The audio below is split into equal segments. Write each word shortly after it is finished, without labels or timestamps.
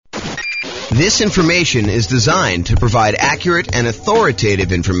This information is designed to provide accurate and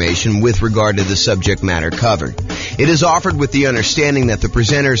authoritative information with regard to the subject matter covered. It is offered with the understanding that the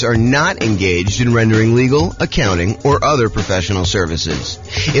presenters are not engaged in rendering legal, accounting, or other professional services.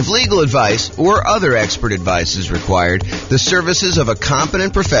 If legal advice or other expert advice is required, the services of a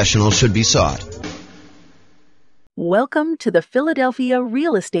competent professional should be sought. Welcome to the Philadelphia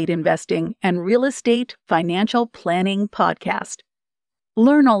Real Estate Investing and Real Estate Financial Planning Podcast.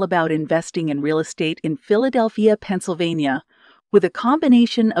 Learn all about investing in real estate in Philadelphia, Pennsylvania, with a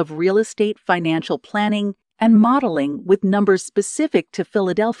combination of real estate financial planning and modeling with numbers specific to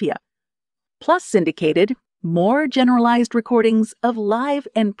Philadelphia, plus syndicated, more generalized recordings of live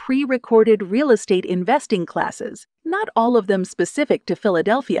and pre-recorded real estate investing classes, not all of them specific to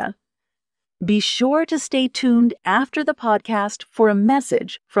Philadelphia. Be sure to stay tuned after the podcast for a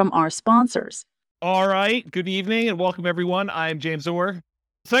message from our sponsors. All right. Good evening and welcome, everyone. I'm James Orr.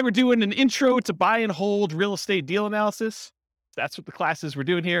 Tonight we're doing an intro to buy and hold real estate deal analysis. That's what the class is we're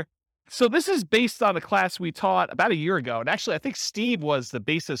doing here. So this is based on a class we taught about a year ago. And actually, I think Steve was the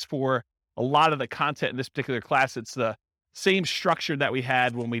basis for a lot of the content in this particular class. It's the same structure that we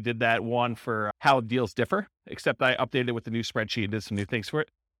had when we did that one for how deals differ, except I updated it with the new spreadsheet and did some new things for it.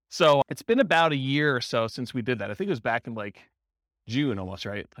 So it's been about a year or so since we did that. I think it was back in like June almost,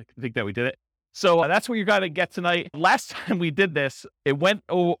 right? I think that we did it. So that's what you're going to get tonight. Last time we did this, it went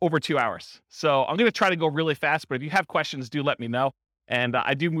over 2 hours. So I'm going to try to go really fast, but if you have questions, do let me know. And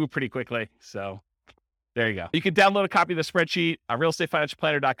I do move pretty quickly. So there you go. You can download a copy of the spreadsheet on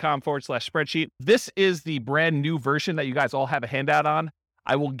realestatefinancialplanner.com/spreadsheet. This is the brand new version that you guys all have a handout on.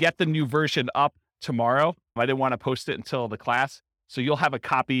 I will get the new version up tomorrow. I didn't want to post it until the class. So you'll have a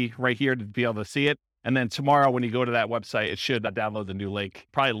copy right here to be able to see it. And then tomorrow when you go to that website, it should download the new link,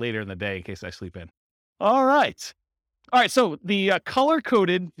 probably later in the day in case I sleep in. All right. So the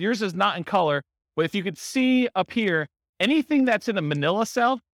color-coded, yours is not in color, but if you could see up here, anything that's in a manila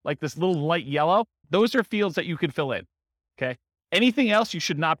cell, like this little light yellow, those are fields that you can fill in, okay? Anything else you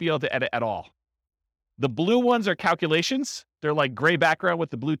should not be able to edit at all. The blue ones are calculations. They're like gray background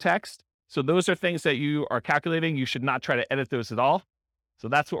with the blue text. So those are things that you are calculating. You should not try to edit those at all. So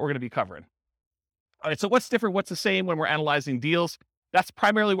that's what we're going to be covering. All right, so what's different? What's the same when we're analyzing deals? That's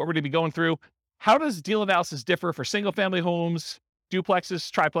primarily what we're going to be going through. How does deal analysis differ for single-family homes, duplexes,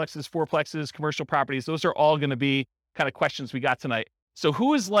 triplexes, fourplexes, commercial properties? Those are all going to be kind of questions we got tonight. So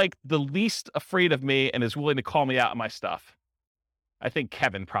who is like the least afraid of me and is willing to call me out on my stuff? I think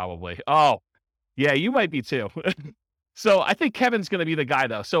Kevin probably. Oh, yeah, you might be too. So I think Kevin's going to be the guy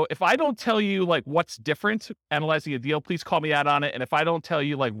though. So if I don't tell you like what's different analyzing a deal, please call me out on it. And if I don't tell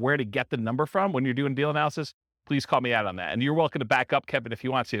you like where to get the number from when you're doing deal analysis, please call me out on that. And you're welcome to back up Kevin if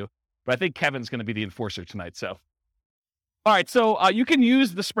you want to, but I think Kevin's going to be the enforcer tonight. So, all right. So you can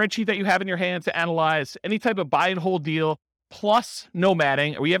use the spreadsheet that you have in your hand to analyze any type of buy and hold deal plus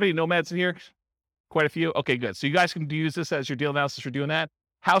nomading. We have any nomads in here? Quite a few. Okay, good. So you guys can use this as your deal analysis for doing that.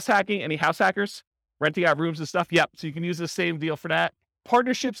 House hacking, any house hackers? Renting out rooms and stuff. Yep. So you can use the same deal for that.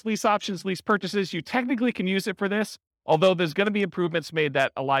 Partnerships, lease options, lease purchases. You technically can use it for this, although there's going to be improvements made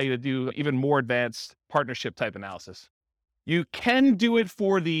that allow you to do even more advanced partnership type analysis. You can do it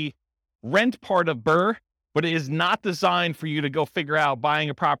for the rent part of BRRRR, but it is not designed for you to go figure out buying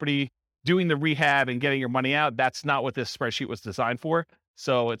a property, doing the rehab and getting your money out. That's not what this spreadsheet was designed for.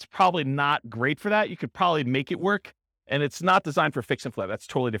 So it's probably not great for that. You could probably make it work, and it's not designed for fix and flip. That's a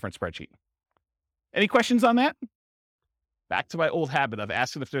totally different spreadsheet. Any questions on that? Back to my old habit of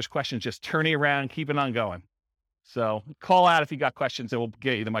asking if there's questions, just turning around, keeping on going. So call out if you got questions and we'll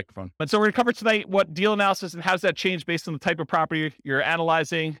get you the microphone. And so we're going to cover tonight what deal analysis and how does that change based on the type of property you're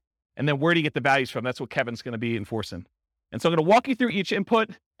analyzing, and then where do you get the values from? That's what Kevin's going to be enforcing. And so I'm going to walk you through each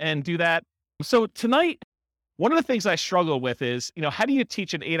input and do that. So tonight, one of the things I struggle with is, how do you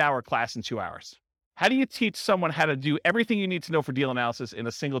teach an 8-hour class in 2 hours? How do you teach someone how to do everything you need to know for deal analysis in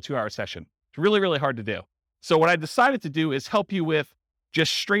a single 2-hour session? It's really, really hard to do. So what I decided to do is help you with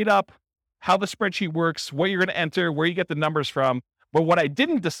just straight up how the spreadsheet works, what you're going to enter, where you get the numbers from. But what I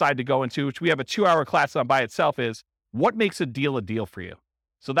didn't decide to go into, which we have a 2-hour class on by itself, is what makes a deal for you.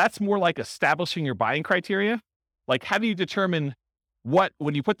 So that's more like establishing your buying criteria. Like, how do you determine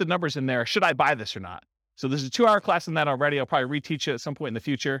when you put the numbers in there, should I buy this or not? So there's a 2-hour class on that already. I'll probably reteach it at some point in the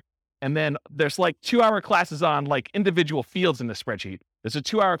future. And then there's like 2-hour classes on like individual fields in the spreadsheet. There's a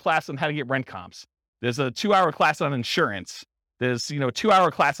 2-hour class on how to get rent comps. There's a 2-hour class on insurance. There's, a 2-hour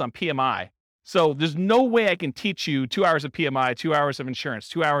class on PMI. So there's no way I can teach you 2 hours of PMI, 2 hours of insurance,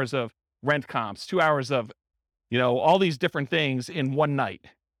 2 hours of rent comps, 2 hours of, all these different things in one night.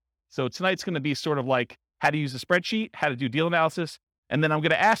 So tonight's going to be sort of like how to use a spreadsheet, how to do deal analysis, And then I'm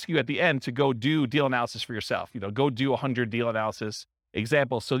going to ask you at the end to go do deal analysis for yourself. Go do 100 deal analysis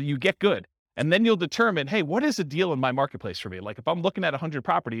examples so that you get good. And then you'll determine, hey, what is a deal in my marketplace for me? Like if I'm looking at 100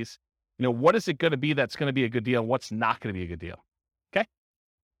 properties, what is it going to be that's going to be a good deal? And what's not going to be a good deal?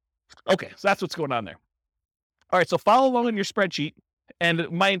 Okay, so that's what's going on there. All right, so follow along in your spreadsheet.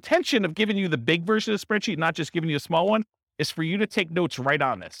 And my intention of giving you the big version of the spreadsheet, not just giving you a small one, is for you to take notes right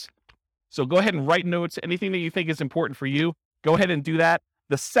on this. So go ahead and write notes. Anything that you think is important for you, go ahead and do that.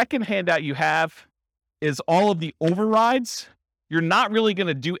 The second handout you have is all of the overrides. You're not really going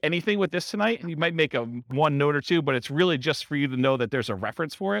to do anything with this tonight. You might make one note or two, but it's really just for you to know that there's a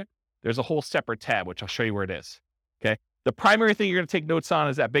reference for it. There's a whole separate tab, which I'll show you where it is. Okay. The primary thing you're going to take notes on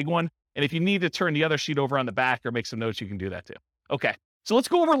is that big one. And if you need to turn the other sheet over on the back or make some notes, you can do that too. Okay. So let's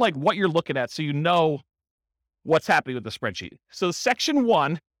go over like what you're looking at so you know what's happening with the spreadsheet. So section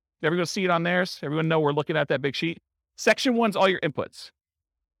 1, everyone see it on theirs? Everyone know we're looking at that big sheet? Section 1's all your inputs.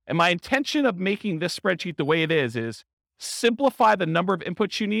 And my intention of making this spreadsheet the way it is simplify the number of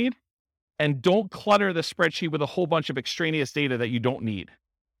inputs you need and don't clutter the spreadsheet with a whole bunch of extraneous data that you don't need,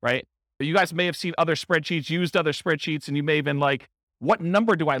 right? But you guys may have seen other spreadsheets, used other spreadsheets, and you may have been like, what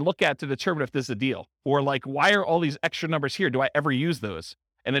number do I look at to determine if this is a deal? Or like, why are all these extra numbers here? Do I ever use those?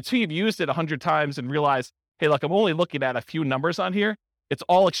 And until you've used it 100 times and realize, hey, look, I'm only looking at a few numbers on here, it's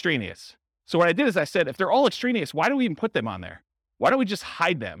all extraneous. So what I did is I said, if they're all extraneous, why do we even put them on there? Why don't we just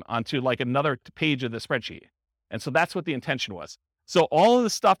hide them onto like another page of the spreadsheet? And so that's what the intention was. So all of the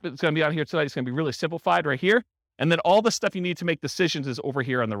stuff that's going to be on here tonight is going to be really simplified right here. And then all the stuff you need to make decisions is over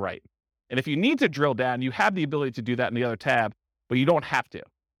here on the right. And if you need to drill down, you have the ability to do that in the other tab, but you don't have to.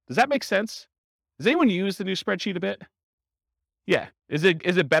 Does that make sense? Does anyone use the new spreadsheet a bit? Yeah. Is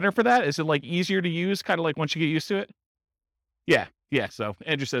it better for that? Is it like easier to use, kind of like once you get used to it? Yeah. So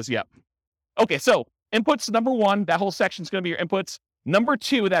Andrew says, yep. Okay, so inputs, number 1, that whole section is going to be your inputs. Number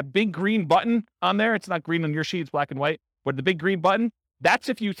 2, that big green button on there, it's not green on your sheet, it's black and white, but the big green button, that's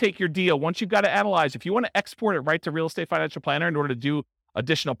if you take your deal. Once you've got to analyze, if you want to export it right to Real Estate Financial Planner in order to do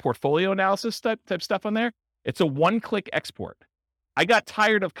additional portfolio analysis type stuff on there, it's a one-click export. I got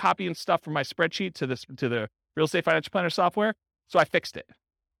tired of copying stuff from my spreadsheet to the Real Estate Financial Planner software, so I fixed it.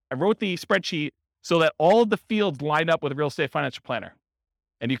 I wrote the spreadsheet so that all of the fields line up with a Real Estate Financial Planner.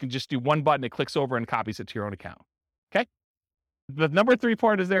 And you can just do one button, it clicks over and copies it to your own account. Okay? The number 3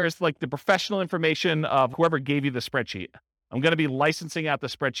 part is like the professional information of whoever gave you the spreadsheet. I'm going to be licensing out the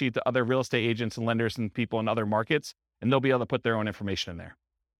spreadsheet to other real estate agents and lenders and people in other markets, and they'll be able to put their own information in there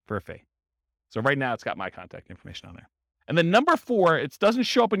for a fee. So right now it's got my contact information on there. And then number 4, it doesn't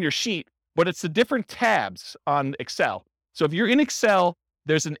show up in your sheet, but it's the different tabs on Excel. So if you're in Excel,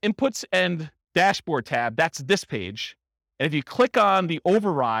 there's an inputs and dashboard tab. That's this page. And if you click on the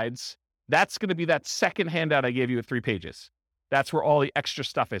overrides, that's going to be that second handout I gave you of 3 pages. That's where all the extra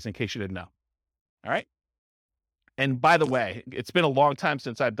stuff is, in case you didn't know. All right. And by the way, it's been a long time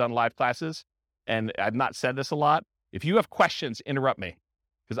since I've done live classes, and I've not said this a lot. If you have questions, interrupt me,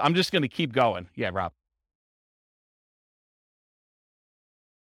 because I'm just going to keep going. Yeah, Rob.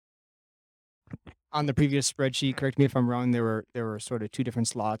 On the previous spreadsheet, correct me if I'm wrong, there were sort of 2 different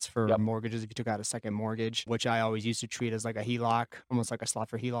slots for mortgages if you took out a second mortgage, which I always used to treat as like a HELOC, almost like a slot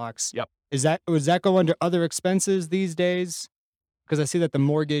for HELOCs. Yep. Does that go under other expenses these days? Because I see that the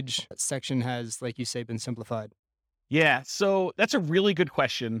mortgage section has, like you say, been simplified. Yeah, so that's a really good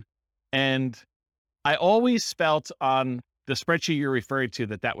question. And I always felt on the spreadsheet you're referring to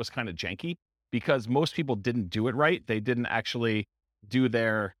that was kind of janky because most people didn't do it right. They didn't actually do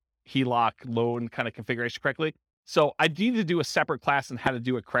their HELOC loan kind of configuration correctly. So I need to do a separate class on how to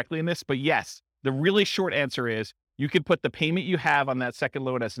do it correctly in this. But yes, the really short answer is you can put the payment you have on that second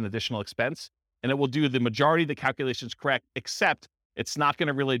loan as an additional expense, and it will do the majority of the calculations correct, except it's not going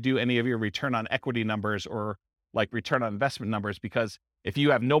to really do any of your return on equity numbers or like return on investment numbers, because if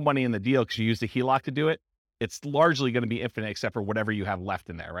you have no money in the deal because you used a HELOC to do it, it's largely going to be infinite except for whatever you have left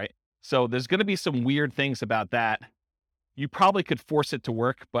in there, right? So there's going to be some weird things about that. You probably could force it to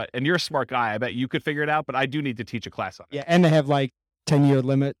work, and you're a smart guy. I bet you could figure it out, but I do need to teach a class on it. Yeah, and they have like 10-year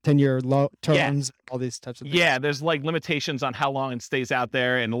limit, 10-year low terms, all these types of things. Yeah, there's like limitations on how long it stays out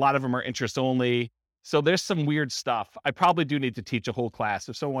there, and a lot of them are interest only. So there's some weird stuff. I probably do need to teach a whole class.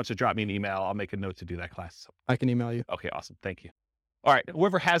 If someone wants to drop me an email, I'll make a note to do that class. I can email you. Okay, awesome. Thank you. All right,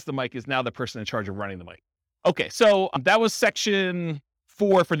 whoever has the mic is now the person in charge of running the mic. Okay, so that was section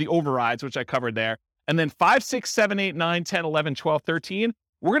 4 for the overrides, which I covered there. And then 5, 6, 7, 8, 9, 10, 11, 12, 13,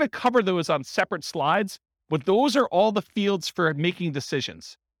 we're going to cover those on separate slides, but those are all the fields for making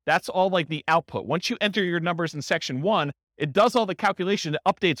decisions. That's all like the output. Once you enter your numbers in section 1, it does all the calculation. It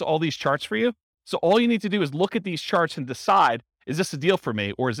updates all these charts for you. So all you need to do is look at these charts and decide, is this a deal for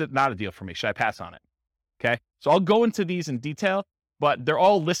me or is it not a deal for me? Should I pass on it? Okay. So I'll go into these in detail, but they're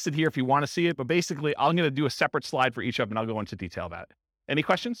all listed here if you want to see it. But basically, I'm going to do a separate slide for each of them and I'll go into detail about it. Any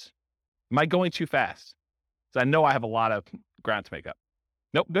questions? Am I going too fast? Because I know I have a lot of ground to make up.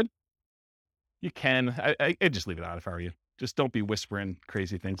 Nope. Good. You can. I'd just leave it on if I were you. Just don't be whispering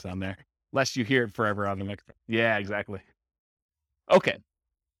crazy things on there, lest you hear it forever on the microphone. Yeah, exactly. Okay.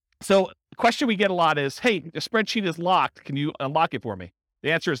 So the question we get a lot is, hey, the spreadsheet is locked. Can you unlock it for me?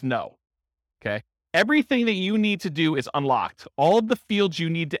 The answer is no. Okay. Everything that you need to do is unlocked. All of the fields you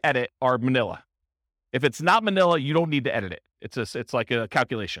need to edit are Manila. If it's not Manila, you don't need to edit it. It's like a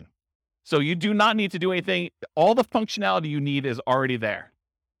calculation. So you do not need to do anything. All the functionality you need is already there.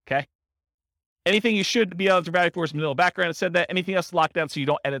 Okay. Anything you should be able to value for is Manila background. I said that. Anything else locked down so you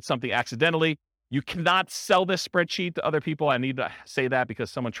don't edit something accidentally. You cannot sell this spreadsheet to other people. I need to say that because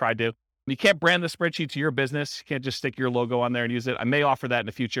someone tried to. You can't brand the spreadsheet to your business. You can't just stick your logo on there and use it. I may offer that in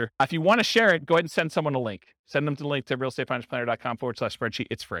the future. If you want to share it, go ahead and send someone a link. Send them to the link to realestatefinanceplanner.com/spreadsheet.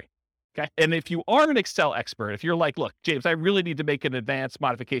 It's free. Okay. And if you are an Excel expert, if you're like, look, James, I really need to make an advanced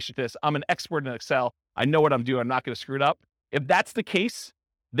modification to this. I'm an expert in Excel. I know what I'm doing. I'm not going to screw it up. If that's the case,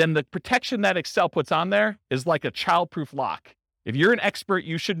 then the protection that Excel puts on there is like a childproof lock. If you're an expert,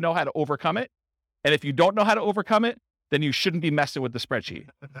 you should know how to overcome it. And if you don't know how to overcome it, then you shouldn't be messing with the spreadsheet.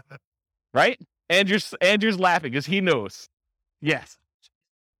 Right? Andrew's laughing because he knows. Yes.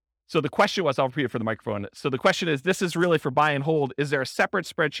 So the question was, I'll repeat it for the microphone. So the question is, this is really for buy and hold. Is there a separate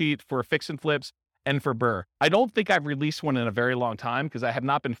spreadsheet for fix and flips and for BRRRR? I don't think I've released one in a very long time because I have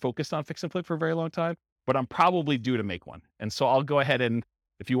not been focused on fix and flip for a very long time, but I'm probably due to make one. And so I'll go ahead and,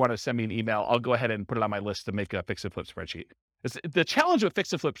 if you want to send me an email, I'll go ahead and put it on my list to make a fix and flip spreadsheet. The challenge with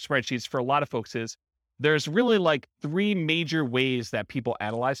fix and flip spreadsheets for a lot of folks is there's really like 3 major ways that people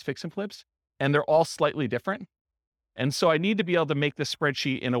analyze fix and flips, and they're all slightly different. And so I need to be able to make the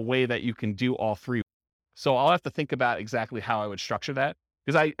spreadsheet in a way that you can do all 3. So I'll have to think about exactly how I would structure that.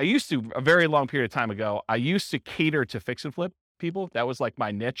 Because I used to, a very long period of time ago, I used to cater to fix and flip people. That was like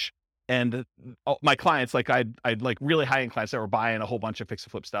my niche. And my clients, like I'd like really high-end clients that were buying a whole bunch of fix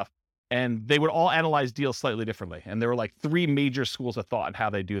and flip stuff. And they would all analyze deals slightly differently. And there were like 3 major schools of thought on how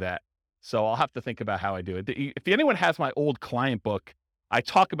they do that. So I'll have to think about how I do it. If anyone has my old client book, I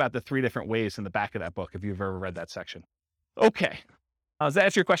talk about the 3 different ways in the back of that book, if you've ever read that section. Okay. Does that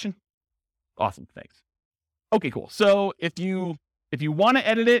answer your question? Awesome. Thanks. Okay, cool. So if you want to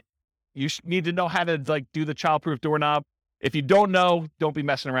edit it, you need to know how to like do the childproof doorknob. If you don't know, don't be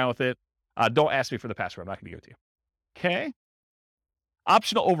messing around with it. Don't ask me for the password. I'm not going to give it to you. Okay.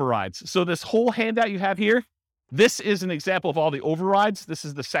 Optional overrides. So this whole handout you have here, this is an example of all the overrides. This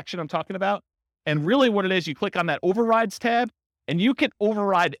is the section I'm talking about. And really what it is, you click on that overrides tab and you can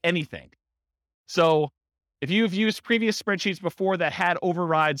override anything. So if you've used previous spreadsheets before that had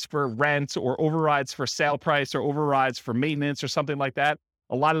overrides for rent or overrides for sale price or overrides for maintenance or something like that,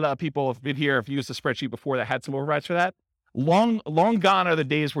 a lot of the people have been here, have used a spreadsheet before that had some overrides for that. Long gone are the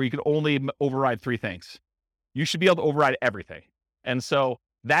days where you could only override 3 things. You should be able to override everything. And so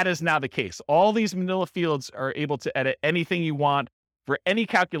that is now the case. All these Manila fields are able to edit anything you want for any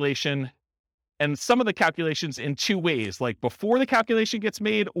calculation, and some of the calculations in 2 ways, like before the calculation gets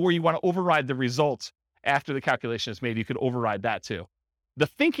made, or you want to override the results after the calculation is made, you could override that too. The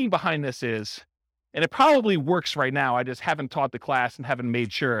thinking behind this is, and it probably works right now, I just haven't taught the class and haven't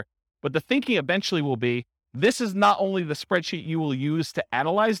made sure, but the thinking eventually will be, this is not only the spreadsheet you will use to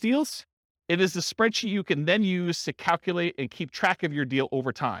analyze deals, it is the spreadsheet you can then use to calculate and keep track of your deal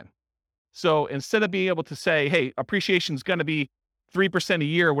over time. So instead of being able to say, hey, appreciation is going to be 3% a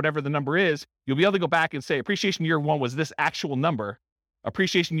year, or whatever the number is, you'll be able to go back and say, appreciation year 1 was this actual number.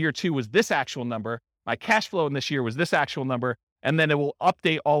 Appreciation year 2 was this actual number. My cash flow in this year was this actual number. And then it will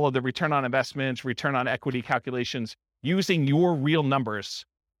update all of the return on investments, return on equity calculations using your real numbers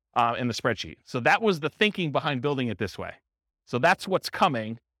in the spreadsheet. So that was the thinking behind building it this way. So that's what's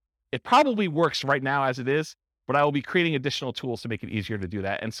coming. It probably works right now as it is, but I will be creating additional tools to make it easier to do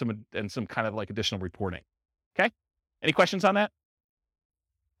that and some kind of like additional reporting. Okay. Any questions on that?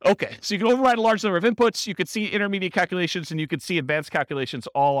 Okay. So you can override a large number of inputs. You could see intermediate calculations and you could see advanced calculations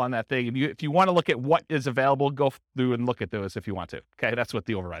all on that thing. And if you want to look at what is available, go through and look at those if you want to. Okay. That's what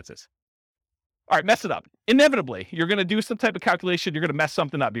the overrides is. All right. Mess it up. Inevitably, you're going to do some type of calculation. You're going to mess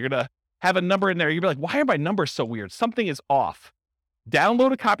something up. You're going to have a number in there. You'll be like, why are my numbers so weird? Something is off.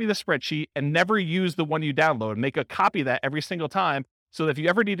 Download a copy of the spreadsheet and never use the one you download. Make a copy of that every single time so that if you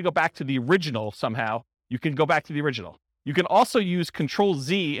ever need to go back to the original somehow, you can go back to the original. You can also use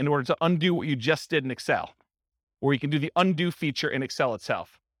Control-Z in order to undo what you just did in Excel, or you can do the undo feature in Excel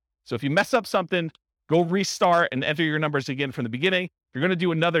itself. So if you mess up something, Go restart and enter your numbers again from the beginning. If you're going to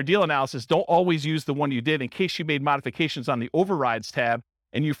do another deal analysis, don't always use the one you did in case you made modifications on the overrides tab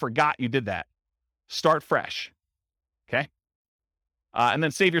and you forgot you did that. Start fresh. Okay? And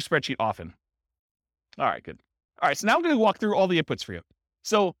then save your spreadsheet often. All right, good. All right, so now I'm going to walk through all the inputs for you.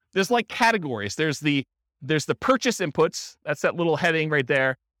 So there's like categories. There's the purchase inputs. That's that little heading right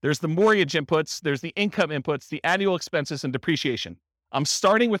there. There's the mortgage inputs. There's the income inputs, the annual expenses, and depreciation. I'm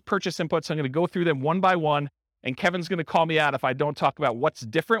starting with purchase inputs. I'm going to go through them one by one, and Kevin's going to call me out if I don't talk about what's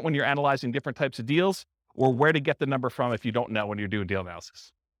different when you're analyzing different types of deals or where to get the number from if you don't know when you're doing deal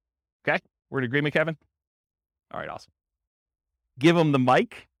analysis. Okay? We're in agreement, Kevin? All right, awesome. Give him the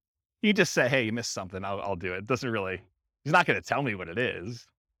mic. You just say, hey, you missed something. I'll do it. He's not going to tell me what it is.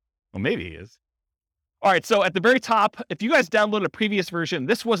 Well, maybe he is. All right, so at the very top, if you guys downloaded a previous version,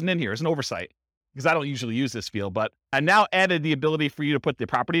 this wasn't in here. It's an oversight because I don't usually use this field, but I now added the ability for you to put the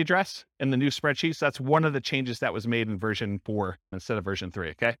property address in the new spreadsheet. So that's one of the changes that was made in version 4 instead of version 3,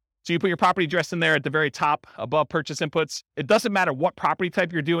 okay? So you put your property address in there at the very top above purchase inputs. It doesn't matter what property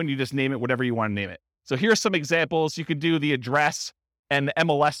type you're doing. You just name it whatever you want to name it. So here's some examples. You could do the address and the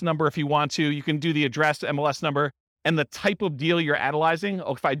MLS number if you want to. You can do the address, MLS number, and the type of deal you're analyzing.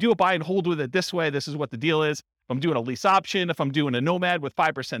 Oh, if I do a buy and hold with it this way, this is what the deal is. If I'm doing a lease option, if I'm doing a Nomad with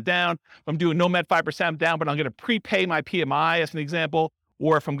 5% down, if I'm doing Nomad 5% down, but I'm going to prepay my PMI as an example,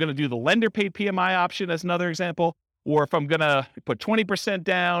 or if I'm going to do the lender paid PMI option as another example, or if I'm going to put 20%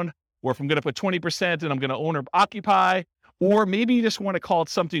 down, or if I'm going to put 20% and I'm going to own or occupy, or maybe you just want to call it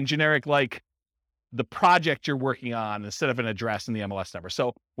something generic like the project you're working on instead of an address and the MLS number.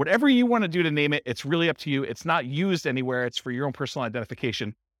 So whatever you want to do to name it, it's really up to you. It's not used anywhere. It's for your own personal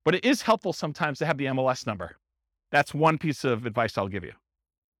identification, but it is helpful sometimes to have the MLS number. That's one piece of advice I'll give you.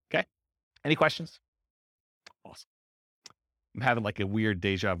 Okay. Any questions? Awesome. I'm having like a weird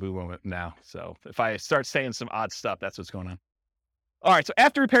deja vu moment now. So if I start saying some odd stuff, that's what's going on. All right. So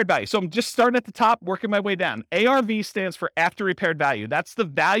after repaired value. So I'm just starting at the top, working my way down. ARV stands for after repaired value. That's the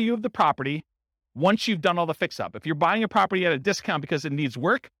value of the property once you've done all the fix up. If you're buying a property at a discount because it needs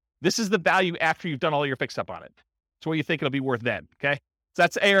work, this is the value after you've done all your fix up on it. It's what you think it'll be worth then. Okay. So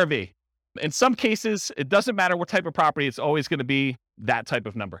that's ARV. In some cases, it doesn't matter what type of property, it's always going to be that type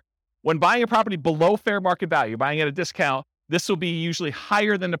of number. When buying a property below fair market value, buying at a discount, this will be usually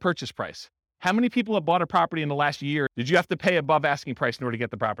higher than the purchase price. How many people have bought a property in the last year? Did you have to pay above asking price in order to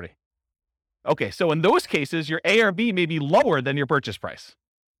get the property? Okay, so in those cases, your ARV may be lower than your purchase price.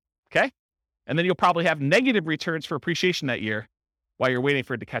 Okay? And then you'll probably have negative returns for appreciation that year while you're waiting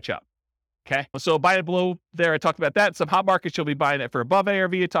for it to catch up. Okay? So buy it below there, I talked about that. Some hot markets, you'll be buying it for above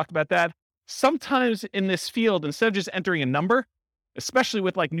ARV, I talked about that. Sometimes in this field, instead of just entering a number, especially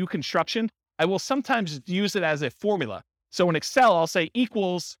with like new construction, I will sometimes use it as a formula. So in Excel, I'll say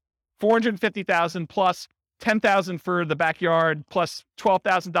equals 450,000 plus 10,000 for the backyard, plus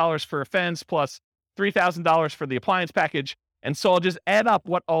 $12,000 for a fence, plus $3,000 for the appliance package. And so I'll just add up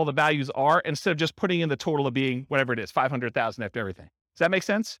what all the values are instead of just putting in the total of being whatever it is, 500,000 after everything. Does that make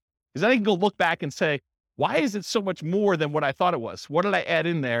sense? Because then I can go look back and say, why is it so much more than what I thought it was? What did I add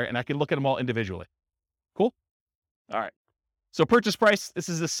in there? And I can look at them all individually. Cool? All right. So purchase price, this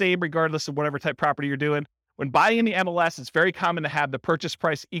is the same regardless of whatever type property you're doing. When buying in the MLS, it's very common to have the purchase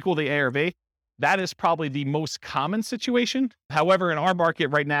price equal the ARV. That is probably the most common situation. However, in our market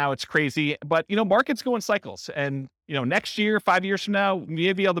right now, it's crazy. But, markets go in cycles. And, next year, 5 years from now, we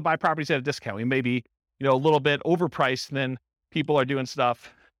may be able to buy properties at a discount. We may be, a little bit overpriced, and then people are doing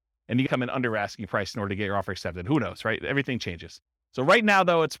stuff and you come in under asking price in order to get your offer accepted. Who knows, right? Everything changes. So right now,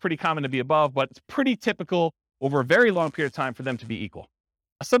 though, it's pretty common to be above, but it's pretty typical over a very long period of time for them to be equal.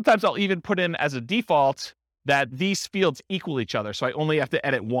 Sometimes I'll even put in as a default that these fields equal each other. So I only have to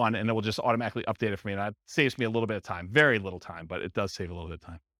edit one and it will just automatically update it for me. And that saves me a little bit of time, very little time, but it does save a little bit of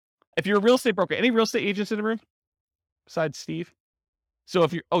time. If you're a real estate broker, any real estate agents in the room besides Steve? So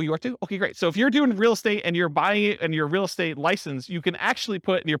if you are too? Okay, great. So if you're doing real estate and you're buying it and your real estate license, you can actually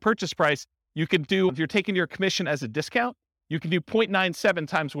put in your purchase price, if you're taking your commission as a discount, you can do 0.97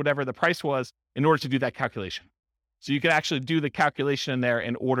 times whatever the price was in order to do that calculation. So you can actually do the calculation in there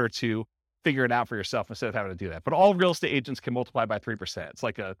in order to figure it out for yourself instead of having to do that. But all real estate agents can multiply by 3%. It's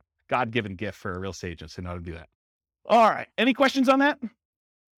like a God-given gift for a real estate agent to know how to do that. All right. Any questions on that?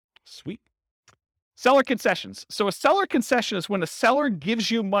 Sweet. Seller concessions. So a seller concession is when a seller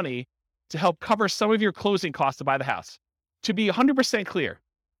gives you money to help cover some of your closing costs to buy the house. To be 100% clear,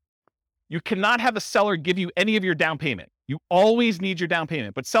 you cannot have a seller give you any of your down payment. You always need your down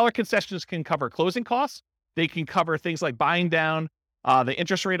payment, but seller concessions can cover closing costs. They can cover things like buying down the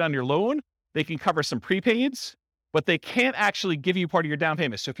interest rate on your loan. They can cover some prepaids. but they can't actually give you part of your down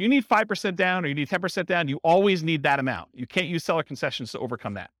payment. So if you need 5% down or you need 10% down, you always need that amount. You can't use seller concessions to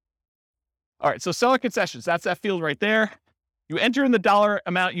overcome that. All right, so seller concessions, that's that field right there. You enter in the dollar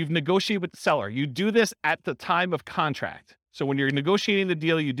amount you've negotiated with the seller. You do this at the time of contract. So when you're negotiating the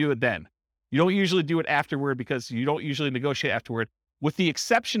deal, you do it then. You don't usually do it afterward because you don't usually negotiate afterward, with the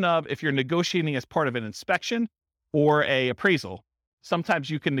exception of if you're negotiating as part of an inspection or a appraisal. Sometimes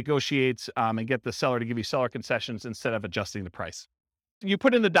you can negotiate and get the seller to give you seller concessions instead of adjusting the price. You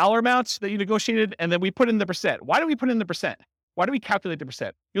put in the dollar amounts that you negotiated, and then we put in the percent. Why do we put in the percent? Why do we calculate the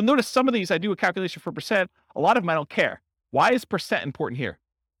percent? You'll notice some of these, I do a calculation for percent. A lot of them I don't care. Why is percent important here?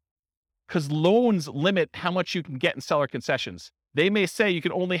 Because loans limit how much you can get in seller concessions. They may say you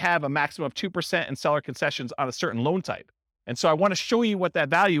can only have a maximum of 2% in seller concessions on a certain loan type. And so I want to show you what that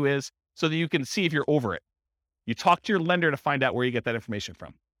value is so that you can see if you're over it. You talk to your lender to find out where you get that information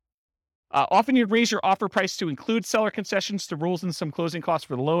from. Often you'd raise your offer price to include seller concessions to rules and some closing costs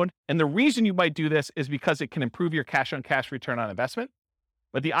for the loan. And the reason you might do this is because it can improve your cash-on-cash return on investment.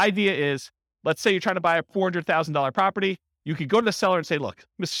 But the idea is, let's say you're trying to buy a $400,000 property. You could go to the seller and say, look,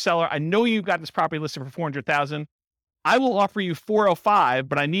 Mr. Seller, I know you've got this property listed for $400,000. I will offer you $405,000,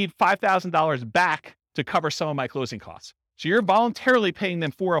 but I need $5,000 back to cover some of my closing costs. So you're voluntarily paying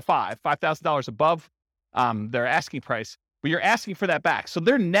them $405,000, $5,000 above their asking price, but you're asking for that back. So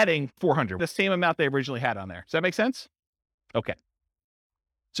they're netting $400,000, the same amount they originally had on there. Does that make sense? Okay.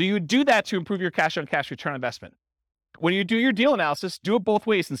 So you would do that to improve your cash-on-cash return on investment. When you do your deal analysis, do it both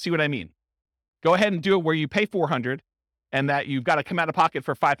ways and see what I mean. Go ahead and do it where you pay $400,000 and that you've got to come out of pocket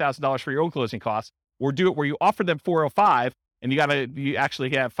for $5,000 for your own closing costs, or do it where you offer them $405,000 and you actually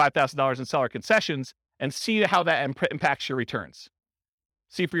have $5,000 in seller concessions, and see how that impacts your returns.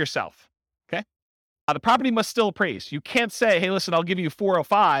 See for yourself. Okay. The property must still appraise. You can't say, hey, listen, I'll give you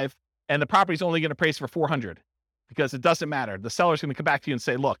 $405,000 and the property's only going to appraise for $400,000, because it doesn't matter. The seller's going to come back to you and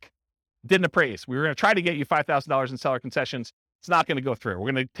say, look, didn't appraise. We were going to try to get you $5,000 in seller concessions. It's not going to go through.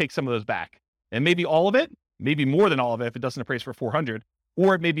 We're going to take some of those back. And maybe all of it, maybe more than all of it if it doesn't appraise for $400,000,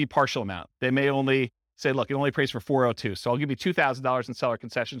 or it may be partial amount. They may only say, look, it only appraised for $402,000. So I'll give you $2,000 in seller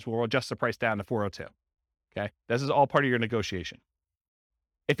concessions. We'll adjust the price down to $402,000. Okay. This is all part of your negotiation.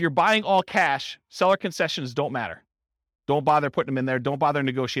 If you're buying all cash, seller concessions don't matter. Don't bother putting them in there. Don't bother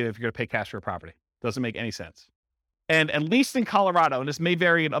negotiating if you're going to pay cash for a property. Doesn't make any sense. And at least in Colorado, and this may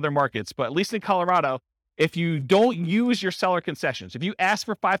vary in other markets, but at least in Colorado, if you don't use your seller concessions, if you ask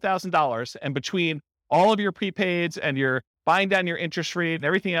for $5,000 and between all of your prepaids and your buying down your interest rate and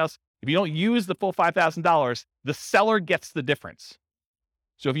everything else, if you don't use the full $5,000, the seller gets the difference.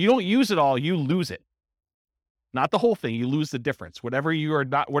 So if you don't use it all, you lose it. Not the whole thing, you lose the difference, whatever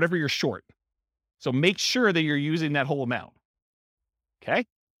you're short. So make sure that you're using that whole amount. Okay?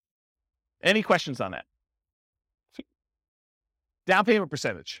 Any questions on that? Down payment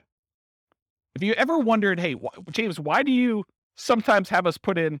percentage. If you ever wondered, hey, James, why do you sometimes have us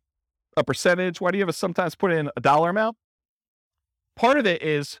put in a percentage? Why do you have us sometimes put in a dollar amount? Part of it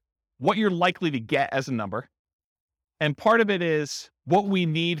is what you're likely to get as a number. And part of it is what we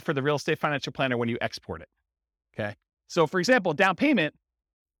need for the real estate financial planner when you export it. Okay. So for example, down payment,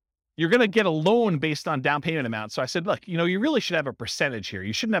 you're going to get a loan based on down payment amount. So I said, look, you really should have a percentage here.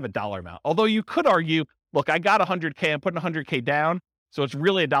 You shouldn't have a dollar amount. Although you could argue, look, I got $100K, I'm putting $100K down. So it's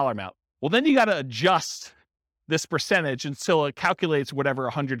really a dollar amount. Well, then you got to adjust this percentage until it calculates whatever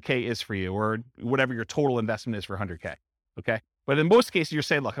 $100K is for you, or whatever your total investment is for $100K. Okay. But in most cases, you're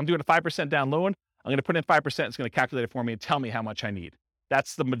saying, look, I'm doing a 5% down loan. I'm going to put in 5%. It's going to calculate it for me and tell me how much I need.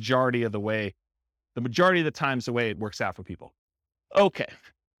 That's the majority of the times the way it works out for people. Okay.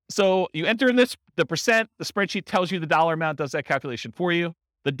 So you enter in the percent, the spreadsheet tells you the dollar amount, does that calculation for you.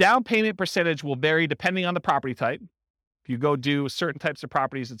 The down payment percentage will vary depending on the property type. If you go do certain types of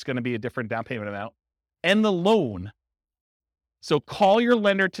properties, it's going to be a different down payment amount. And the loan. So call your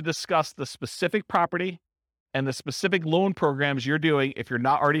lender to discuss the specific property and the specific loan programs you're doing if you're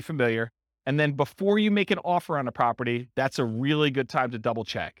not already familiar. And then before you make an offer on a property, that's a really good time to double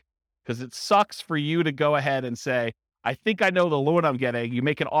check. Because it sucks for you to go ahead and say, I think I know the loan I'm getting. You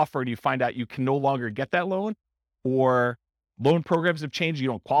make an offer and you find out you can no longer get that loan, or loan programs have changed. You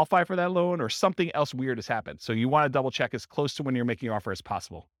don't qualify for that loan, or something else weird has happened. So you want to double check as close to when you're making your offer as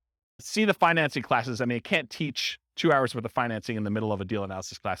possible. See the financing classes. I mean, I can't teach 2 hours worth of financing in the middle of a deal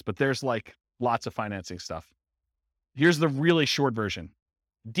analysis class, but there's like lots of financing stuff. Here's the really short version.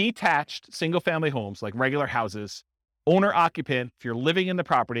 Detached single family homes, like regular houses, owner occupant, if you're living in the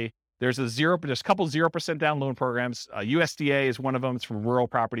property, there's a couple 0% down loan programs. USDA is one of them. It's for rural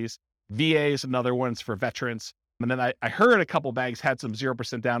properties. VA is another one. It's for veterans. And then I heard a couple banks had some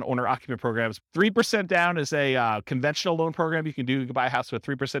 0% down owner occupant programs. 3% down is a conventional loan program you can do. You can buy a house with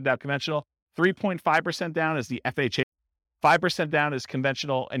 3% down conventional. 3.5% down is the FHA. 5% down is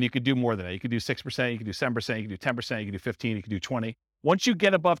conventional, and you could do more than that. You could do 6%, you could do 7%, you could do 10%, you could do 15%, you could do 20%. Once you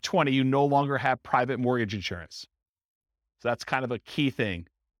get above 20%, you no longer have private mortgage insurance. So that's kind of a key thing.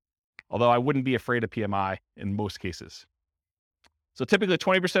 Although I wouldn't be afraid of PMI in most cases. So typically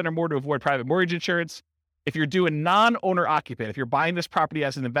 20% or more to avoid private mortgage insurance. If you're doing non-owner occupant, if you're buying this property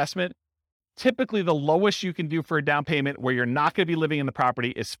as an investment, typically the lowest you can do for a down payment where you're not going to be living in the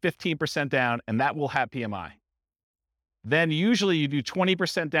property is 15% down, and that will have PMI. Then usually you do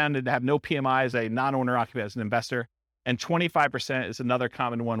 20% down to have no PMI as a non-owner occupant as an investor, and 25% is another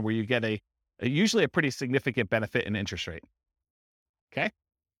common one where you get usually a pretty significant benefit in interest rate. Okay?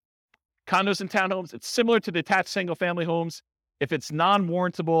 Condos and townhomes, it's similar to detached single-family homes. If it's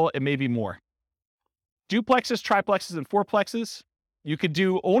non-warrantable, it may be more. Duplexes, triplexes, and fourplexes, you could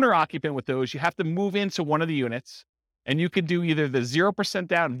do owner-occupant with those. You have to move into one of the units, and you could do either the 0%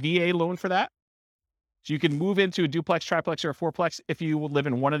 down VA loan for that. So you can move into a duplex, triplex, or a fourplex if you live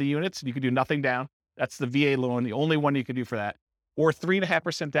in one of the units, and you can do nothing down. That's the VA loan, the only one you can do for that. Or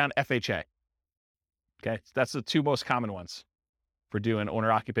 3.5% down FHA. Okay, so that's the two most common ones for doing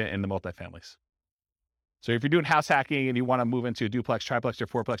owner-occupant in the multifamilies. So if you're doing house hacking and you want to move into a duplex, triplex, or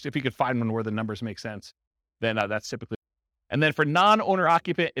fourplex, if you could find one where the numbers make sense, then that's typically. And then for non-owner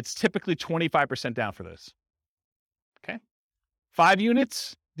occupant, it's typically 25% down for this. Okay. 5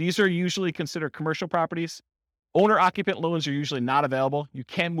 units, these are usually considered commercial properties. Owner occupant loans are usually not available. You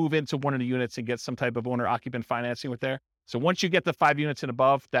can move into one of the units and get some type of owner occupant financing with there. So once you get the 5 units and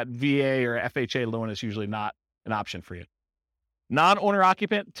above, that VA or FHA loan is usually not an option for you. Non-owner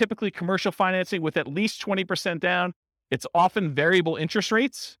occupant, typically commercial financing with at least 20% down. It's often variable interest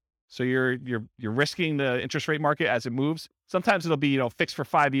rates. So you're risking the interest rate market as it moves. Sometimes it'll be, fixed for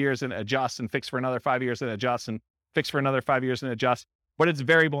 5 years and adjust, and fixed for another 5 years and adjust, and fixed for another 5 years and adjust. But it's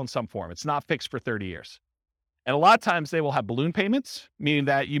variable in some form. It's not fixed for 30 years. And a lot of times they will have balloon payments, meaning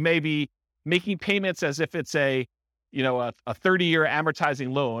that you may be making payments as if it's a 30-year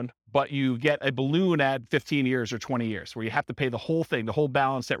amortizing loan, but you get a balloon at 15 years or 20 years where you have to pay the whole thing, the whole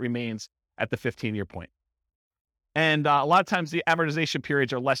balance that remains at the 15-year point. And a lot of times the amortization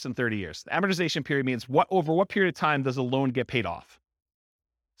periods are less than 30 years. The amortization period means over what period of time does a loan get paid off?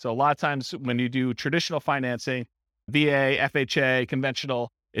 So a lot of times when you do traditional financing, VA, FHA, conventional,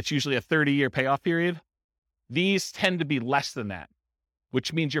 it's usually a 30-year payoff period. These tend to be less than that,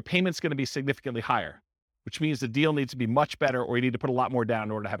 which means your payment's going to be significantly higher, which means the deal needs to be much better, or you need to put a lot more down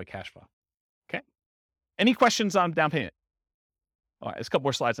in order to have a cash flow. Okay. Any questions on down payment? All right, there's a couple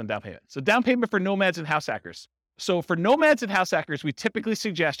more slides on down payment. So down payment for nomads and house hackers. So for nomads and house hackers, we typically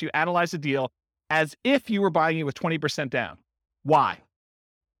suggest you analyze the deal as if you were buying it with 20% down. Why?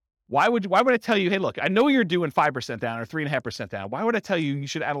 Why would I tell you, hey, look, I know you're doing 5% down or 3.5% down. Why would I tell you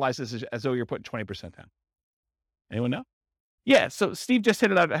should analyze this as though you're putting 20% down? Anyone know? Yeah, so Steve just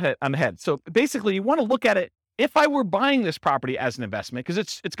hit it on the head. So basically, you want to look at it, if I were buying this property as an investment, because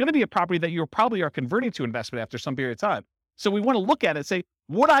it's going to be a property that you probably are converting to investment after some period of time. So we want to look at it and say,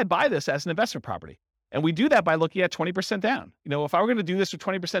 would I buy this as an investment property? And we do that by looking at 20% down. If I were going to do this with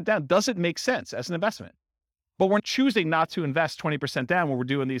 20% down, does it make sense as an investment? But we're choosing not to invest 20% down when we're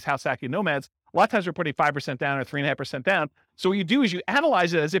doing these house hacking nomads. A lot of times we're putting 5% down or 3.5% down. So what you do is you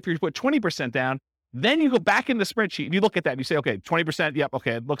analyze it as if you put 20% down. Then you go back in the spreadsheet and you look at that and you say, okay, 20%, yep,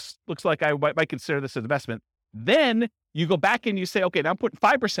 okay, it looks like I might consider this an investment. Then you go back and you say, okay, now I'm putting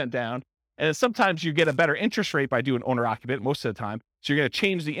 5% down. And sometimes you get a better interest rate by doing owner occupant most of the time. So you're going to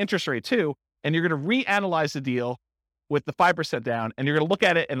change the interest rate too. And you're going to reanalyze the deal with the 5% down. And you're going to look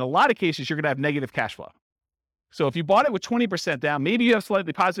at it. In a lot of cases, you're going to have negative cash flow. So if you bought it with 20% down, maybe you have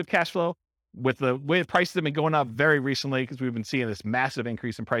slightly positive cash flow. With the way the prices have been going up very recently, because we've been seeing this massive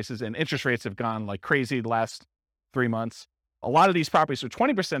increase in prices and interest rates have gone like crazy the last 3 months. A lot of these properties with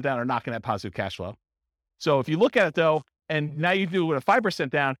 20% down are not going to have positive cash flow. So if you look at it though, and now you do it with a 5%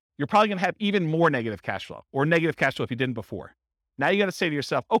 down, you're probably going to have even more negative cash flow, or negative cash flow if you didn't before. Now you got to say to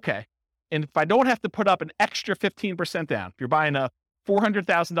yourself, okay, and if I don't have to put up an extra 15% down, if you're buying a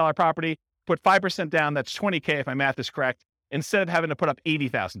 $400,000 property, put 5% down, that's $20K if my math is correct, instead of having to put up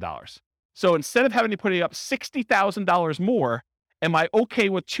 $80,000. So instead of having to put up $60,000 more, am I okay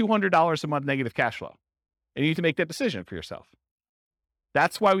with $200 a month negative cash flow? And you need to make that decision for yourself.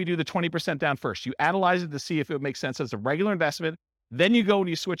 That's why we do the 20% down first. You analyze it to see if it makes sense as a regular investment. Then you go and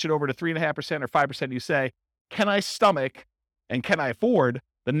you switch it over to 3.5% or 5%. You say, can I stomach and can I afford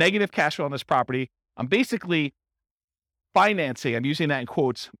the negative cash flow on this property? I'm basically financing, I'm using that in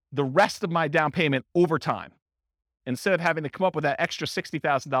quotes, the rest of my down payment over time. instead of having to come up with that extra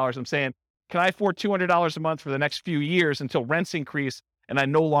 $60,000, I'm saying, can I afford $200 a month for the next few years until rents increase and I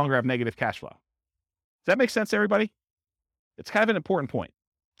no longer have negative cash flow? Does that make sense to everybody? It's kind of an important point.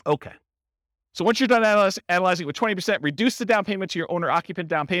 Okay. So once you're done analyzing with 20%, reduce the down payment to your owner-occupant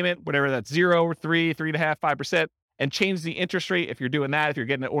down payment, whatever that's 0, 3, 3.5%, 5%, and change the interest rate if you're doing that, if you're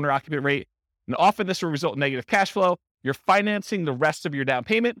getting an owner-occupant rate. And often this will result in negative cash flow. You're financing the rest of your down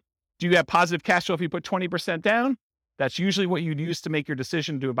payment. Do you have positive cash flow if you put 20% down? That's usually what you'd use to make your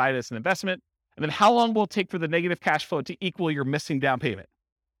decision to buy this an investment. And then how long will it take for the negative cash flow to equal your missing down payment?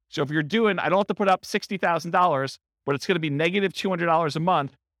 So if you're doing, I don't have to put up $60,000, but it's going to be negative $200 a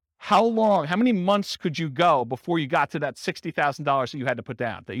month. How many months could you go before you got to that $60,000 that you had to put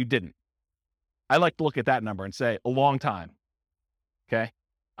down, that you didn't? I like to look at that number and say a long time. Okay.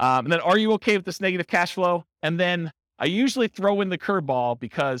 And then are you okay with this negative cash flow? And then I usually throw in the curveball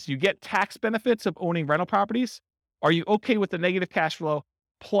because you get tax benefits of owning rental properties. Are you okay with the negative cash flow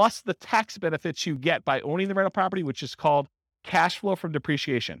plus the tax benefits you get by owning the rental property, which is called cash flow from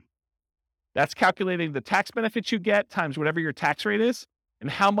depreciation? That's calculating the tax benefits you get times whatever your tax rate is and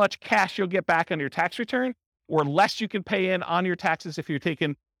how much cash you'll get back on your tax return, or less you can pay in on your taxes if you're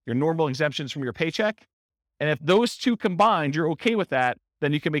taking your normal exemptions from your paycheck. And if those two combined, you're okay with that,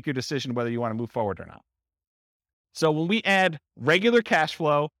 then you can make your decision whether you want to move forward or not. So when we add regular cash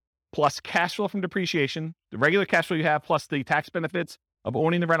flow plus cash flow from depreciation, the regular cash flow you have plus the tax benefits of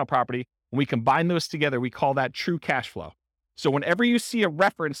owning the rental property, when we combine those together, we call that true cash flow. So whenever you see a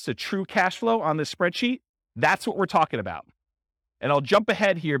reference to true cash flow on this spreadsheet, that's what we're talking about. And I'll jump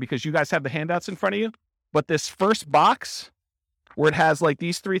ahead here because you guys have the handouts in front of you. But this first box where it has like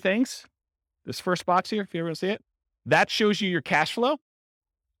these three things, this first box here, if you ever see it, that shows you your cash flow.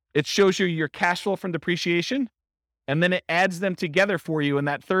 It shows you your cash flow from depreciation. And then it adds them together for you in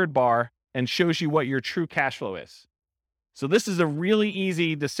that third bar and shows you what your true cash flow is. So this is a really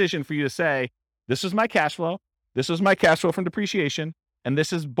easy decision for you to say, this is my cash flow. This is my cash flow from depreciation. And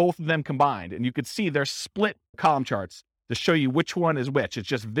this is both of them combined. And you could see they're split column charts to show you which one is which. It's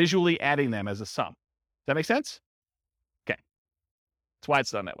just visually adding them as a sum. Does that make sense? Okay. That's why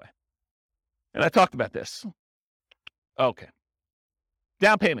it's done that way. And I talked about this. Okay.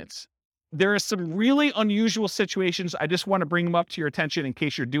 Down payments. There are some really unusual situations. I just want to bring them up to your attention in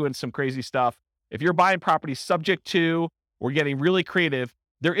case you're doing some crazy stuff. If you're buying property subject to or getting really creative,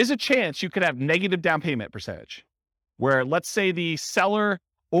 there is a chance you could have negative down payment percentage where, let's say, the seller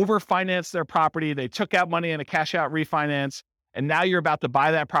overfinanced their property. They took out money in a cash out refinance. And now you're about to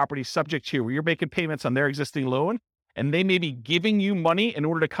buy that property subject to where you're making payments on their existing loan. And they may be giving you money in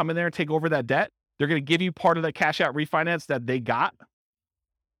order to come in there and take over that debt. They're going to give you part of that cash out refinance that they got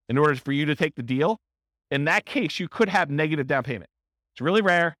in order for you to take the deal. In that case, you could have negative down payment. It's really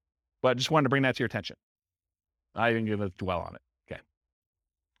rare, but I just wanted to bring that to your attention. I ain't going to dwell on it. Okay.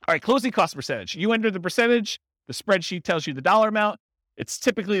 All right, closing cost percentage. You enter the percentage. The spreadsheet tells you the dollar amount. It's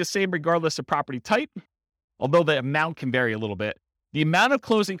typically the same regardless of property type, although the amount can vary a little bit. The amount of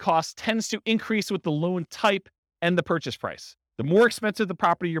closing costs tends to increase with the loan type and the purchase price. The more expensive the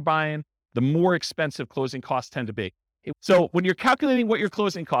property you're buying, the more expensive closing costs tend to be. So when you're calculating what your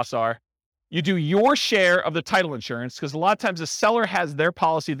closing costs are, you do your share of the title insurance, because a lot of times the seller has their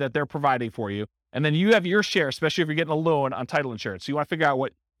policy that they're providing for you, and then you have your share, especially if you're getting a loan on title insurance. So you want to figure out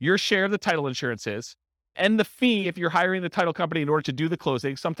what your share of the title insurance is, and the fee if you're hiring the title company in order to do the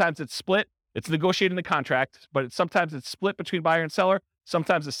closing. Sometimes it's split. It's negotiated in the contract, but sometimes it's split between buyer and seller.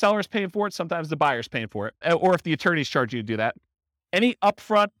 Sometimes the seller's paying for it. Sometimes the buyer's paying for it, or if the attorneys charge you to do that. Any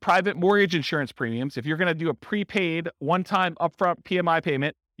upfront private mortgage insurance premiums, if you're going to do a prepaid one-time upfront PMI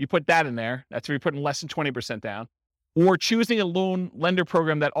payment, you put that in there. That's where you're putting less than 20% down. Or choosing a loan lender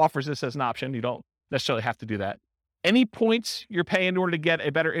program that offers this as an option. You don't necessarily have to do that. Any points you're paying in order to get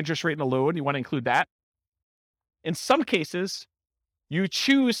a better interest rate in a loan, you want to include that. In some cases, you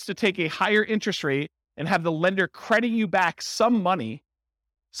choose to take a higher interest rate and have the lender credit you back some money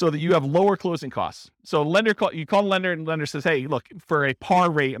so that you have lower closing costs. So you call the lender and the lender says, hey, look, for a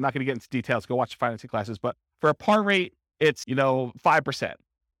par rate, I'm not going to get into details, go watch the financing classes, but for a par rate, it's, 5%.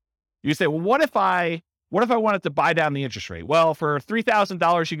 You say, well, what if I wanted to buy down the interest rate? Well, for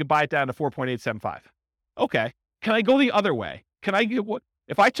 $3,000, you could buy it down to 4.875. Okay. Can I go the other way?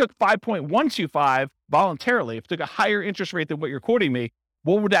 If I took 5.125 voluntarily, if I took a higher interest rate than what you're quoting me,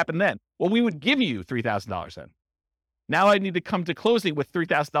 what would happen then? Well, we would give you $3,000 then. Now I need to come to closing with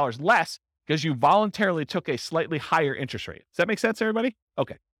 $3,000 less because you voluntarily took a slightly higher interest rate. Does that make sense, everybody?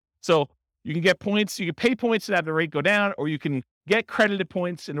 Okay. So you can get points, you can pay points to have the rate go down, or you can get credited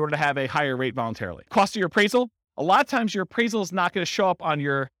points in order to have a higher rate voluntarily. Cost of your appraisal. A lot of times your appraisal is not going to show up on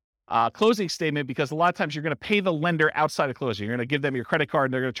your closing statement, because a lot of times you're going to pay the lender outside of closing. You're going to give them your credit card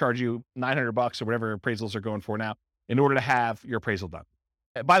and they're going to charge you $900 or whatever appraisals are going for now in order to have your appraisal done.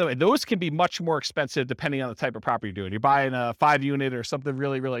 By the way, those can be much more expensive depending on the type of property you're doing. You're buying a 5-unit or something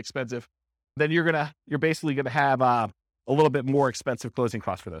really, really expensive, then you're basically going to have a little bit more expensive closing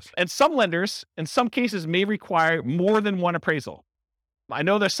costs for those. And some lenders, in some cases, may require more than one appraisal. I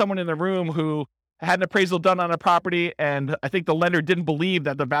know there's someone in the room who had an appraisal done on a property, and I think the lender didn't believe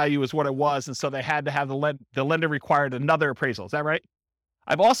that the value was what it was, and so they had to have the lender required another appraisal. Is that right?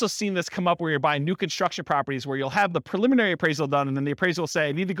 I've also seen this come up where you're buying new construction properties where you'll have the preliminary appraisal done, and then the appraisal will say,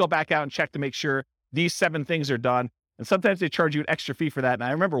 I need to go back out and check to make sure these 7 things are done. And sometimes they charge you an extra fee for that. And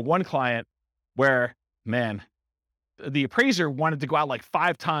I remember one client where, man, the appraiser wanted to go out like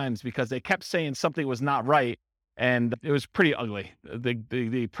 5 times because they kept saying something was not right. And it was pretty ugly.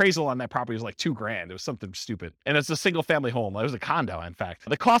 The appraisal on that property was like $2,000. It was something stupid. And it's a single family home. It was a condo, in fact.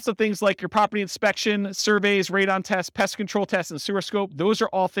 The cost of things like your property inspection, surveys, radon tests, pest control tests, and sewer scope, those are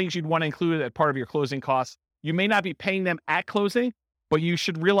all things you'd want to include as part of your closing costs. You may not be paying them at closing, but you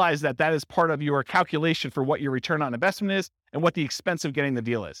should realize that that is part of your calculation for what your return on investment is and what the expense of getting the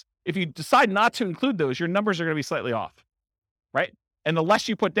deal is. If you decide not to include those, your numbers are going to be slightly off, right? And the less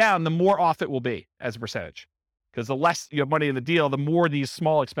you put down, the more off it will be as a percentage. Because the less you have money in the deal, the more these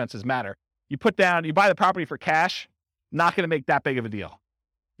small expenses matter. You buy the property for cash, not going to make that big of a deal.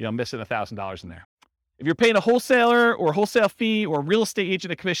 Missing $1,000 in there. If you're paying a wholesaler or wholesale fee or real estate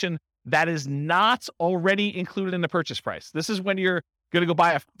agent a commission, that is not already included in the purchase price. This is when you're going to go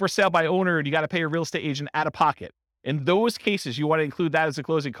buy a for sale by owner and you got to pay your real estate agent out of pocket. In those cases, you want to include that as a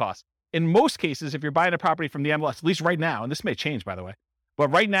closing cost. In most cases, if you're buying a property from the MLS, at least right now, and this may change, by the way, but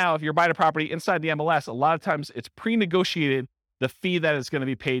right now, if you're buying a property inside the MLS, a lot of times it's pre-negotiated the fee that is going to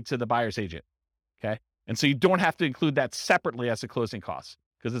be paid to the buyer's agent, okay? And so you don't have to include that separately as a closing cost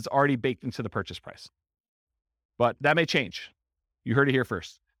because it's already baked into the purchase price. But that may change. You heard it here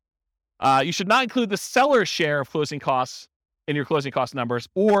first. You should not include the seller's share of closing costs in your closing cost numbers,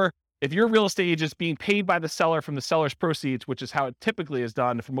 or if your real estate agent is being paid by the seller from the seller's proceeds, which is how it typically is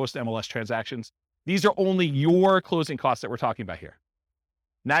done for most MLS transactions, these are only your closing costs that we're talking about here.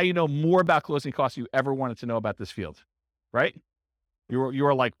 Now you know more about closing costs you ever wanted to know about this field, right? You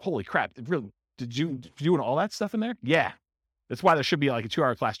were like, holy crap, did you doing all that stuff in there? Yeah. That's why there should be like a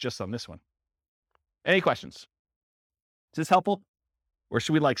 2-hour class just on this one. Any questions? Is this helpful? Or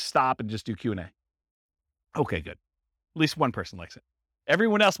should we stop and just do Q&A? Okay, good. At least one person likes it.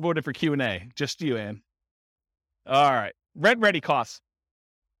 Everyone else voted for Q&A. Just you, Ann. All right. Rent-ready costs.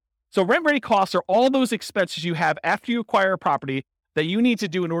 So rent-ready costs are all those expenses you have after you acquire a property that you need to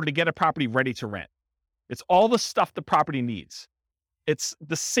do in order to get a property ready to rent. It's all the stuff the property needs. It's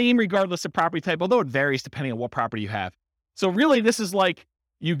the same regardless of property type, although it varies depending on what property you have. So really, this is like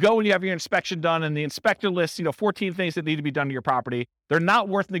you go and you have your inspection done and the inspector lists, 14 things that need to be done to your property. They're not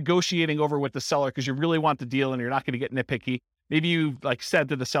worth negotiating over with the seller because you really want the deal and you're not going to get nitpicky. Maybe you said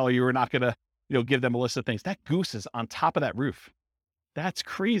to the seller you were not going to, give them a list of things. That goose is on top of that roof. That's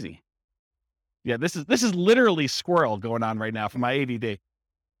crazy. Yeah, this is literally squirrel going on right now for my ADD.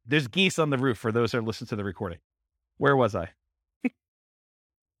 There's geese on the roof for those that listen to the recording. Where was I?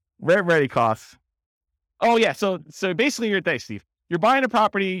 Rent-ready costs. Oh yeah, so basically you're thanks, Steve. You're buying a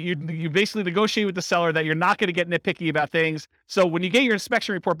property, you basically negotiate with the seller that you're not going to get nitpicky about things. So when you get your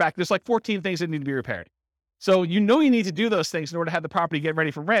inspection report back, there's 14 things that need to be repaired. So you need to do those things in order to have the property get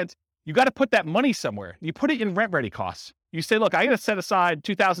ready for rent. You got to put that money somewhere. You put it in rent-ready costs. You say, look, I got to set aside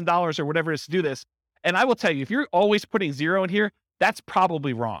 $2,000 or whatever it is to do this. And I will tell you, if you're always putting zero in here, that's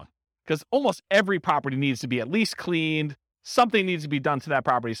probably wrong because almost every property needs to be at least cleaned. Something needs to be done to that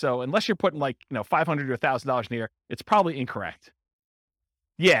property. So unless you're putting $500 or $1,000 in here, it's probably incorrect.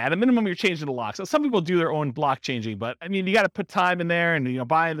 Yeah, at a minimum, you're changing the lock. So some people do their own block changing, but you got to put time in there and,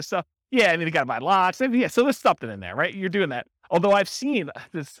 buying the stuff. Yeah, you got to buy locks. Yeah, so there's something in there, right? You're doing that. Although I've seen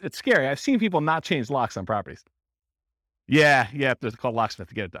this, it's scary. I've seen people not change locks on properties. Yeah, you have to call locksmith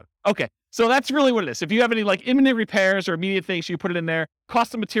to get it done. Okay, so that's really what it is. If you have any imminent repairs or immediate things, you put it in there.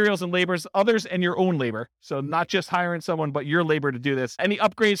 Cost of materials and labors, others, and your own labor. So not just hiring someone, but your labor to do this. Any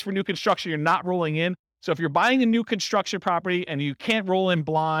upgrades for new construction you're not rolling in. So if you're buying a new construction property and you can't roll in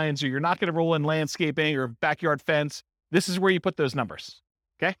blinds or you're not going to roll in landscaping or backyard fence, this is where you put those numbers.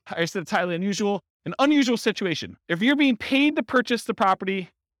 Okay, I said it's highly unusual. An unusual situation. If you're being paid to purchase the property,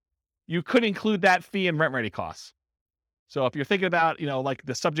 you could include that fee in rent-ready costs. So if you're thinking about,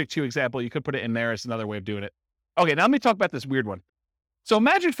 the subject to example, you could put it in there as another way of doing it. Okay, now let me talk about this weird one. So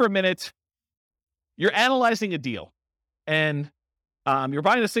imagine for a minute, you're analyzing a deal and you're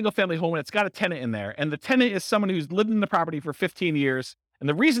buying a single family home and it's got a tenant in there. And the tenant is someone who's lived in the property for 15 years And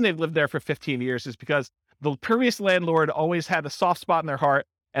the reason they've lived there for 15 years is because the previous landlord always had a soft spot in their heart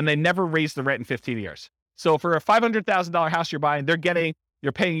and they never raised the rent in 15 years. So for a $500,000 house you're buying,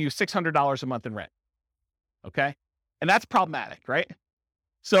 you're paying you $600 a month in rent. Okay. And that's problematic, right?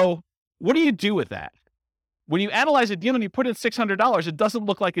 So what do you do with that? When you analyze a deal and you put in $600, it doesn't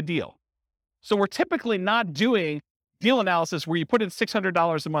look like a deal. So we're typically not doing deal analysis where you put in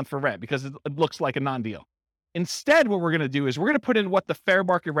 $600 a month for rent because it looks like a non-deal. Instead, what we're going to do is we're going to put in what the fair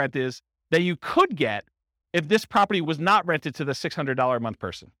market rent is that you could get if this property was not rented to the $600 a month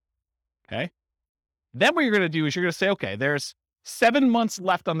person. Okay. Then what you're going to do is you're going to say, okay, there's 7 months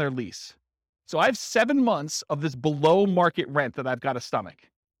left on their lease. So I have 7 months of this below market rent that I've got to stomach.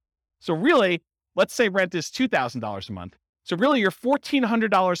 So really, let's say rent is $2,000 a month. So really you're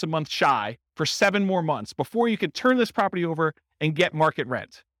 $1,400 a month shy for 7 more months before you can turn this property over and get market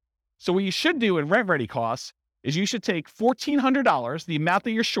rent. So what you should do in rent ready costs is you should take $1,400, the amount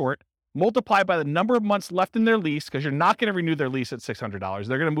that you're short, multiply by the number of months left in their lease, because you're not going to renew their lease at $600.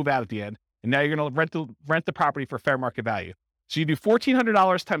 They're going to move out at the end. And now you're going to rent the property for fair market value. So you do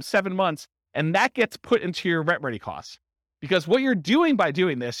 $1,400 times 7 months, and that gets put into your rent ready costs. Because what you're doing by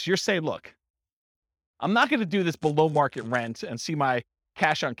doing this, you're saying, look, I'm not going to do this below market rent and see my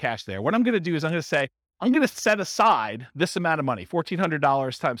cash on cash there. What I'm going to do is I'm going to say, I'm going to set aside this amount of money,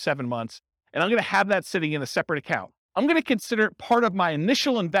 $1,400 times 7 months, and I'm going to have that sitting in a separate account. I'm going to consider it part of my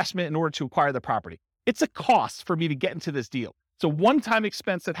initial investment in order to acquire the property. It's a cost for me to get into this deal. It's a one-time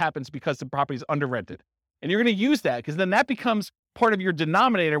expense that happens because the property is under rented. And you're going to use that because then that becomes part of your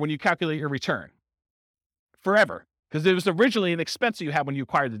denominator when you calculate your return forever, because it was originally an expense that you had when you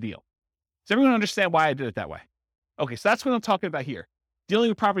acquired the deal. Does everyone understand why I did it that way? Okay, so that's what I'm talking about here. Dealing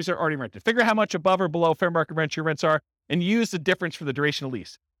with properties that are already rented. Figure out how much above or below fair market rent your rents are and use the difference for the duration of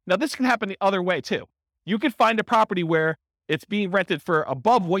lease. Now, this can happen the other way too. You could find a property where it's being rented for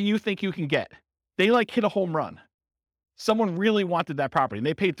above what you think you can get. They like hit a home run. Someone really wanted that property and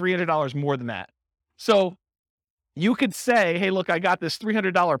they paid $300 more than that. So you could say, hey, look, I got this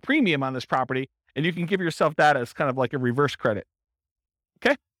 $300 premium on this property, and you can give yourself that as kind of like a reverse credit.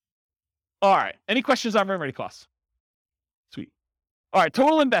 Okay? All right. Any questions on rent ready costs? Sweet. All right.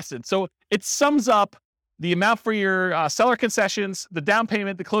 Total invested. So it sums up the amount for your seller concessions, the down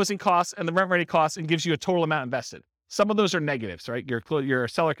payment, the closing costs, and the rent ready costs, and gives you a total amount invested. Some of those are negatives, right? Your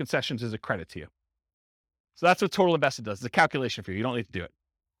seller concessions is a credit to you. So that's what total invested does. It's a calculation for you. You don't need to do it.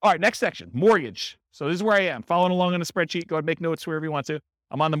 All right, next section, mortgage. So this is where I am. Following along on the spreadsheet. Go ahead and make notes wherever you want to.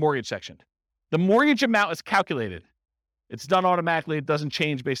 I'm on the mortgage section. The mortgage amount is calculated. It's done automatically. It doesn't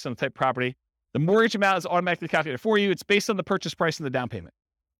change based on the type of property. The mortgage amount is automatically calculated for you. It's based on the purchase price and the down payment.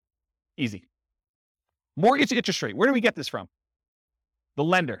 Easy. Mortgage interest rate. Where do we get this from? The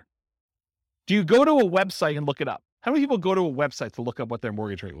lender. Do you go to a website and look it up? How many people go to a website to look up what their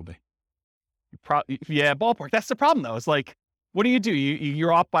mortgage rate will be? Yeah, ballpark. That's the problem, though. It's like, what do?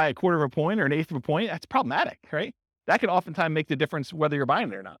 You're off by a quarter of a point or an eighth of a point. That's problematic, right? That can oftentimes make the difference whether you're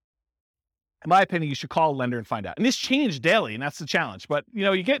buying it or not. In my opinion, you should call a lender and find out. And this changes daily, and that's the challenge. But,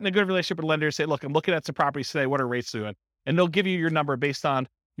 you get in a good relationship with lenders, say, look, I'm looking at some properties today. What are rates doing? And they'll give you your number based on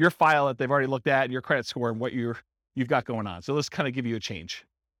your file that they've already looked at, and your credit score, and what you've got going on. So let's kind of give you a change.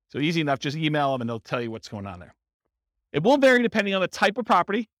 So easy enough, just email them, and they'll tell you what's going on there. It will vary depending on the type of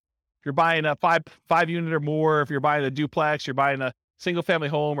property. If you're buying a five unit or more, if you're buying a duplex, you're buying a single family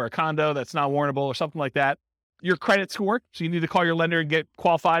home or a condo that's not warrantable or something like that. Your credit score, so you need to call your lender and get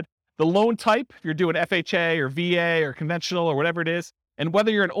qualified. The loan type, if you're doing FHA or VA or conventional or whatever it is, and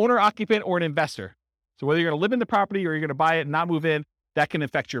whether you're an owner occupant or an investor. So whether you're going to live in the property or you're going to buy it and not move in, that can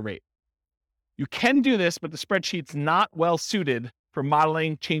affect your rate. You can do this, but the spreadsheet's not well suited for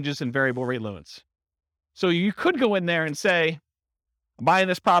modeling changes in variable rate loans. So you could go in there and say, I'm buying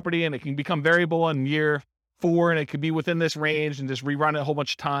this property and it can become variable in year 4 and it could be within this range, and just rerun it a whole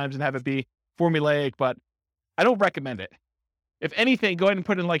bunch of times and have it be formulaic, but I don't recommend it. If anything, go ahead and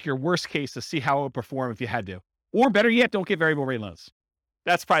put in like your worst case to see how it would perform if you had to. Or better yet, don't get variable rate loans.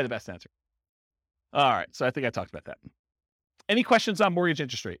 That's probably the best answer. All right, so I think I talked about that. Any questions on mortgage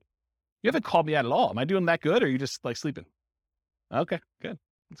interest rate? You haven't called me out at all. Am I doing that good, or are you just like sleeping? Okay, good.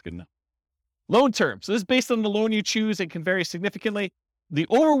 That's good enough. Loan term. So this is based on the loan you choose and can vary significantly. The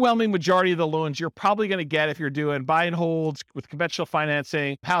overwhelming majority of the loans you're probably going to get if you're doing buy and holds with conventional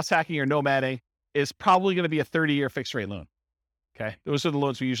financing, house hacking, or nomading is probably going to be a 30-year fixed rate loan. Okay, those are the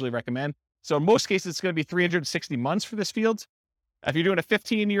loans we usually recommend. So in most cases, it's going to be 360 months for this field. If you're doing a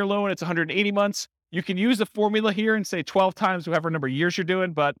 15-year loan, it's 180 months. You can use the formula here and say 12 times whatever number of years you're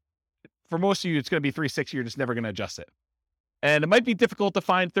doing, but for most of you, it's going to be 360. You're just never going to adjust it. And it might be difficult to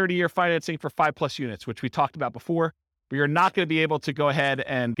find 30-year financing for 5+ units, which we talked about before. but you're not going to be able to go ahead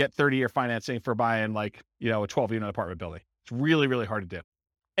and get 30-year financing for buying like, a 12-unit apartment building. It's really, really hard to do.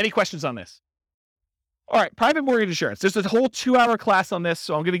 Any questions on this? All right, private mortgage insurance. There's a whole 2-hour class on this,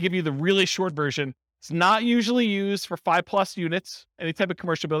 so I'm going to give you the really short version. It's not usually used for 5+ units, any type of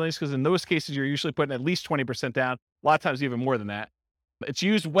commercial buildings, because in those cases, you're usually putting at least 20% down. A lot of times even more than that. It's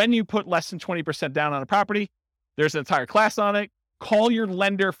used when you put less than 20% down on a property. There's an entire class on it. Call your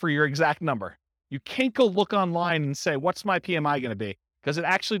lender for your exact number. You can't go look online and say, what's my PMI going to be? Because it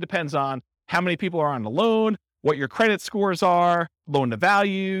actually depends on how many people are on the loan, what your credit scores are, loan to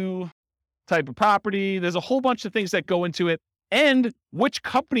value, type of property. There's a whole bunch of things that go into it, and which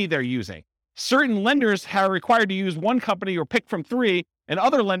company they're using. Certain lenders are required to use one company or pick from 3, and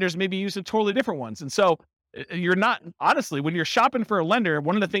other lenders may be using totally different ones. And so you're not, honestly, when you're shopping for a lender,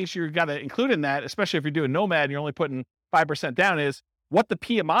 one of the things you've got to include in that, especially if you're doing Nomad and you're only putting 5% down, is what the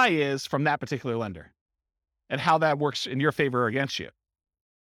PMI is from that particular lender and how that works in your favor or against you.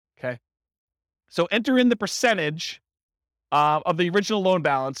 Okay. So enter in the percentage of the original loan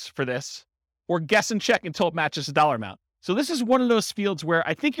balance for this, or guess and check until it matches the dollar amount. So this is one of those fields where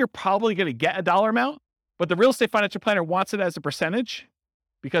I think you're probably going to get a dollar amount, but the real estate financial planner wants it as a percentage,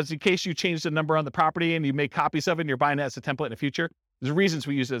 because in case you change the number on the property and you make copies of it and you're buying it as a template in the future, there's reasons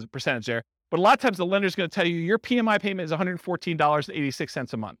we use it as a percentage there. But a lot of times the lender's going to tell you your PMI payment is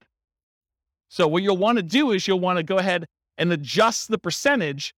 $114.86 a month. So what you'll want to do is you'll want to go ahead and adjust the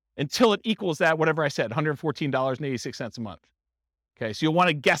percentage until it equals that, whatever I said, $114.86 a month. Okay, so you'll want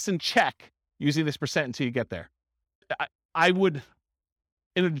to guess and check using this percent until you get there. I would,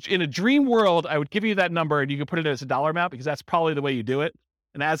 in a dream world, I would give you that number and you can put it as a dollar amount, because that's probably the way you do it.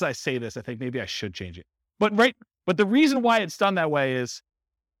 And as I say this, I think maybe I should change it. But the reason why it's done that way is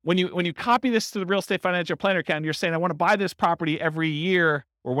when you copy this to the real estate financial planner account, you're saying, I want to buy this property every year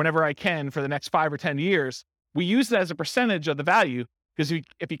or whenever I can for the next 5 or 10 years. We use it as a percentage of the value, because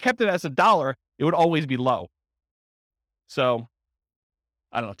if you kept it as a dollar, it would always be low. So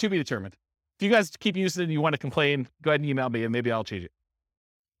I don't know, to be determined. If you guys keep using it and you want to complain, go ahead and email me and maybe I'll change it.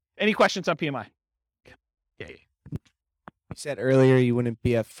 Any questions on PMI? Yeah. You said earlier you wouldn't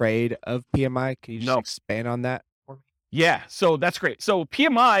be afraid of PMI. Can you just No. expand on that for me? Yeah, so that's great. So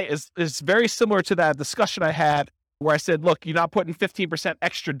PMI is very similar to that discussion I had where I said, look, you're not putting 15%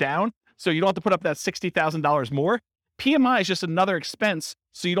 extra down, so you don't have to put up that $60,000 more. PMI is just another expense,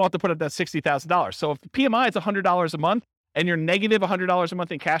 so you don't have to put up that $60,000. So if PMI is $100 a month and you're negative $100 a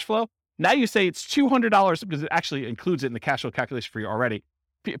month in cash flow, now you say it's $200 because it actually includes it in the cash flow calculation for you already.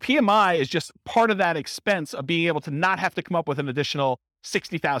 PMI is just part of that expense of being able to not have to come up with an additional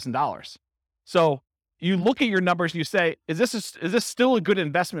 $60,000. So you look at your numbers and you say, is this still a good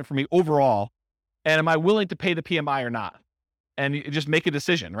investment for me overall? And am I willing to pay the PMI or not? And you just make a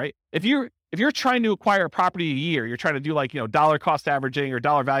decision, right? If you're trying to acquire a property a year, you're trying to do like, dollar cost averaging or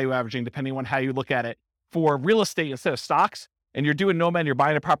dollar value averaging, depending on how you look at it, for real estate instead of stocks, and you're doing Nomad, you're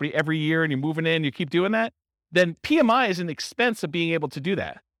buying a property every year and you're moving in, you keep doing that, then PMI is an expense of being able to do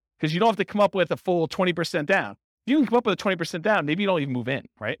that, because you don't have to come up with a full 20% down. If you can come up with a 20% down, maybe you don't even move in,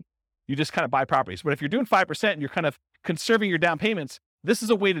 right? You just kind of buy properties. But if you're doing 5% and you're kind of conserving your down payments, this is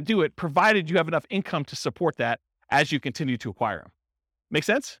a way to do it, provided you have enough income to support that as you continue to acquire them. Make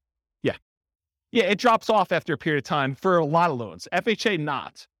sense? Yeah. Yeah, it drops off after a period of time for a lot of loans. FHA,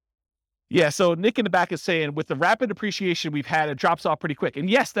 not. Yeah, so Nick in the back is saying, with the rapid appreciation we've had, it drops off pretty quick. And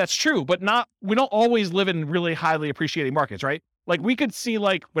yes, that's true, but we don't always live in really highly appreciating markets, right? Like we could see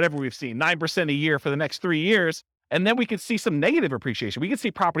like whatever we've seen, 9% a year for the next 3 years, and then we could see some negative appreciation. We could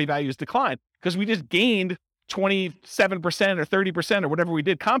see property values decline because we just gained 27% or 30% or whatever we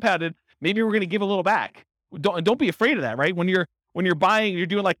did compounded. Maybe we're going to give a little back. Don't be afraid of that, right? When you're buying, you're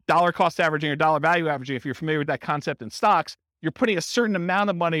doing like dollar cost averaging or dollar value averaging. If you're familiar with that concept in stocks, you're putting a certain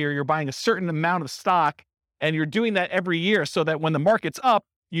amount of money or you're buying a certain amount of stock, and you're doing that every year so that when the market's up,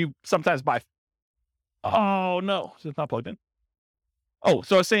 you sometimes buy. Oh no, it's not plugged in. Oh,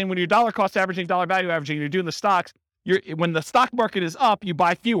 so I was saying when you're dollar cost averaging, dollar value averaging, you're doing the stocks, when the stock market is up, you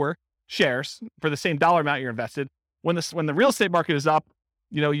buy fewer shares for the same dollar amount you're invested. When the real estate market is up,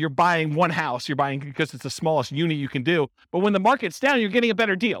 you're buying one house, you're buying because it's the smallest unit you can do. But when the market's down, you're getting a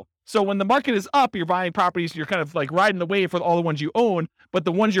better deal. So when the market is up, you're buying properties, you're kind of like riding the wave for all the ones you own, but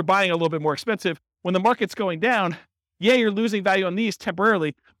the ones you're buying are a little bit more expensive. When the market's going down, yeah, you're losing value on these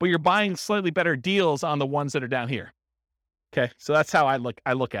temporarily, but you're buying slightly better deals on the ones that are down here. Okay, so that's how I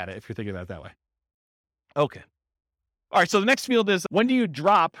look at it, if you're thinking about it that way. Okay. All right, so the next field is, when do you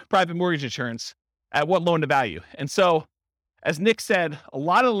drop private mortgage insurance at what loan to value? And so, as Nick said, a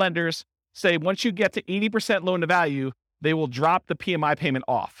lot of lenders say once you get to 80% loan to value, they will drop the PMI payment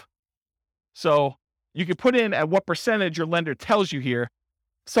off. So you can put in at what percentage your lender tells you here.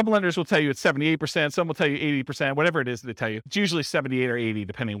 Some lenders will tell you it's 78%. Some will tell you 80%, whatever it is they tell you. It's usually 78 or 80,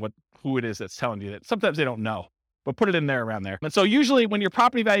 depending on who it is that's telling you that. Sometimes they don't know, but put it in there around there. And so usually when your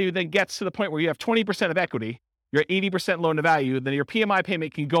property value then gets to the point where you have 20% of equity, you're 80% loan to value, then your PMI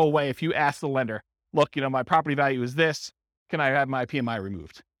payment can go away if you ask the lender, look, my property value is this. Can I have my PMI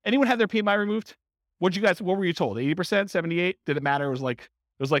removed? Anyone have their PMI removed? What were you told? 80%, 78? Did it matter? It was like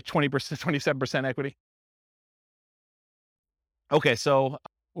 20%, 27% equity. Okay, so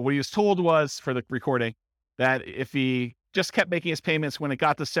what he was told was, for the recording, that if he just kept making his payments, when it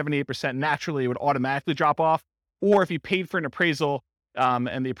got to 78%, naturally it would automatically drop off. Or if he paid for an appraisal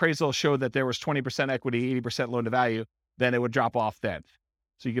and the appraisal showed that there was 20% equity, 80% loan to value, then it would drop off then.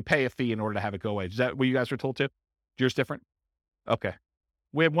 So you could pay a fee in order to have it go away. Is that what you guys were told too? Yours different? Okay.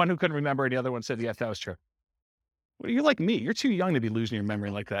 We had one who couldn't remember and the other one said, yes, that was true. Well, you're like me. You're too young to be losing your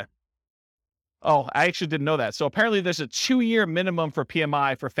memory like that. Oh, I actually didn't know that. So apparently there's a 2-year minimum for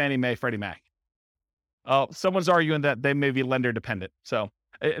PMI for Fannie Mae, Freddie Mac. Oh, someone's arguing that they may be lender dependent. So,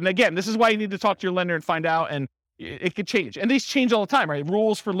 and again, this is why you need to talk to your lender and find out, and it could change. And these change all the time, right?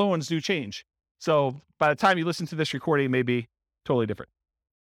 Rules for loans do change. So by the time you listen to this recording, it may be totally different.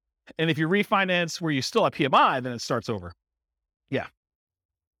 And if you refinance where you still have PMI, then it starts over. Yeah.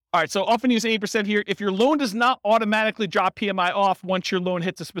 All right, so often use 80% here. If your loan does not automatically drop PMI off once your loan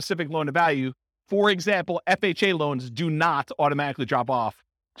hits a specific loan to value, for example, FHA loans do not automatically drop off.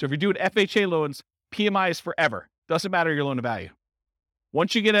 So if you're doing FHA loans, PMI is forever. Doesn't matter your loan to value.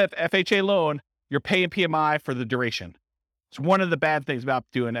 Once you get an FHA loan, you're paying PMI for the duration. It's one of the bad things about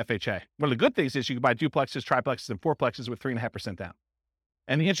doing FHA. One of the good things is you can buy duplexes, triplexes, and fourplexes with 3.5% down.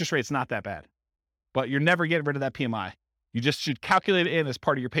 And the interest rate's not that bad. But you're never getting rid of that PMI. You just should calculate it in as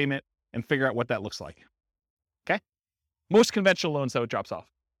part of your payment and figure out what that looks like. Okay? Most conventional loans, though, it drops off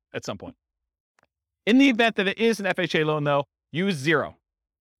at some point. In the event that it is an FHA loan, though, use 0.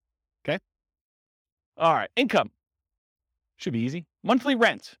 Okay? All right. Income. Should be easy. Monthly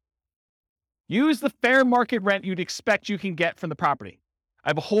rent. Use the fair market rent you'd expect you can get from the property. I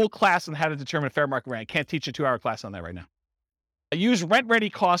have a whole class on how to determine fair market rent. I can't teach a 2-hour class on that right now. I use rent-ready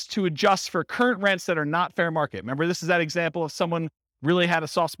costs to adjust for current rents that are not fair market. Remember, this is that example of someone really had a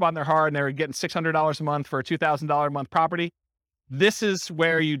soft spot in their heart and they were getting $600 a month for a $2,000 a month property. This is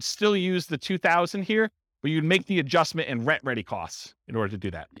where you'd still use the $2,000 here, but you'd make the adjustment in rent-ready costs in order to do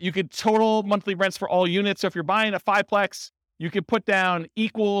that. You could total monthly rents for all units. So if you're buying a 5-plex, you could put down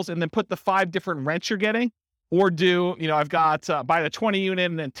equals and then put the 5 different rents you're getting, or do, I've got buy the 20 unit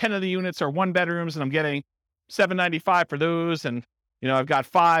and then 10 of the units are 1-bedrooms and I'm getting $795 for those. And, I've got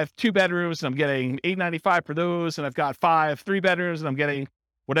 5 2-bedrooms and I'm getting $895 for those. And I've got 5 3-bedrooms and I'm getting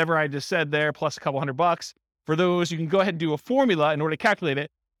whatever I just said there, plus a couple $100 for those. You can go ahead and do a formula in order to calculate it.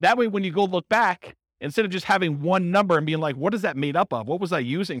 That way, when you go look back, instead of just having one number and being like, what is that made up of? What was I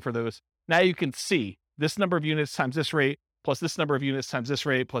using for those? Now you can see this number of units times this rate, plus this number of units times this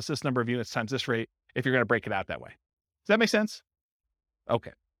rate, plus this number of units times this rate, if you're going to break it out that way. Does that make sense?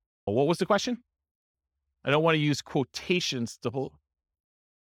 Okay. Well, what was the question? I don't want to use quotations to hold.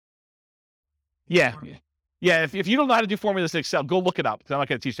 Yeah. If you don't know how to do formulas in Excel, go look it up. I'm not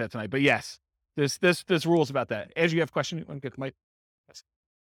going to teach that tonight, but yes, there's rules about that. Andrew, you have a question? You want to get the mic? Yes.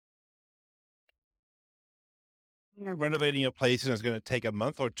 You're renovating a place and it's going to take a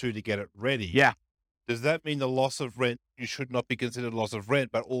month or 2 to get it ready. Yeah. Does that mean the loss of rent, you should not be considered loss of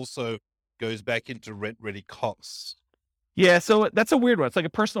rent, but also goes back into rent-ready costs? Yeah, so that's a weird one. It's like a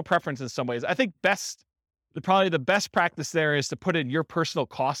personal preference in some ways. I think probably the best practice there is to put in your personal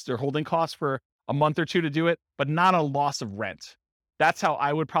costs or holding costs for a month or 2 to do it, but not a loss of rent. That's how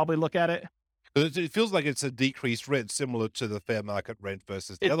I would probably look at it. It feels like it's a decreased rent, similar to the fair market rent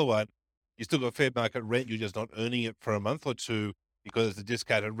versus the other one. You still got fair market rent, you're just not earning it for a month or 2 because it's a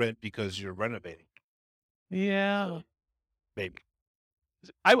discounted rent because you're renovating. Yeah. Maybe.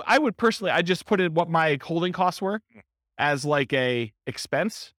 I would personally, I just put in what my holding costs were as like a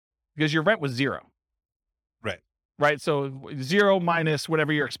expense because your rent was 0. Right. So 0 minus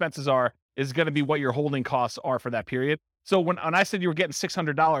whatever your expenses are is going to be what your holding costs are for that period. So when I said you were getting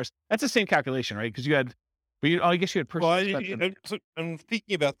 $600, that's the same calculation, right? Because I guess you had personal expenses. So I'm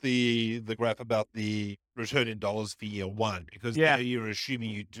thinking about the graph about the return in dollars for year 1, because there you're assuming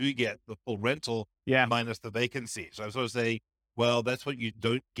you do get the full rental minus the vacancy. So I was sort of saying, well, that's what you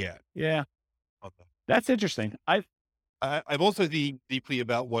don't get. Yeah. Okay. That's interesting. I'm also deeply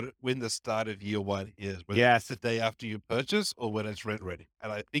about when the start of year 1 is, whether it's the day after you purchase or when it's rent ready.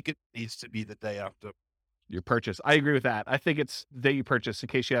 And I think it needs to be the day after your purchase. I agree with that. I think it's the day you purchase in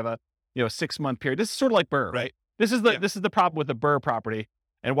case you have a 6-month period. This is sort of like BRRRR, right? This is the problem with the BRRRR property.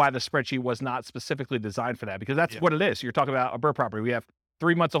 and why the spreadsheet was not specifically designed for that, because that's what it is. You're talking about a BRRRR property. We have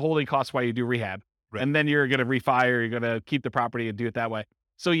 3 months of holding costs while you do rehab, and then you're going to refi or you're going to keep the property and do it that way.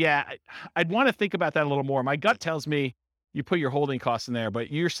 So yeah, I'd want to think about that a little more. My gut tells me you put your holding costs in there,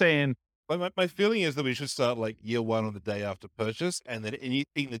 but you're saying... My feeling is that we should start like year 1 on the day after purchase, and then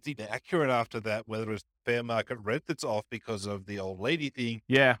anything that's inaccurate after that, whether it's fair market rent that's off because of the old lady thing,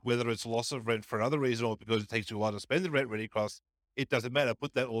 whether it's loss of rent for another reason or because it takes you a while to spend the rent ready costs, it doesn't matter.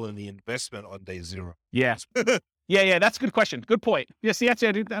 Put that all in the investment on day 0. Yeah. Yeah, that's a good question. Good point. Yeah, see,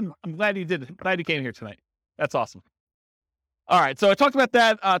 I'm glad you did. Glad you came here tonight. That's awesome. All right, so I talked about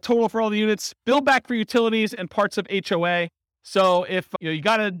that total for all the units. Bill back for utilities and parts of HOA. So if you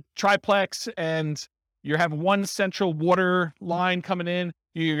got a triplex and you have one central water line coming in,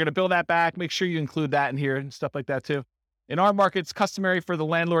 you're going to bill that back. Make sure you include that in here and stuff like that too. In our market, it's customary for the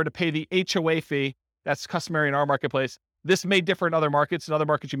landlord to pay the HOA fee. That's customary in our marketplace. This may differ in other markets. In other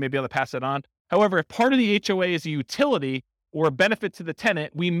markets, you may be able to pass it on. However, if part of the HOA is a utility or a benefit to the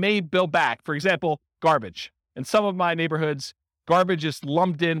tenant, we may bill back. For example, garbage. In some of my neighborhoods, garbage is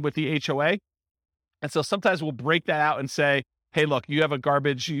lumped in with the HOA. And so sometimes we'll break that out and say, hey, look, you have a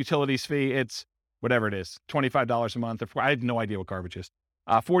garbage utilities fee. It's whatever it is, $25 a month. I have no idea what garbage is.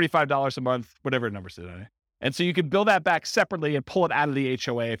 $45 a month, whatever the numbers are. And so you can bill that back separately and pull it out of the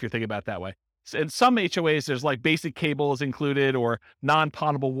HOA if you're thinking about it that way. In some HOAs, there's like basic cables included or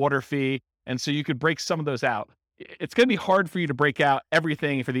non-potable water fee. And so you could break some of those out. It's going to be hard for you to break out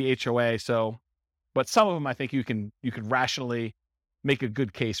everything for the HOA. But some of them, I think you can rationally make a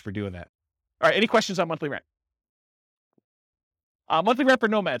good case for doing that. All right, any questions on monthly rent? Monthly rent for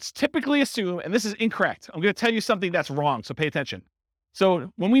nomads typically assume, and this is incorrect. I'm going to tell you something that's wrong, so pay attention.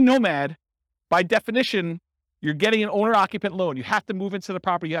 So when we nomad, by definition, you're getting an owner-occupant loan. You have to move into the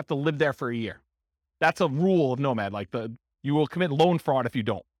property. You have to live there for a year. That's a rule of nomad. You will commit loan fraud if you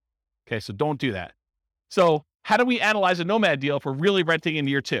don't. Okay, so don't do that. So how do we analyze a nomad deal if we're really renting in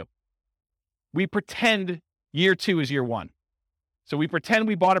year 2? We pretend year 2 is year 1. So we pretend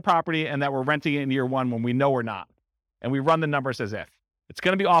we bought a property and that we're renting it in year 1 when we know we're not. And we run the numbers as if. It's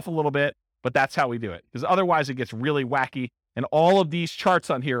going to be off a little bit, but that's how we do it. Because otherwise it gets really wacky. And all of these charts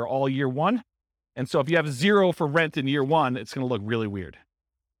on here are all year 1. And so if you have 0 for rent in year 1, it's going to look really weird.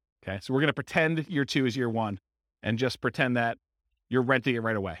 Okay, so we're going to pretend year 2 is year 1 and just pretend that you're renting it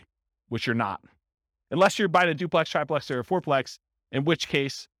right away, which you're not. Unless you're buying a duplex, triplex, or a fourplex, in which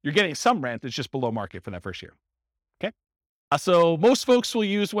case you're getting some rent. It's just below market for that first year. Okay, so most folks will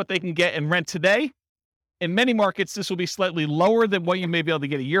use what they can get in rent today. In many markets, this will be slightly lower than what you may be able to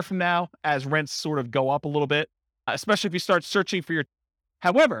get a year from now as rents sort of go up a little bit, especially if you start searching for your...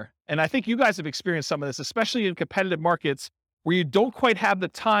 However, and I think you guys have experienced some of this, especially in competitive markets where you don't quite have the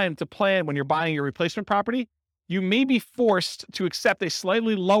time to plan when you're buying your replacement property, you may be forced to accept a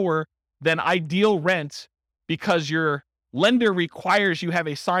slightly lower than ideal rent because your lender requires you have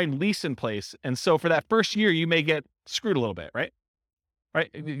a signed lease in place. And so for that first year, you may get screwed a little bit, right? Right?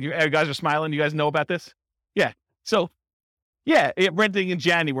 You guys are smiling. You guys know about this? Yeah. So yeah, renting in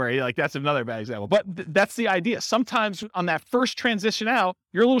January, that's another bad example, but that's the idea. Sometimes on that first transition out,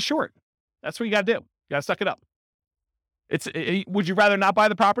 you're a little short. That's what you got to do. You got to suck it up. Would you rather not buy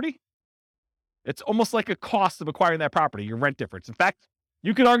the property? It's almost like a cost of acquiring that property, your rent difference. In fact,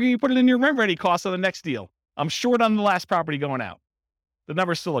 you could argue you put it in your rent ready cost on the next deal. I'm short on the last property going out. The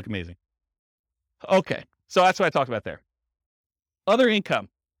numbers still look amazing. Okay. So that's what I talked about there. Other income.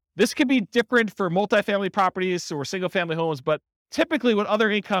 This could be different for multifamily properties or single family homes, but typically what other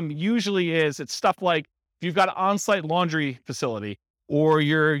income usually is, it's stuff like if you've got an on-site laundry facility or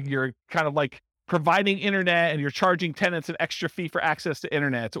you're kind of like providing internet and you're charging tenants an extra fee for access to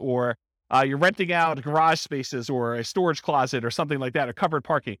internet, or you're renting out garage spaces or a storage closet or something like that, or covered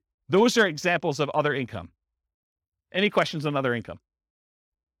parking. Those are examples of other income. Any questions on other income?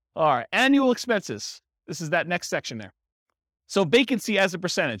 All right, annual expenses. This is that next section there. So vacancy as a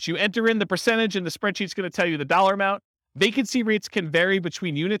percentage. You enter in the percentage and the spreadsheet's going to tell you the dollar amount. Vacancy rates can vary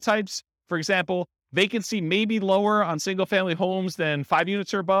between unit types. For example, vacancy may be lower on single family homes than 5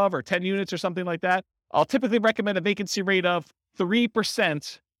 units or above or 10 units or something like that. I'll typically recommend a vacancy rate of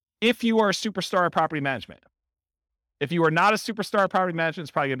 3% if you are a superstar property management. If you are not a superstar property management,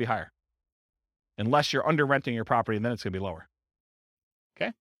 it's probably going to be higher. Unless you're under renting your property, and then it's going to be lower.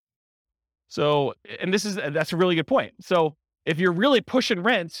 Okay? So, and that's a really good point. So if you're really pushing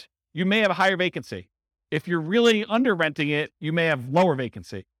rent, you may have a higher vacancy. If you're really under renting it, you may have lower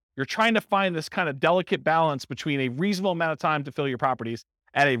vacancy. You're trying to find this kind of delicate balance between a reasonable amount of time to fill your properties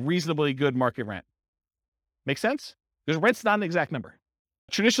at a reasonably good market rent. Make sense? Because rent's not an exact number.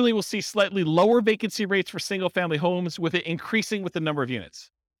 Traditionally, we'll see slightly lower vacancy rates for single-family homes, with it increasing with the number of units.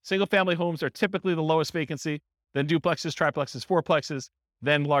 Single-family homes are typically the lowest vacancy, then duplexes, triplexes, fourplexes,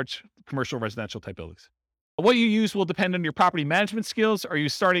 then large commercial residential type buildings. What you use will depend on your property management skills. Are you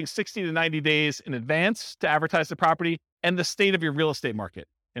starting 60 to 90 days in advance to advertise the property, and the state of your real estate market?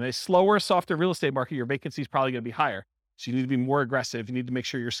 In a slower, softer real estate market, your vacancy is probably going to be higher. So you need to be more aggressive. You need to make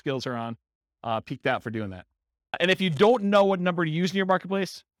sure your skills are on peaked out for doing that. And if you don't know what number to use in your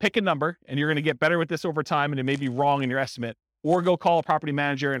marketplace, pick a number, and you're going to get better with this over time, and it may be wrong in your estimate, or go call a property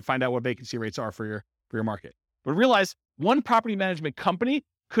manager and find out what vacancy rates are for your market. But realize one property management company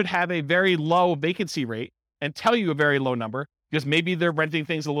could have a very low vacancy rate and tell you a very low number because maybe they're renting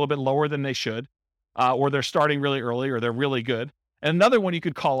things a little bit lower than they should, or they're starting really early, or they're really good. And another one you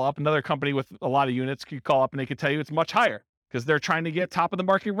could call up, another company with a lot of units could call up and they could tell you it's much higher because they're trying to get top of the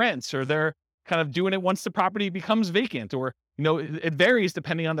market rents, or they're kind of doing it once the property becomes vacant, or, it varies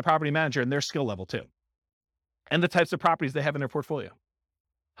depending on the property manager and their skill level too, and the types of properties they have in their portfolio.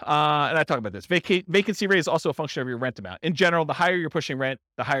 And I talk about this. Vacancy rate is also a function of your rent amount. In general, the higher you're pushing rent,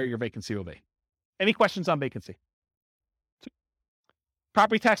 the higher your vacancy will be. Any questions on vacancy?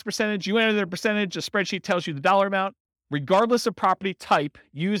 Property tax percentage, you enter the percentage, a spreadsheet tells you the dollar amount. Regardless of property type,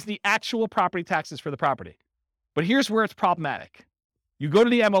 use the actual property taxes for the property. But here's where it's problematic. You go to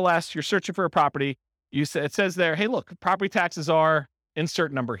the MLS, you're searching for a property, it says there, hey, look, property taxes are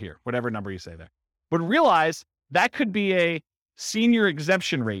insert number here, whatever number you say there. But realize that could be a senior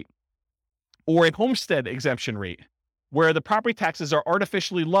exemption rate or a homestead exemption rate where the property taxes are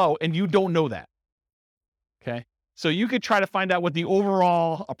artificially low and you don't know that. Okay. So you could try to find out what the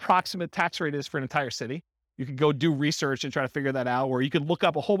overall approximate tax rate is for an entire city. You could go do research and try to figure that out, or you could look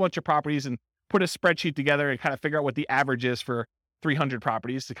up a whole bunch of properties and put a spreadsheet together and kind of figure out what the average is for 300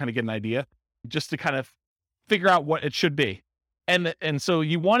 properties to kind of get an idea, just to kind of figure out what it should be. And so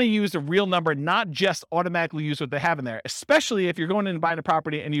you want to use a real number, not just automatically use what they have in there, especially if you're going in and buying a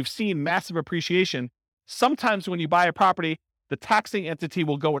property and you've seen massive appreciation. Sometimes when you buy a property, the taxing entity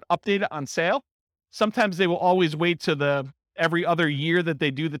will go and update it on sale. Sometimes they will always wait to every other year that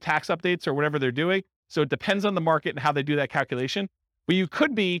they do the tax updates or whatever they're doing. So it depends on the market and how they do that calculation. But you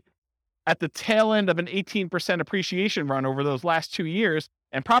could be at the tail end of an 18% appreciation run over those last 2 years,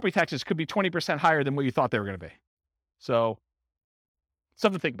 and property taxes could be 20% higher than what you thought they were going to be. So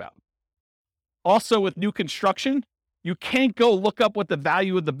something to think about. Also, with new construction, you can't go look up what the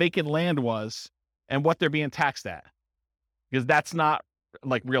value of the vacant land was and what they're being taxed at, because that's not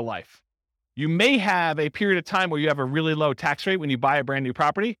like real life. You may have a period of time where you have a really low tax rate when you buy a brand new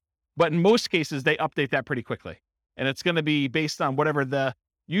property, but in most cases, they update that pretty quickly. And it's going to be based on whatever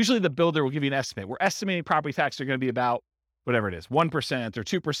usually the builder will give you an estimate. We're estimating property taxes are going to be about whatever it is, 1% or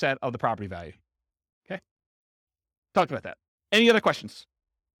 2% of the property value. Okay. Talked about that. Any other questions?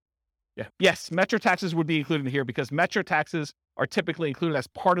 Yeah. Yes. Metro taxes would be included in here because metro taxes are typically included as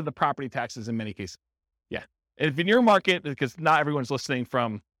part of the property taxes in many cases. Yeah. And if in your market, because not everyone's listening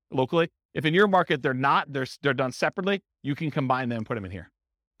from locally, if in your market they're not, they're done separately, you can combine them and put them in here.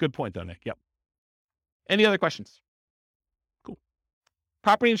 Good point though, Nick. Yep. Any other questions? Cool.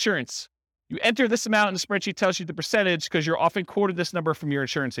 Property insurance. You enter this amount and the spreadsheet tells you the percentage because you're often quoted this number from your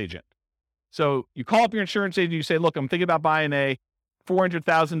insurance agent. So you call up your insurance agent, you say, look, I'm thinking about buying a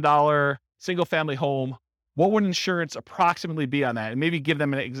 $400,000 single family home. What would insurance approximately be on that? And maybe give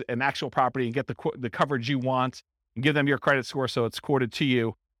them an actual property and get the coverage you want and give them your credit score so it's quoted to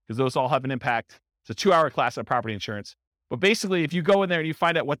you, because those all have an impact. It's a 2-hour class on property insurance. But basically, if you go in there and you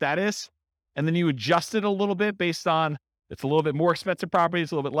find out what that is, and then you adjust it a little bit based on it's a little bit more expensive property,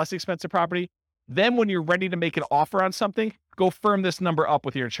 it's a little bit less expensive property, then when you're ready to make an offer on something, go firm this number up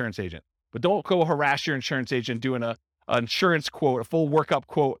with your insurance agent. But don't go harass your insurance agent doing an insurance quote, a full workup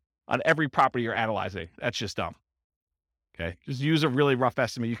quote on every property you're analyzing. That's just dumb. Okay. Just use a really rough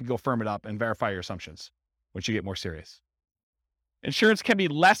estimate. You can go firm it up and verify your assumptions once you get more serious. Insurance can be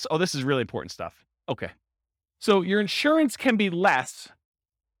less. Oh, this is really important stuff. Okay. So your insurance can be less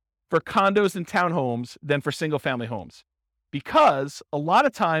for condos and townhomes than for single family homes, because a lot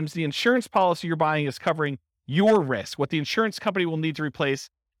of times the insurance policy you're buying is covering your risk, what the insurance company will need to replace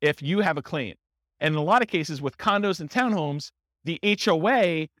if you have a claim. And in a lot of cases with condos and townhomes, the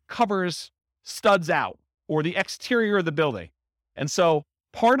HOA covers studs out or the exterior of the building. And so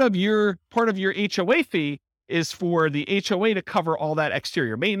part of your HOA fee is for the HOA to cover all that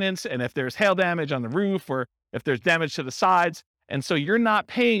exterior maintenance, and if there's hail damage on the roof or if there's damage to the sides. And so you're not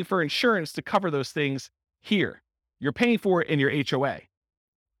paying for insurance to cover those things here. You're paying for it in your HOA.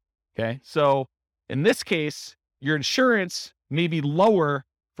 Okay. So in this case, your insurance may be lower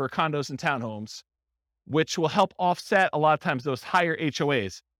for condos and townhomes which will help offset a lot of times those higher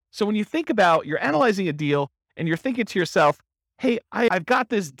HOAs. So when you think about, you're analyzing a deal and you're thinking to yourself, hey, I've got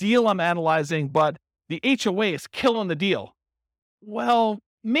this deal I'm analyzing, but the HOA is killing the deal. Well,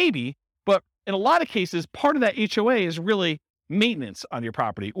 maybe, but in a lot of cases, part of that HOA is really maintenance on your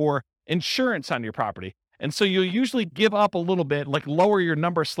property or insurance on your property. And so you'll usually give up a little bit, like lower your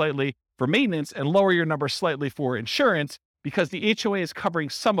number slightly for maintenance and lower your number slightly for insurance because the HOA is covering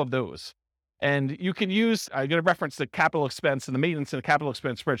some of those. And you can use, I'm going to reference the capital expense and the maintenance and the capital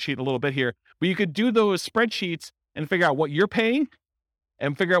expense spreadsheet a little bit here, but you could do those spreadsheets and figure out what you're paying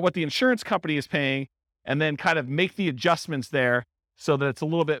and figure out what the insurance company is paying and then kind of make the adjustments there so that it's a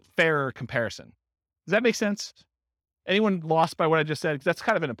little bit fairer comparison. Does that make sense? Anyone lost by what I just said? Because that's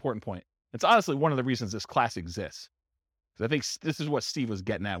kind of an important point. It's honestly one of the reasons this class exists. Because I think this is what Steve was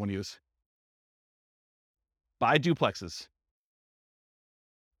getting at when he was buy duplexes.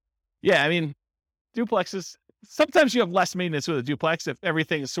 Yeah, I mean, duplexes, sometimes you have less maintenance with a duplex if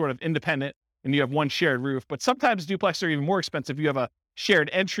everything is sort of independent and you have one shared roof. But sometimes duplexes are even more expensive. You have a shared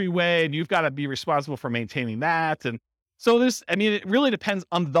entryway and you've got to be responsible for maintaining that. And so it really depends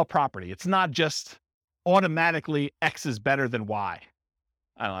on the property. It's not just automatically X is better than Y.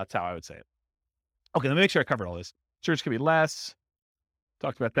 I don't know, that's how I would say it. Okay, let me make sure I covered all this. Insurance can be less.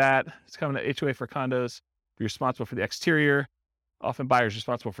 Talked about that. It's coming to HOA for condos. Be responsible for the exterior. Often buyers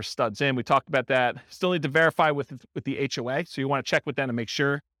responsible for studs in. We talked about that. Still need to verify with the HOA. So you want to check with them to make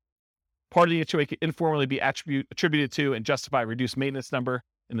sure. Part of the HOA can informally be attributed to and justify a reduced maintenance number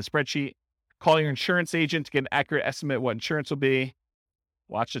in the spreadsheet. Call your insurance agent to get an accurate estimate what insurance will be.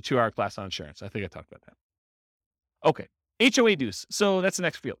 Watch the 2-hour class on insurance. I think I talked about that. Okay, HOA dues. So that's the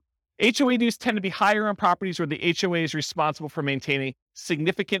next field. HOA dues tend to be higher on properties where the HOA is responsible for maintaining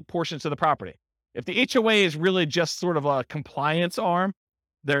significant portions of the property. If the HOA is really just sort of a compliance arm,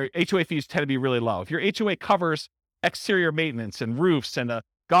 their HOA fees tend to be really low. If your HOA covers exterior maintenance and roofs and a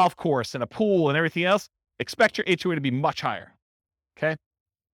golf course and a pool and everything else, expect your HOA to be much higher, okay?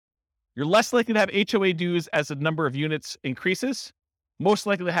 You're less likely to have HOA dues as the number of units increases, most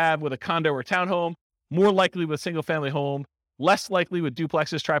likely to have with a condo or townhome, more likely with single-family home, less likely with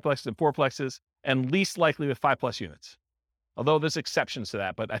duplexes, triplexes, and fourplexes, and least likely with 5+ units. Although there's exceptions to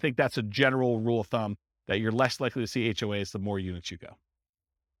that, but I think that's a general rule of thumb that you're less likely to see HOAs the more units you go.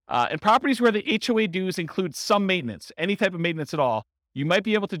 In properties where the HOA dues include some maintenance, any type of maintenance at all, you might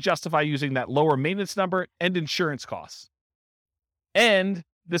be able to justify using that lower maintenance number and insurance costs. And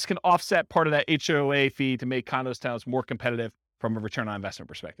this can offset part of that HOA fee to make condos, towns more competitive from a return on investment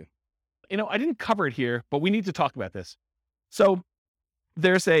perspective. I didn't cover it here, but we need to talk about this. So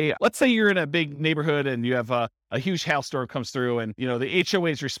let's say you're in a big neighborhood and you have a huge hailstorm comes through and, the HOA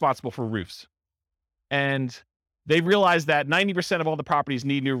is responsible for roofs. And they realize that 90% of all the properties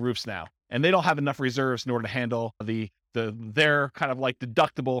need new roofs now. And they don't have enough reserves in order to handle their kind of like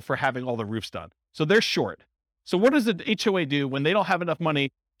deductible for having all the roofs done. So they're short. So what does the HOA do when they don't have enough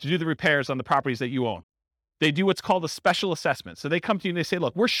money to do the repairs on the properties that you own? They do what's called a special assessment. So they come to you and they say,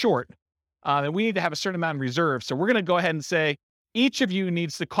 look, we're short and we need to have a certain amount of reserves. So we're going to go ahead and say, each of you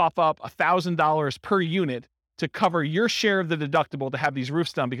needs to cough up $1,000 per unit to cover your share of the deductible to have these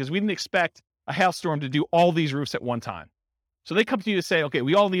roofs done because we didn't expect a hailstorm to do all these roofs at one time. So they come to you to say, okay,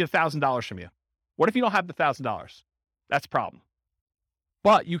 we all need $1,000 from you. What if you don't have the $1,000? That's a problem.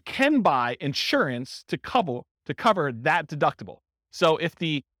 But you can buy insurance to cover that deductible. So if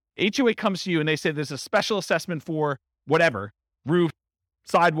the HOA comes to you and they say there's a special assessment for whatever, roof,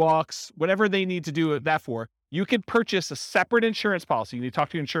 sidewalks, whatever they need to do that for, you can purchase a separate insurance policy. You need to talk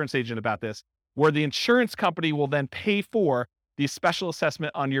to your insurance agent about this, where the insurance company will then pay for the special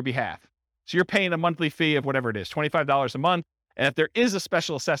assessment on your behalf. So you're paying a monthly fee of whatever it is, $25 a month. And if there is a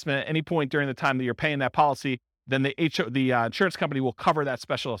special assessment at any point during the time that you're paying that policy, then the insurance company will cover that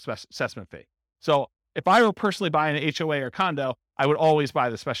special assessment fee. So if I were personally buying an HOA or condo, I would always buy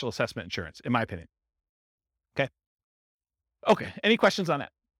the special assessment insurance, in my opinion. Okay. Any questions on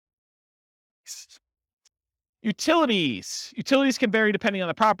that? Utilities. Utilities can vary depending on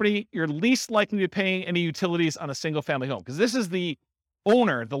the property. You're least likely to be paying any utilities on a single family home because this is the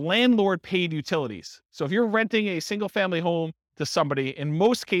owner, the landlord paid utilities. So if you're renting a single family home to somebody, in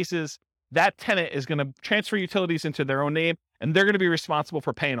most cases, that tenant is going to transfer utilities into their own name and they're going to be responsible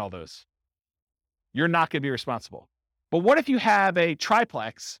for paying all those. You're not going to be responsible. But what if you have a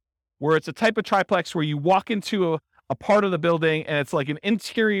triplex where it's a type of triplex where you walk into a part of the building and it's like an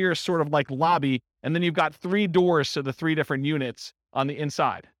interior sort of like lobby, and then you've got 3 doors to the 3 different units on the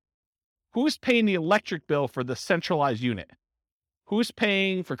inside? Who's paying the electric bill for the centralized unit? Who's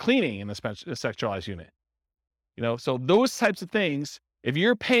paying for cleaning in the centralized unit? So those types of things, If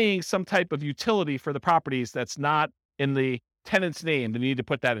you're paying some type of utility for the properties that's not in the tenant's name, then you need to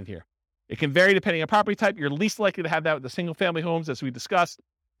put that in here. It can vary depending on property type. You're least likely to have that with the single family homes, as we discussed.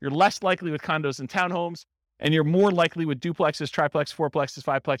 You're less likely with condos and townhomes, and you're more likely with duplexes, triplex, fourplexes,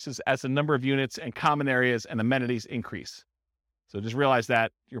 fiveplexes as the number of units and common areas and amenities increase. So just realize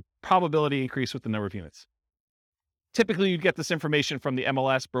that your probability increase with the number of units. Typically, you'd get this information from the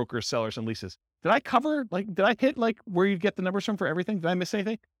MLS, brokers, sellers, and leases. Did I hit where you get the numbers from for everything? Did I miss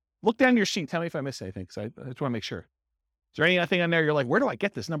anything? Look down your sheet. Tell me if I missed anything, because I just want to make sure. Is there anything on there you're like, where do I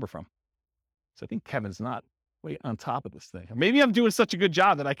get this number from? So I think Kevin's not way on top of this thing. Maybe I'm doing such a good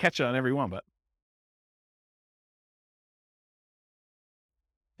job that I catch it on every one, but.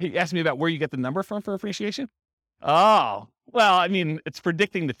 He asked me about where you get the number from for appreciation. Oh, well, I mean, it's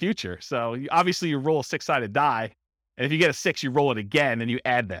predicting the future. So obviously you roll a 6-sided die. And if you get a 6, you roll it again and you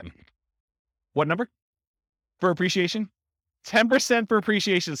add them. What number for appreciation? 10% for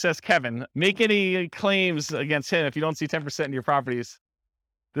appreciation, says Kevin. Make any claims against him if you don't see 10% in your properties.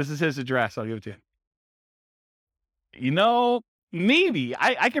 This is his address. I'll give it to you. You know, maybe.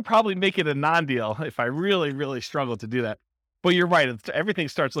 I could probably make it a non-deal if I really, really struggle to do that. But you're right. Everything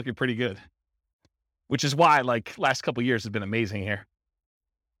starts looking pretty good, which is why, last couple of years has been amazing here.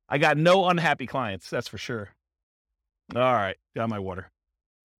 I got no unhappy clients, that's for sure. All right, got my water.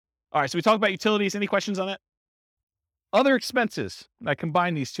 All right, so we talked about utilities. Any questions on that? Other expenses. I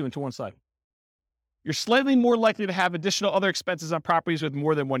combine these two into one slide. You're slightly more likely to have additional other expenses on properties with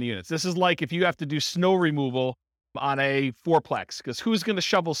more than one unit. This is like if you have to do snow removal on a fourplex, because who's going to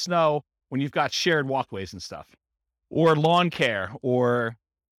shovel snow when you've got shared walkways and stuff? Or lawn care, or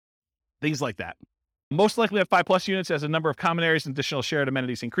things like that. Most likely have 5+ units as the number of common areas and additional shared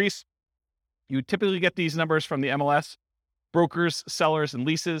amenities increase. You typically get these numbers from the MLS, brokers, sellers, and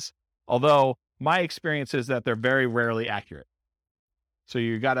leases, although my experience is that they're very rarely accurate. So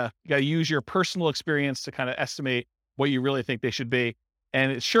you gotta use your personal experience to kind of estimate what you really think they should be.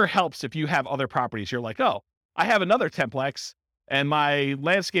 And it sure helps if you have other properties. You're like, oh, I have another 10plex and my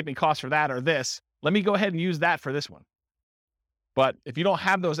landscaping costs for that are this. Let me go ahead and use that for this one. But if you don't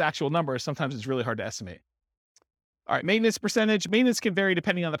have those actual numbers, sometimes it's really hard to estimate. All right, maintenance percentage. Maintenance can vary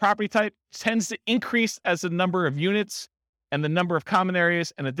depending on the property type. It tends to increase as the number of units and the number of common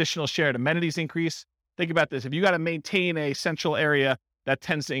areas and additional shared amenities increase. Think about this. If you got to maintain a central area, that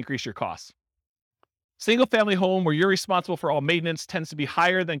tends to increase your costs. Single family home where you're responsible for all maintenance tends to be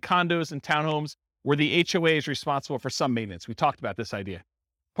higher than condos and townhomes where the HOA is responsible for some maintenance. We talked about this idea.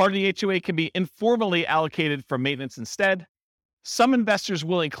 Part of the HOA can be informally allocated for maintenance instead. Some investors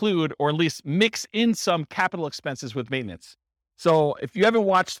will include or at least mix in some capital expenses with maintenance. So if you haven't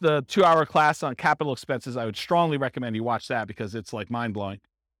watched the 2-hour class on capital expenses, I would strongly recommend you watch that because it's mind-blowing.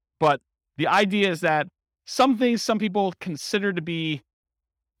 But the idea is that some things some people consider to be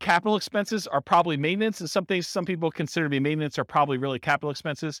capital expenses are probably maintenance, and some things some people consider to be maintenance are probably really capital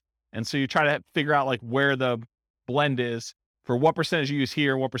expenses. And so you try to figure out where the blend is for what percentage you use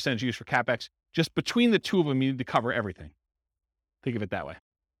here, what percentage you use for CapEx. Just between the two of them, you need to cover everything. Think of it that way.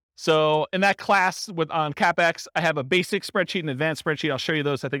 So in that class on CapEx, I have a basic spreadsheet and advanced spreadsheet. I'll show you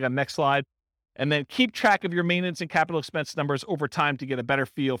those, I think, on the next slide. And then keep track of your maintenance and capital expense numbers over time to get a better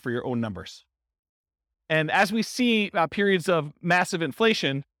feel for your own numbers. And as we see periods of massive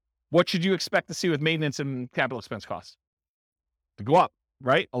inflation, what should you expect to see with maintenance and capital expense costs? To go up,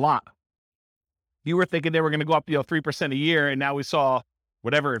 right? A lot. You were thinking they were going to go up 3% a year, and now we saw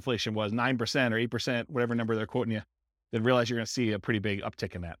whatever inflation was, 9% or 8%, whatever number they're quoting you. Then realize you're going to see a pretty big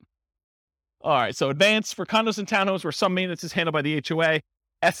uptick in that. All right, so advanced for condos and townhomes where some maintenance is handled by the HOA,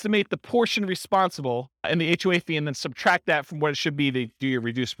 estimate the portion responsible in the HOA fee and then subtract that from what it should be to do your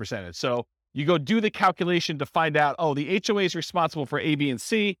reduced percentage. So you go do the calculation to find out, oh, the HOA is responsible for A, B, and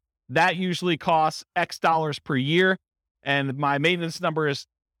C. That usually costs X dollars per year. And my maintenance number is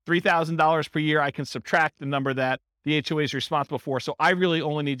 $3,000 per year. I can subtract the number that the HOA is responsible for. So I really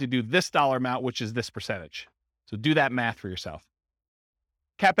only need to do this dollar amount, which is this percentage. So do that math for yourself.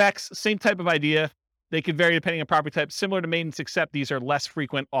 CapEx, same type of idea. They can vary depending on property type, similar to maintenance, except these are less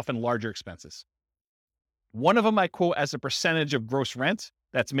frequent, often larger expenses. One of them I quote as a percentage of gross rent.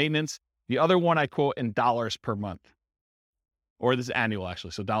 That's maintenance. The other one I quote in dollars per month. Or this is annual,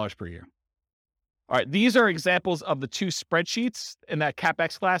 actually, so dollars per year. All right, these are examples of the two spreadsheets in that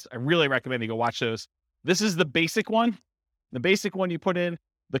CapEx class. I really recommend you go watch those. This is the basic one. The basic one you put in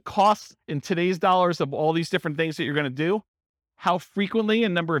the cost in today's dollars of all these different things that you're going to do, how frequently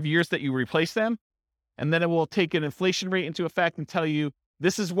and number of years that you replace them. And then it will take an inflation rate into effect and tell you,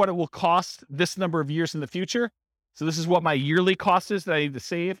 this is what it will cost this number of years in the future. So this is what my yearly cost is that I need to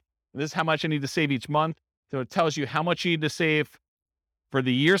save. This is how much I need to save each month. So it tells you how much you need to save for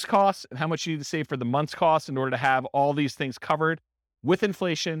the year's costs and how much you need to save for the month's costs in order to have all these things covered with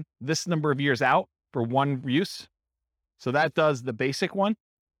inflation this number of years out for one use. So that does the basic one.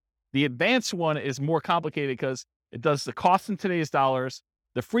 The advanced one is more complicated because it does the cost in today's dollars,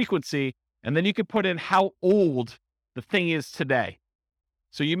 the frequency, and then you can put in how old the thing is today.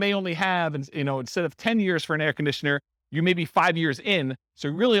 So you may only have, instead of 10 years for an air conditioner, you may be 5 years in. So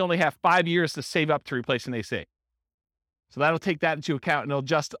you really only have 5 years to save up to replace an AC. So that'll take that into account, and it'll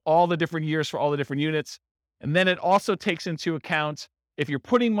adjust all the different years for all the different units. And then it also takes into account if you're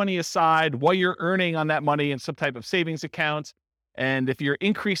putting money aside, what you're earning on that money in some type of savings account, and if you're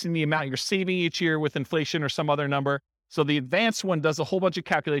increasing the amount you're saving each year with inflation or some other number. So the advanced one does a whole bunch of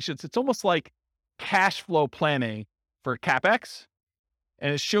calculations. It's almost like cash flow planning for CapEx,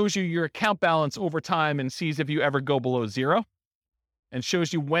 and it shows you your account balance over time and sees if you ever go below zero, and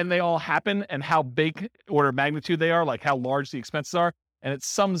shows you when they all happen and how big order of magnitude they are, like how large the expenses are. And it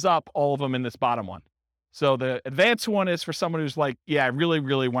sums up all of them in this bottom one. So the advanced one is for someone who's like, yeah, I really,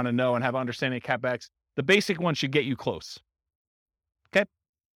 really want to know and have understanding of CapEx. The basic one should get you close. Okay.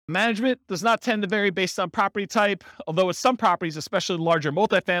 Management does not tend to vary based on property type, although with some properties, especially larger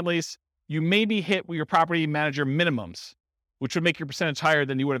multifamilies, you may be hit with your property manager minimums, which would make your percentage higher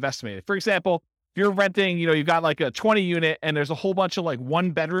than you would have estimated. For example, if you're renting, you've got like a 20 unit and there's a whole bunch of like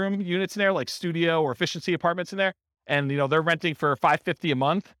 1-bedroom units in there, like studio or efficiency apartments in there. And, they're renting for $550 a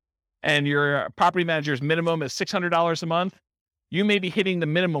month and your property manager's minimum is $600 a month. You may be hitting the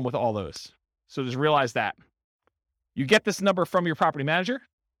minimum with all those. So just realize that. You get this number from your property manager.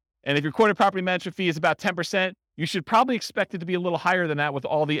 And if your quoted property management fee is about 10%, you should probably expect it to be a little higher than that with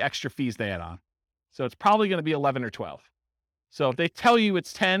all the extra fees they add on. So it's probably going to be 11 or 12. So if they tell you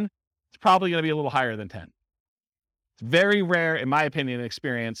it's 10, it's probably going to be a little higher than 10. It's very rare, in my opinion and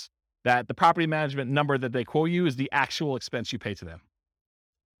experience, that the property management number that they quote you is the actual expense you pay to them.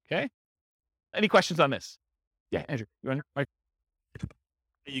 Okay? Any questions on this? Yeah, Andrew, you want to?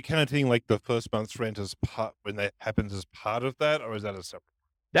 Are you counting like the first month's rent as part when that happens as part of that, or is that a separate?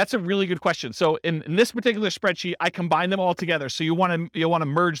 That's a really good question. So in this particular spreadsheet, I combine them all together. So you want to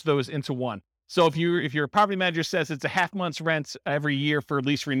merge those into one. So if your property manager says it's a half month's rent every year for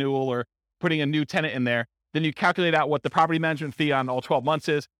lease renewal or putting a new tenant in there, then you calculate out what the property management fee on all 12 months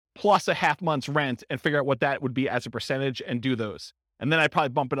is, plus a half month's rent, and figure out what that would be as a percentage and do those. And then I'd probably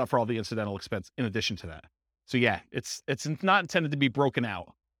bump it up for all the incidental expense in addition to that. So yeah, it's not intended to be broken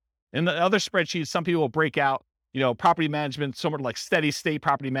out. In the other spreadsheets, some people will break out, property management, somewhat like steady state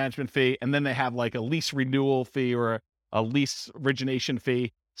property management fee, and then they have like a lease renewal fee or a lease origination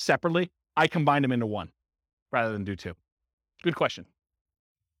fee separately. I combine them into one rather than do two. Good question.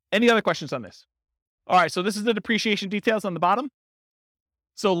 Any other questions on this? All right, so this is the depreciation details on the bottom.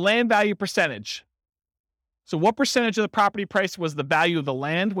 So land value percentage. So what percentage of the property price was the value of the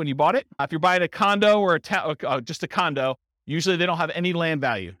land when you bought it? If you're buying a condo or just a condo, usually they don't have any land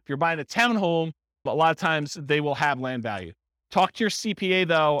value. If you're buying a townhome, a lot of times they will have land value. Talk to your CPA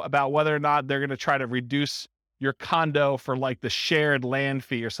though about whether or not they're going to try to reduce your condo for like the shared land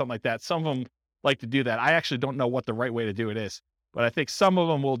fee or something like that. Some of them like to do that. I actually don't know what the right way to do it is, but I think some of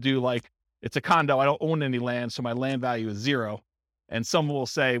them will do like, it's a condo, I don't own any land, so my land value is zero. And some will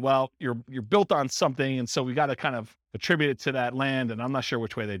say, well, you're built on something, and so we got to kind of attribute it to that land, and I'm not sure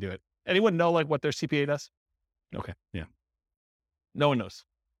which way they do it. Anyone know like what their CPA does? Okay, yeah. No one knows.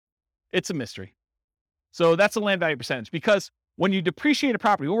 It's a mystery. So that's the land value percentage, because when you depreciate a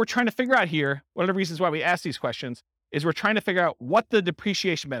property, what we're trying to figure out here, one of the reasons why we ask these questions, is we're trying to figure out what the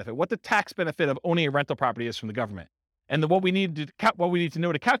depreciation benefit, what the tax benefit of owning a rental property is from the government. And then what we need to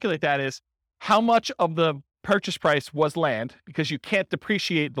know to calculate that is how much of the purchase price was land, because you can't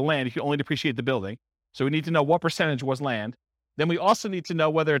depreciate the land, you can only depreciate the building. So we need to know what percentage was land. Then we also need to know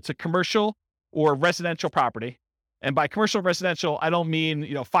whether it's a commercial or residential property. And by commercial residential, I don't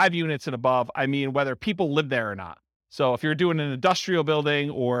mean, 5 units and above. I mean whether people live there or not. So if you're doing an industrial building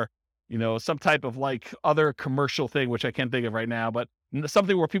or, some type of like other commercial thing, which I can't think of right now, but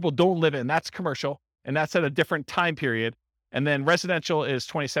something where people don't live in, that's commercial. And that's at a different time period. And then residential is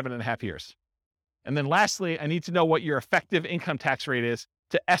 27 and a half years. And then lastly, I need to know what your effective income tax rate is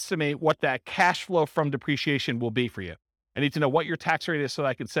to estimate what that cash flow from depreciation will be for you. I need to know what your tax rate is so that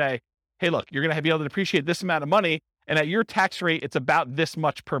I can say, hey, look, you're going to be able to depreciate this amount of money. And at your tax rate, it's about this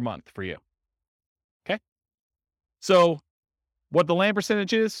much per month for you. Okay. So what the land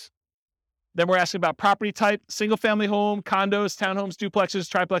percentage is, then we're asking about property type, single family home, condos, townhomes, duplexes,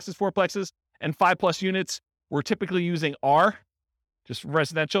 triplexes, fourplexes, and 5+ units. We're typically using R, just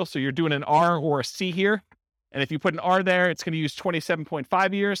residential. So you're doing an R or a C here. And if you put an R there, it's going to use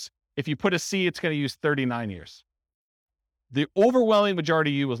 27.5 years. If you put a C, it's going to use 39 years. The overwhelming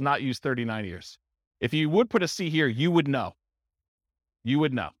majority of you will not use 39 years. If you would put a C here, you would know. You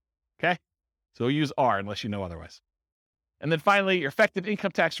would know. Okay? So use R unless you know otherwise. And then finally, your effective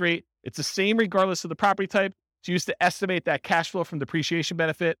income tax rate, it's the same regardless of the property type. It's used to estimate that cash flow from depreciation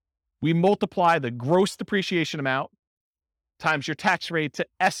benefit. We multiply the gross depreciation amount times your tax rate to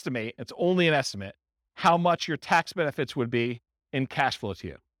estimate, it's only an estimate, how much your tax benefits would be in cash flow to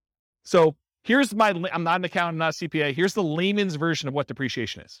you. So here's I'm not an accountant, I'm not a CPA. Here's the layman's version of what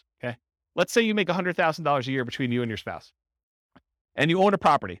depreciation is, okay? Let's say you make $100,000 a year between you and your spouse, and you own a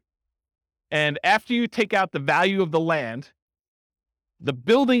property. And after you take out the value of the land, the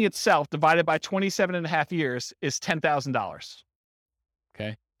building itself divided by 27 and a half years is $10,000,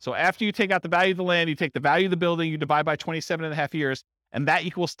 okay? So after you take out the value of the land, you take the value of the building, you divide by 27 and a half years, and that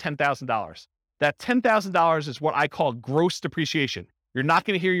equals $10,000. That $10,000 is what I call gross depreciation. You're not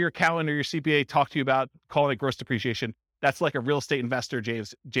going to hear your accountant or your CPA talk to you about calling it gross depreciation. That's like a real estate investor,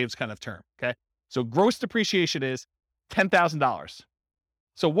 James kind of term, okay? So gross depreciation is $10,000.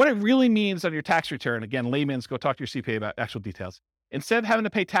 So what it really means on your tax return, again, layman's, go talk to your CPA about actual details. Instead of having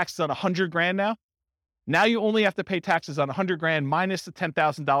to pay taxes on $100,000 now you only have to pay taxes on $100,000 minus the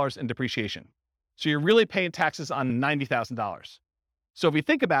 $10,000 in depreciation. So you're really paying taxes on $90,000. So if you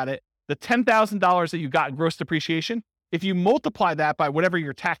think about it, the $10,000 that you got in gross depreciation, if you multiply that by whatever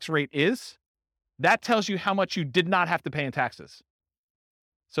your tax rate is, that tells you how much you did not have to pay in taxes.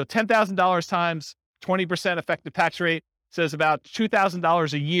 So $10,000 times 20% effective tax rate says about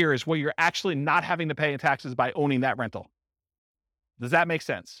 $2,000 a year is what you're actually not having to pay in taxes by owning that rental. Does that make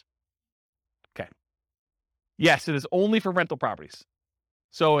sense? Okay. Yes, it is only for rental properties.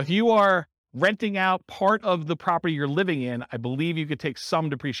 So if you are renting out part of the property you're living in, I believe you could take some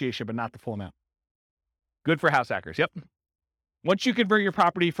depreciation, but not the full amount. Good for house hackers. Yep. Once you convert your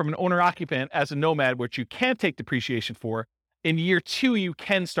property from an owner-occupant as a nomad, which you can't take depreciation for, in year 2, you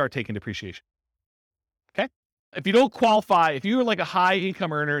can start taking depreciation. Okay? If you don't qualify, if you're like a high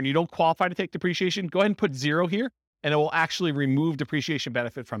income earner and you don't qualify to take depreciation, go ahead and put 0 here, and it will actually remove depreciation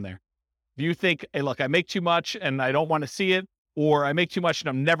benefit from there. If you think, hey, look, I make too much and I don't want to see it, or I make too much and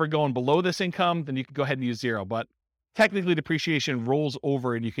I'm never going below this income, then you can go ahead and use 0. But technically, depreciation rolls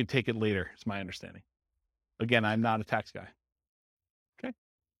over and you can take it later, is my understanding. Again, I'm not a tax guy. Okay.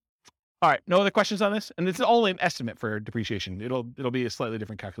 All right. No other questions on this? And this is only an estimate for depreciation. It'll be a slightly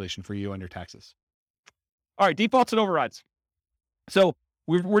different calculation for you on your taxes. All right. Defaults and overrides. So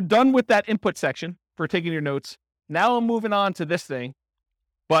we're done with that input section for taking your notes. Now I'm moving on to this thing,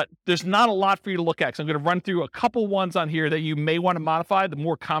 but there's not a lot for you to look at. So I'm going to run through a couple ones on here that you may want to modify, the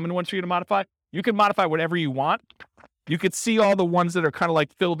more common ones for you to modify. You can modify whatever you want. You could see all the ones that are kind of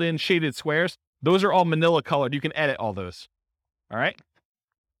like filled in shaded squares. Those are all manila colored. You can edit all those. All right.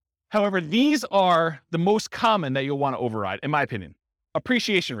 However, these are the most common that you'll want to override, in my opinion.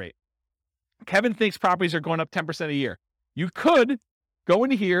 Appreciation rate. Kevin thinks properties are going up 10% a year. You could go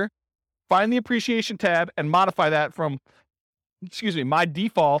into here, find the appreciation tab, and modify that from, my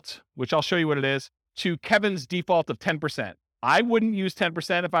default, which I'll show you what it is, to Kevin's default of 10%. I wouldn't use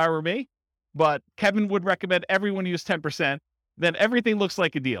 10% if I were me, but Kevin would recommend everyone use 10%. Then everything looks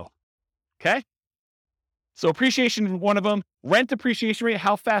like a deal. Okay? So appreciation is one of them. Rent appreciation rate,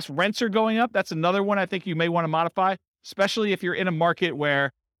 how fast rents are going up. That's another one I think you may want to modify, especially if you're in a market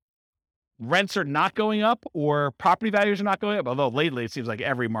where rents are not going up or property values are not going up. Although lately it seems like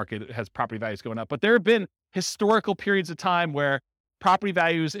every market has property values going up. But there have been historical periods of time where property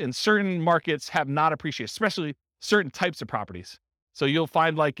values in certain markets have not appreciated, especially certain types of properties. So you'll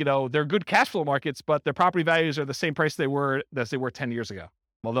find they're good cash flow markets, but their property values are the same price as they were 10 years ago.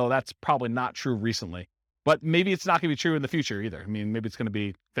 Although that's probably not true recently. But maybe it's not going to be true in the future either. I mean, maybe it's going to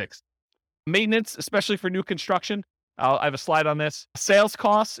be fixed. Maintenance, especially for new construction. I have a slide on this. Sales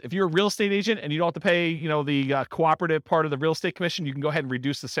costs. If you're a real estate agent and you don't have to pay, the cooperative part of the real estate commission, you can go ahead and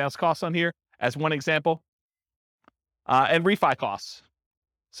reduce the sales costs on here as one example. And refi costs.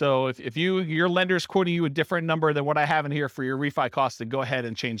 So if your lender is quoting you a different number than what I have in here for your refi costs, then go ahead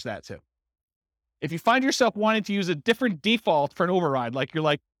and change that too. If you find yourself wanting to use a different default for an override, like you're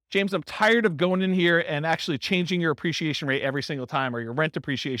like, James, I'm tired of going in here and actually changing your appreciation rate every single time, or your rent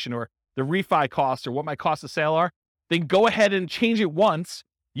appreciation, or the refi cost, or what my cost of sale are, then go ahead and change it once.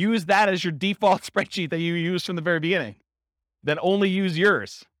 Use that as your default spreadsheet that you use from the very beginning. Then only use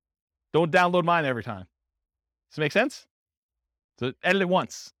yours. Don't download mine every time. Does it make sense? So edit it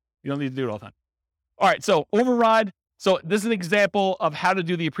once. You don't need to do it all the time. All right, so override. So this is an example of how to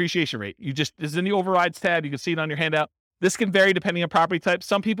do the appreciation rate. This is in the overrides tab. You can see it on your handout. This can vary depending on property type.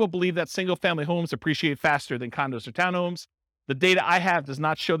 Some people believe that single-family homes appreciate faster than condos or townhomes. The data I have does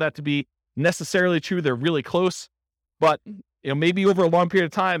not show that to be necessarily true. They're really close. But maybe over a long period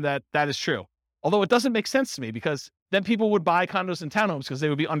of time that is true. Although it doesn't make sense to me because then people would buy condos and townhomes because they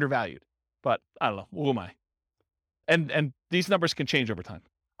would be undervalued. But I don't know. Who am I? And these numbers can change over time.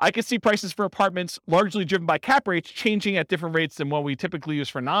 I can see prices for apartments largely driven by cap rates changing at different rates than what we typically use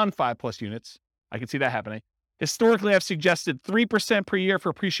for non-5+ units. I can see that happening. Historically, I've suggested 3% per year for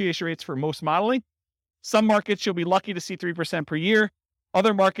appreciation rates for most modeling. Some markets you'll be lucky to see 3% per year.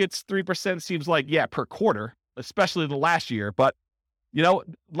 Other markets, 3% seems like, per quarter, especially the last year. But,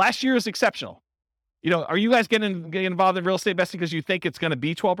 last year is exceptional. Are you guys getting involved in real estate investing because you think it's going to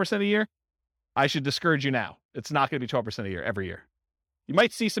be 12% a year? I should discourage you now. It's not going to be 12% a year every year. You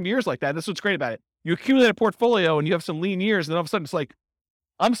might see some years like that. That's what's great about it. You accumulate a portfolio and you have some lean years, and then all of a sudden it's like,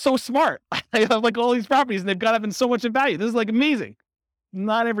 I'm so smart. I have like all these properties and they've got up in so much in value. This is like amazing.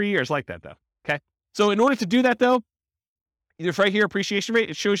 Not every year is like that though. Okay. So in order to do that though, if right here, appreciation rate,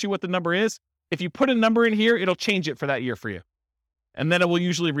 it shows you what the number is. If you put a number in here, it'll change it for that year for you. And then it will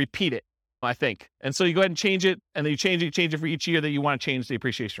usually repeat it, I think. And so you go ahead and change it, and then you change it for each year that you want to change the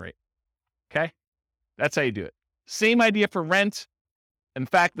appreciation rate. Okay. That's how you do it. Same idea for rent. In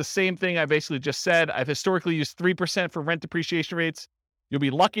fact, the same thing I basically just said. I've historically used 3% for rent depreciation rates. You'll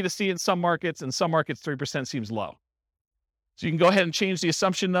be lucky to see it in some markets. In some markets, 3% seems low. So you can go ahead and change the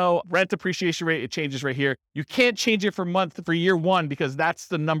assumption though. Rent depreciation rate, it changes right here. You can't change it for year one because that's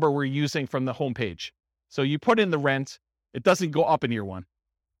the number we're using from the homepage. So you put in the rent, it doesn't go up in year one,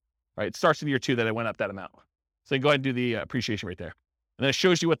 right? It starts in year two that it went up that amount. So you go ahead and do the appreciation rate there. And then it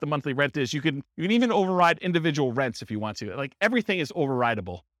shows you what the monthly rent is. You can even override individual rents if you want to. Like everything is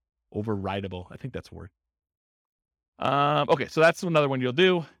overrideable. Overrideable. I think that's a word. Okay, so that's another one you'll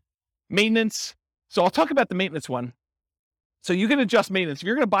do. Maintenance. So I'll talk about the maintenance one. So you can adjust maintenance. If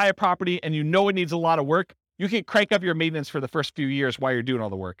you're going to buy a property and you know it needs a lot of work, you can crank up your maintenance for the first few years while you're doing all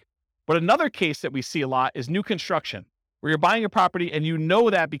the work. But another case that we see a lot is new construction, where you're buying a property and you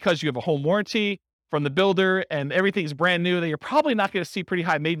know that because you have a home warranty from the builder and everything's brand new, that you're probably not going to see pretty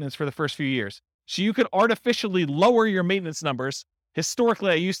high maintenance for the first few years. So you could artificially lower your maintenance numbers.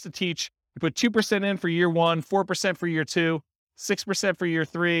 Historically, I used to teach you put 2% in for year one, 4% for year two, 6% for year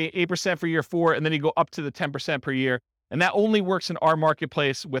three, 8% for year four, and then you go up to the 10% per year. And that only works in our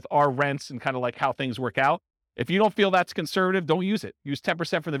marketplace with our rents and kind of like how things work out. If you don't feel that's conservative, don't use it. Use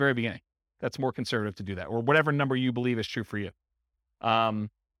 10% from the very beginning. That's more conservative to do that, or whatever number you believe is true for you. So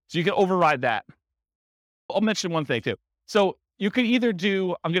you can override that. I'll mention one thing too. So you could either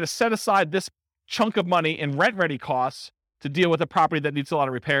do, I'm going to set aside this chunk of money in rent-ready costs to deal with a property that needs a lot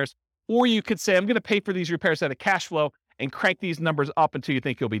of repairs, or you could say, I'm going to pay for these repairs out of cash flow and crank these numbers up until you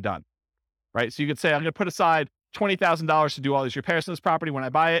think you'll be done, right? So you could say, I'm going to put aside $20,000 to do all these repairs on this property when I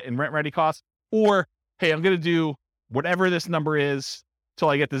buy it in rent-ready costs, or, hey, I'm going to do whatever this number is till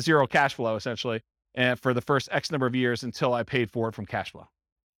I get to zero cash flow, essentially, and for the first X number of years until I paid for it from cash flow.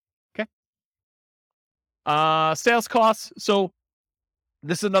 Okay. Sales costs. So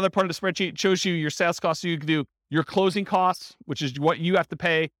this is another part of the spreadsheet. It shows you your sales costs. So you can do your closing costs, which is what you have to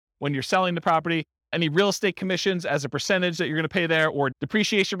pay when you're selling the property, any real estate commissions as a percentage that you're going to pay there, or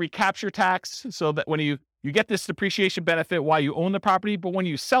depreciation recapture tax, so that when you get this depreciation benefit while you own the property, but when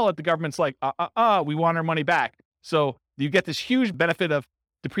you sell it, the government's like, we want our money back. So you get this huge benefit of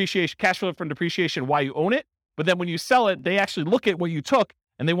depreciation, cash flow from depreciation while you own it. But then when you sell it, they actually look at what you took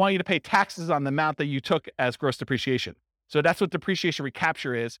and they want you to pay taxes on the amount that you took as gross depreciation. So that's what depreciation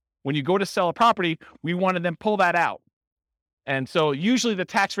recapture is. When you go to sell a property, we want to then pull that out. And so usually the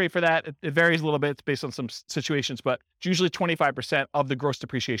tax rate for that, it varies a little bit. It's based on some situations, but it's usually 25% of the gross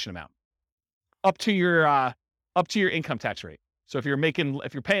depreciation amount up to your income tax rate. So if you're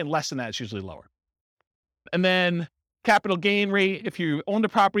paying less than that, it's usually lower. And then capital gain rate, if you own the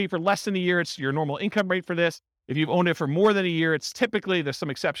property for less than a year, it's your normal income rate for this. If you've owned it for more than a year, it's typically, there's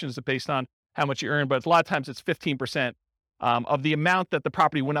some exceptions based on how much you earn, but a lot of times it's 15% of the amount that the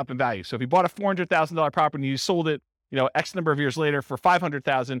property went up in value. So if you bought a $400,000 property and you sold it, X number of years later for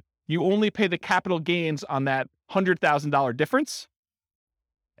 $500,000, you only pay the capital gains on that $100,000 difference.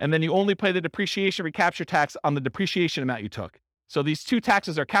 And then you only pay the depreciation recapture tax on the depreciation amount you took. So these two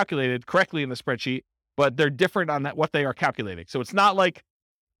taxes are calculated correctly in the spreadsheet, but they're different on what they are calculating. So it's not like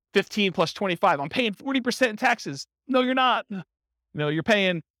 15 plus 25. I'm paying 40% in taxes. No, you're not. You're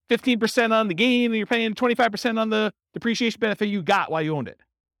paying 15% on the gain, and you're paying 25% on the depreciation benefit you got while you owned it.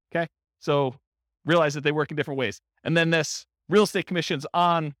 Okay. So realize that they work in different ways. And then this real estate commissions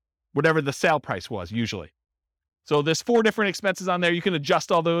on whatever the sale price was usually. So there's 4 different expenses on there. You can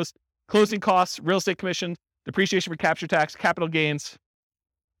adjust all those: closing costs, real estate commission, depreciation recapture tax, capital gains.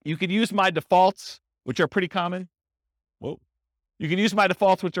 You could use my defaults, which are pretty common. You can use my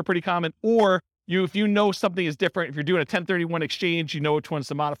defaults, which are pretty common, or if you know something is different, if you're doing a 1031 exchange, you know which ones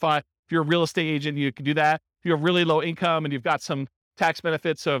to modify. If you're a real estate agent, you can do that. If you have really low income and you've got some tax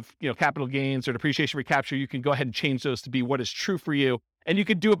benefits of, capital gains or depreciation recapture, you can go ahead and change those to be what is true for you. And you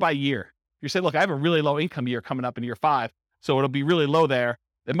can do it by year. You say, look, I have a really low income year coming up in year 5, so it'll be really low there.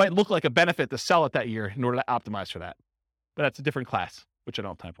 It might look like a benefit to sell it that year in order to optimize for that. But that's a different class, which I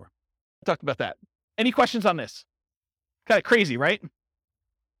don't have time for. I talked about that. Any questions on this? Kind of crazy, right?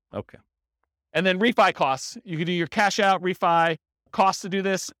 Okay. And then refi costs. You can do your cash out refi costs to do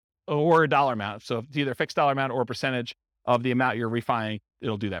this or a dollar amount. So it's either a fixed dollar amount or a percentage of the amount you're refining.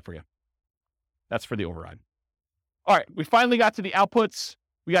 It'll do that for you. That's for the override. All right. We finally got to the outputs.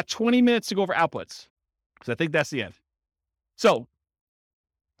 We got 20 minutes to go over outputs because I think that's the end. So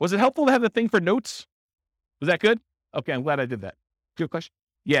was it helpful to have the thing for notes? Was that good? Okay. I'm glad I did that. Do you have a question?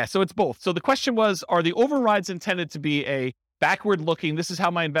 Yeah. So it's both. So the question was, are the overrides intended to be a backward looking, this is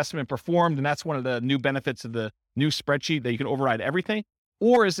how my investment performed, and that's one of the new benefits of the new spreadsheet that you can override everything?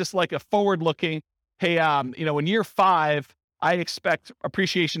 Or is this like a forward looking, hey, in year 5, I expect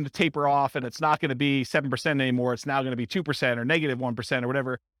appreciation to taper off and it's not going to be 7% anymore. It's now going to be 2% or negative 1% or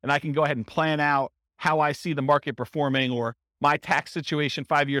whatever. And I can go ahead and plan out how I see the market performing or my tax situation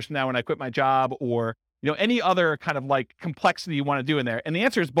 5 years from now when I quit my job or, any other kind of like complexity you want to do in there. And the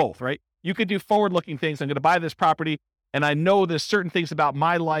answer is both, right? You could do forward looking things. I'm going to buy this property and I know there's certain things about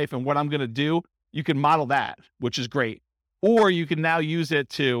my life and what I'm going to do. You can model that, which is great. Or you can now use it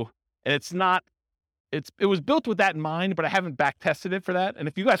to, and it was built with that in mind, but I haven't back tested it for that. And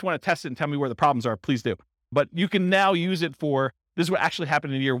if you guys want to test it and tell me where the problems are, please do. But you can now use it for, this is what actually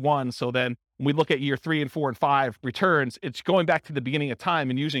happened in year 1. So then when we look at year 3 and 4 and 5 returns, it's going back to the beginning of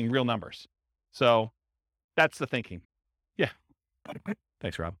time and using real numbers. So that's the thinking. Yeah.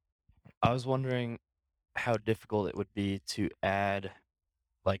 Thanks, Rob. I was wondering how difficult it would be to add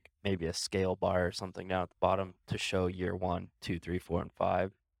like maybe a scale bar or something down at the bottom to show year 1, 2, 3, 4, and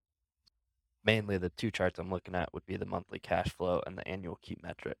 5. Mainly the 2 charts I'm looking at would be the monthly cash flow and the annual key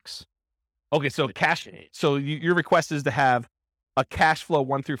metrics. Okay, so your request is to have a cash flow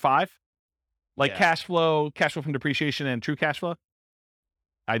 1 through 5? Like cash flow from depreciation and true cash flow?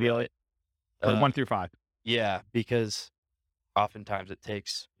 Ideally. Or 1 through 5. Yeah, because oftentimes it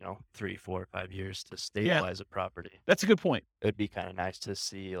takes, 3, 4, 5 years to stabilize a property. That's a good point. It would be kind of nice to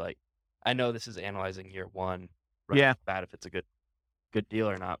see, like, I know this is analyzing year 1, bad if it's a good deal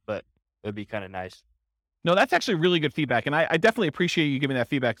or not, but it would be kind of nice. No, that's actually really good feedback. And I definitely appreciate you giving that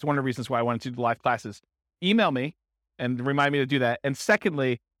feedback. It's one of the reasons why I wanted to do the live classes. Email me and remind me to do that. And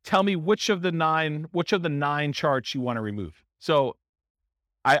secondly, tell me which of the 9 charts you want to remove. So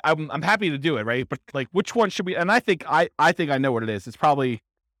I'm happy to do it, right? But like, which one should we? And I think I know what it is. It's probably,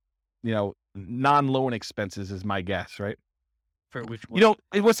 non-loan expenses is my guess, right? For which one?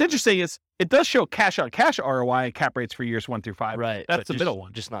 What's interesting is it does show cash on cash ROI and cap rates for years 1 through 5. Right, that's the middle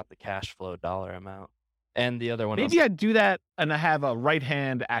one, just not the cash flow dollar amount. And the other one, maybe I'd do that and I have a right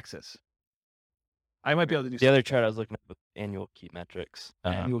hand axis. I might be able to do the other chart I was looking at with annual key metrics.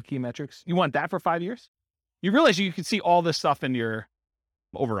 Annual key metrics. You want that for 5 years? You realize you can see all this stuff in your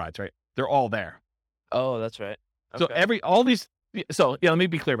overrides, right? They're all there. Oh, that's right. Okay. So let me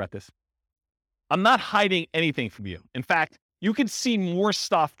be clear about this. I'm not hiding anything from you. In fact, you can see more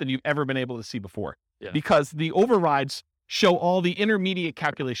stuff than you've ever been able to see before because the overrides show all the intermediate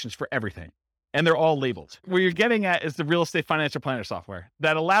calculations for everything and they're all labeled. Where you're getting at is the real estate financial planner software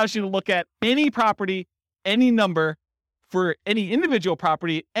that allows you to look at any property, any number for any individual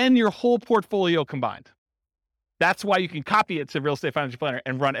property and your whole portfolio combined. That's why you can copy it to Real Estate Financial Planner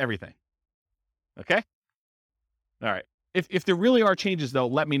and run everything. Okay? All right. If there really are changes, though,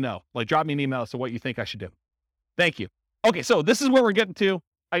 let me know. Like, drop me an email as to what you think I should do. Thank you. Okay, so this is where we're getting to.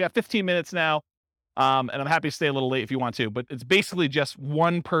 I got 15 minutes now, and I'm happy to stay a little late if you want to, but it's basically just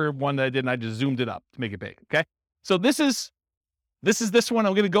one per one that I did, and I just zoomed it up to make it big, okay? So this is this one.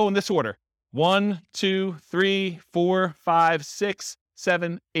 I'm going to go in this order. 1, 2, 3, 4, 5, 6,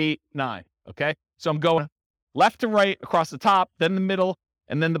 7, 8, 9, okay? So I'm going left to right across the top, then the middle,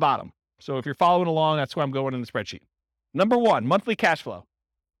 and then the bottom. So if you're following along, that's where I'm going in the spreadsheet. Number 1, monthly cash flow.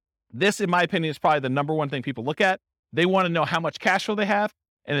 This, in my opinion, is probably the number one thing people look at. They want to know how much cash flow they have.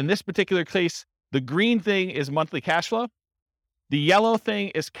 And in this particular case, the green thing is monthly cash flow. The yellow thing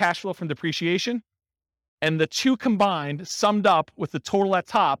is cash flow from depreciation. And the 2 combined, summed up with the total at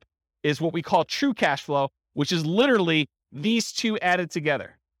top, is what we call true cash flow, which is literally these 2 added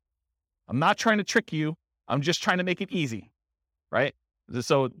together. I'm not trying to trick you. I'm just trying to make it easy, right?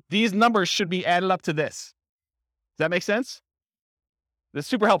 So these numbers should be added up to this. Does that make sense? That's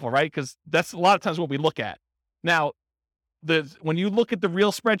super helpful, right? Because that's a lot of times what we look at. Now, when you look at the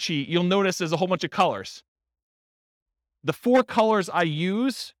real spreadsheet, you'll notice there's a whole bunch of colors. The 4 colors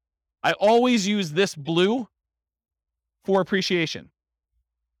I always use this blue for appreciation.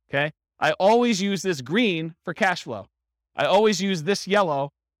 Okay. I always use this green for cash flow. I always use this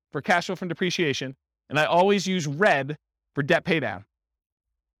yellow for cash flow from depreciation. And I always use red for debt paydown.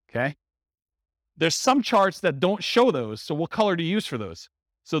 Okay. There's some charts that don't show those. So what color to use for those?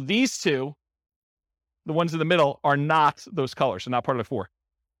 So these two, the ones in the middle, are not those colors. They're not part of the 4.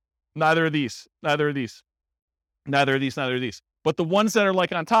 Neither of these. Neither of these. Neither of these. Neither of these. But the ones that are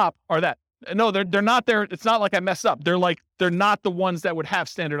like on top are that. No, they're not there. It's not like I messed up. They're not the ones that would have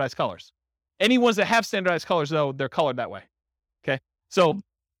standardized colors. Any ones that have standardized colors, though, they're colored that way. Okay. So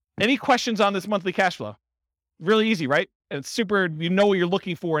any questions on this monthly cash flow? Really easy, right? And it's super, you know what you're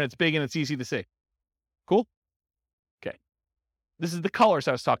looking for, and it's big and it's easy to see. Cool? Okay. This is the colors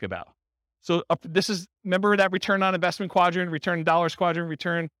I was talking about. So remember that return on investment quadrant, return in dollars quadrant,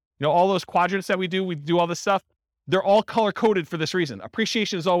 return, all those quadrants that we do all this stuff. They're all color coded for this reason.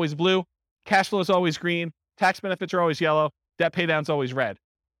 Appreciation is always blue. Cash flow is always green. Tax benefits are always yellow. Debt pay down is always red.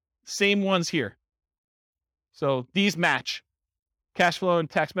 Same ones here. So these match. Cash flow and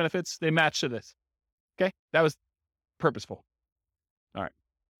tax benefits, they match to this. Okay? That was purposeful. All right.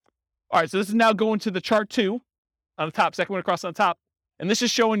 So this is now going to the chart 2 on the top, second one across on the top. And this is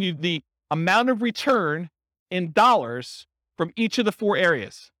showing you the amount of return in dollars from each of the 4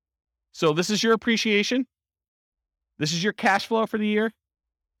 areas. So this is your appreciation. This is your cash flow for the year.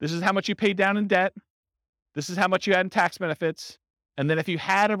 This is how much you paid down in debt. This is how much you had in tax benefits. And then if you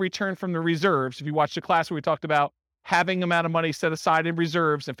had a return from the reserves, if you watched the class where we talked about having amount of money set aside in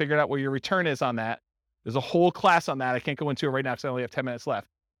reserves and figured out what your return is on that, there's a whole class on that. I can't go into it right now because I only have 10 minutes left.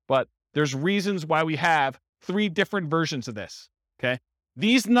 But there's reasons why we have 3 different versions of this. Okay.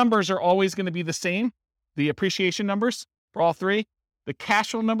 These numbers are always going to be the same. The appreciation numbers for all 3. The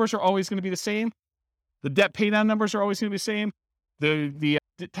cash flow numbers are always going to be the same. The debt pay down numbers are always going to be the same. The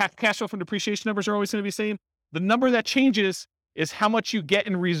cash flow from depreciation numbers are always going to be the same. The number that changes is how much you get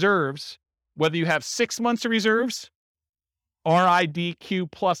in reserves, whether you have 6 months of reserves,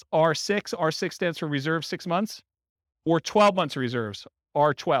 RIDQ plus R6. R6 stands for reserve 6 months, or 12 months of reserves,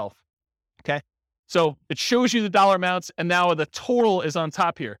 R12. Okay. So it shows you the dollar amounts, and now the total is on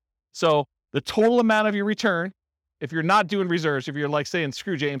top here. So the total amount of your return, if you're not doing reserves, if you're like saying,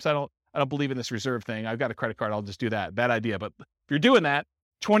 screw James, I don't believe in this reserve thing. I've got a credit card. I'll just do that. Bad idea. But if you're doing that,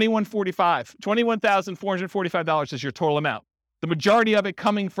 $21,445 is your total amount. The majority of it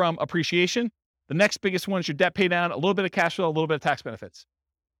coming from appreciation. The next biggest one is your debt pay down, a little bit of cash flow, a little bit of tax benefits.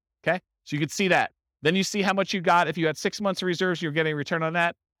 Okay. So you can see that. Then you see how much you got. If you had 6 months of reserves, you're getting a return on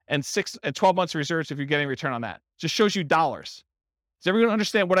that. And 12 months of reserves if you're getting a return on that. Just shows you dollars. Does everyone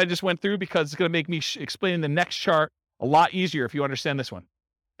understand what I just went through? Because it's going to make me explaining the next chart a lot easier if you understand this one.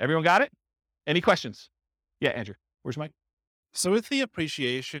 Everyone got it? Any questions? Yeah, Andrew. Where's Mike? So with the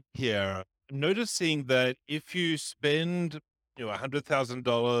appreciation here, I'm noticing that if you spend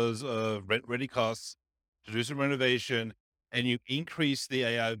 $100,000 of rent-ready costs to do some renovation, and you increase the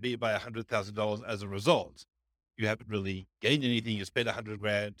AIV by $100,000 as a result, you haven't really gained anything. You spent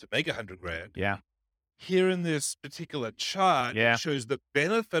 $100,000 to make $100,000. Yeah. Here in this particular chart, it shows the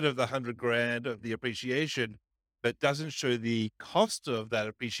benefit of the $100,000 of the appreciation, but doesn't show the cost of that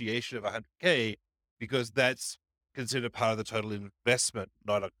appreciation of $100K, because that's considered part of the total investment,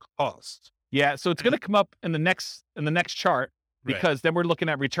 not a cost. Yeah. So it's going to come up in the next chart, because then we're looking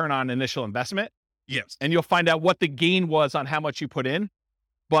at return on initial investment. Yes. And you'll find out what the gain was on how much you put in.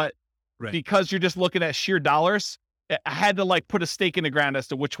 But because you're just looking at sheer dollars, I had to put a stake in the ground as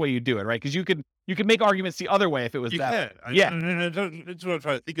to which way you do it, right? Because you could make arguments the other way if it was that. Yeah. That's what I'm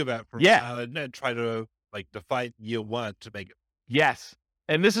trying to think about and try to define year 1 to make it. Yes.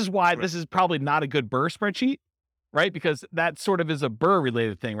 And this is why this is probably not a good BRRRR spreadsheet, right? Because that sort of is a BRRRR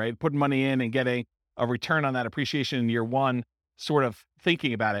related thing, right? Putting money in and getting a return on that appreciation in year 1, sort of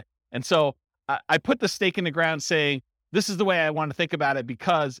thinking about it. And so I put the stake in the ground saying, this is the way I want to think about it,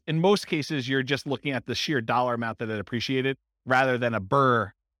 because in most cases, you're just looking at the sheer dollar amount that it appreciated rather than a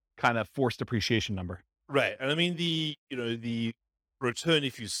BRRRR kind of forced appreciation number. Right. And I mean, the return,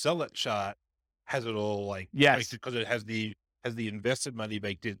 if you sell that chart, has it all because it has the invested money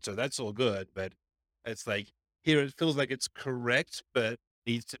baked in. So that's all good. But it's here it feels like it's correct, but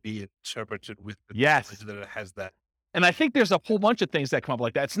needs to be interpreted with the knowledge that it has that. And I think there's a whole bunch of things that come up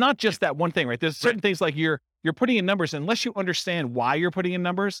like that. It's not just that one thing, right? There's certain things like you're putting in numbers, unless you understand why you're putting in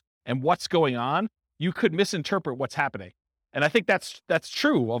numbers and what's going on, you could misinterpret what's happening. And I think that's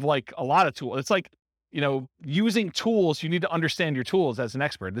true of a lot of tools. It's like using tools, you need to understand your tools as an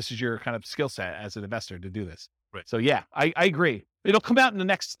expert. This is your kind of skill set as an investor to do this. Right. So yeah, I agree. It'll come out in the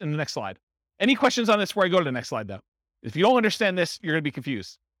next slide. Any questions on this before I go to the next slide though? If you don't understand this, you're going to be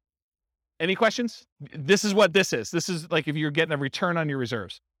confused. Any questions? This is what this is. This is like if you're getting a return on your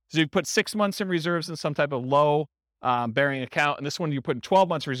reserves. So you put 6 months in reserves in some type of low bearing account. And this one, you put in 12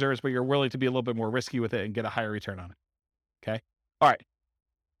 months reserves, but you're willing to be a little bit more risky with it and get a higher return on it. Okay. All right.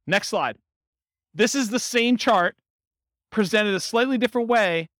 Next slide. This is the same chart presented a slightly different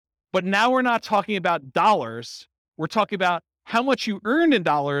way, but now we're not talking about dollars. We're talking about how much you earned in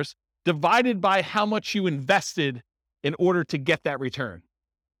dollars divided by how much you invested in order to get that return.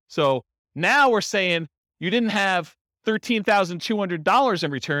 So now we're saying you didn't have $13,200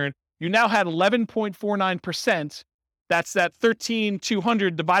 in return. You now had 11.49%. That's that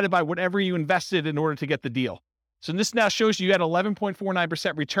 13,200 divided by whatever you invested in order to get the deal. So this now shows you had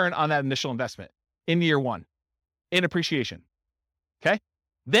 11.49% return on that initial investment in year one in appreciation. Okay.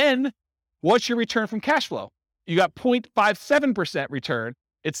 Then what's your return from cash flow? You got 0.57% return.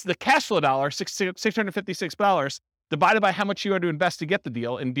 It's the cash flow dollar, $656 divided by how much you had to invest to get the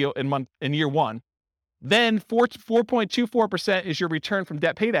deal in year one. Then 4.24% is your return from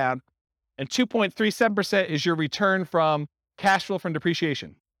debt paydown, and 2.37% is your return from cash flow from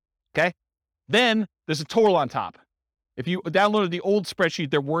depreciation. Okay. Then there's a total on top. If you downloaded the old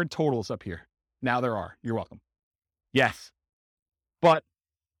spreadsheet, there weren't totals up here. Now there are. You're welcome. Yes. But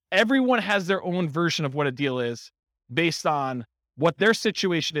everyone has their own version of what a deal is based on what their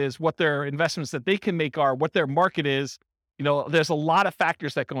situation is, what their investments that they can make are, what their market is. There's a lot of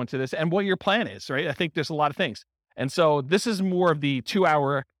factors that go into this and what your plan is, right? I think there's a lot of things. And so this is more of the 2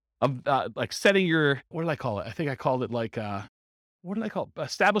 hour of like setting your, what did I call it? I think I called it like, what did I call it?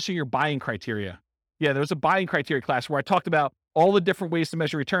 Establishing your buying criteria. Yeah, there was a buying criteria class where I talked about all the different ways to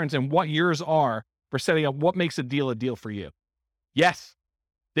measure returns and what yours are for setting up what makes a deal for you. Yes,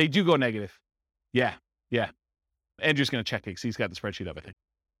 they do go negative. Yeah. Andrew's going to check it because he's got the spreadsheet up, I think.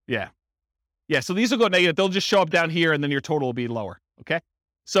 Yeah. So these will go negative. They'll just show up down here and then your total will be lower. Okay.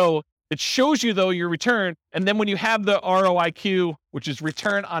 So it shows you though your return. And then when you have the ROIQ, which is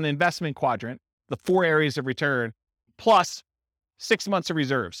return on investment quadrant, the 4 areas of return plus 6 months of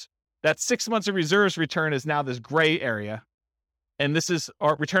reserves. That 6 months of reserves return is now this gray area. And this is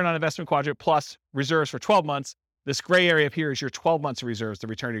our return on investment quadrant plus reserves for 12 months. This gray area up here is your 12 months of reserves, the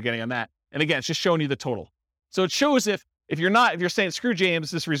return you're getting on that. And again, it's just showing you the total. So it shows if you're saying, screw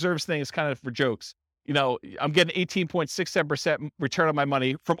James, this reserves thing is kind of for jokes. I'm getting 18.67% return on my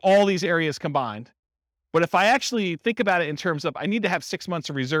money from all these areas combined. But if I actually think about it in terms of, I need to have 6 months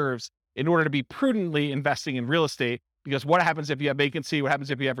of reserves in order to be prudently investing in real estate, because what happens if you have vacancy? What happens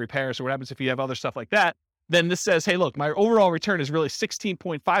if you have repairs? Or what happens if you have other stuff like that? Then this says, hey, look, my overall return is really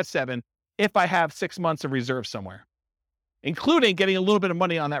 16.57 if I have 6 months of reserve somewhere, including getting a little bit of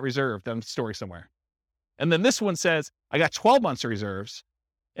money on that reserve that's stored somewhere. And then this one says, I got 12 months of reserves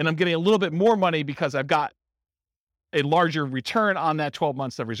and I'm getting a little bit more money because I've got a larger return on that 12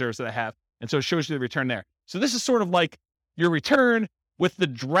 months of reserves that I have. And so it shows you the return there. So this is sort of like your return with the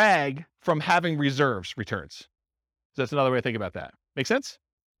drag from having reserves returns. So that's another way to think about that. Make sense?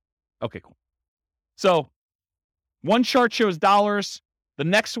 Okay, cool. So one chart shows dollars. The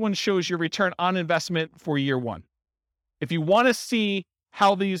next one shows your return on investment for year one. If you want to see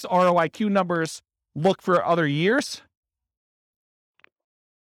how these ROIQ numbers look for other years,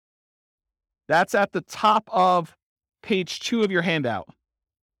 that's at the top of page 2 of your handout.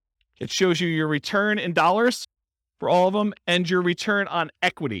 It shows you your return in dollars for all of them and your return on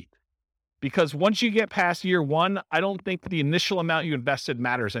equity. Because once you get past year one, I don't think the initial amount you invested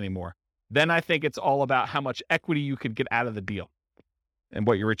matters anymore. Then I think it's all about how much equity you could get out of the deal and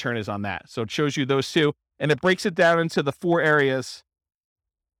what your return is on that. So it shows you those two, and it breaks it down into the 4 areas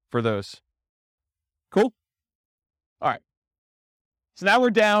for those. Cool? All right. So now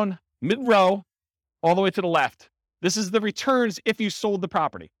we're down mid-row all the way to the left. This is the returns if you sold the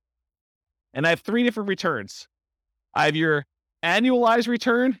property. And I have 3 different returns. I have your annualized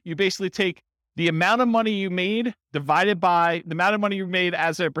return. You basically take the amount of money you made divided by the amount of money you made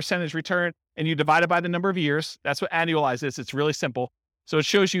as a percentage return, and you divide it by the number of years. That's what annualized is. It's really simple. So it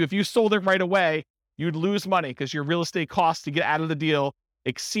shows you if you sold it right away, you'd lose money because your real estate costs to get out of the deal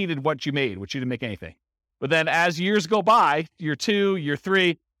exceeded what you made, which you didn't make anything. But then as years go by, year 2, year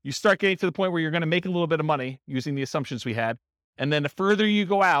 3, you start getting to the point where you're going to make a little bit of money using the assumptions we had. And then the further you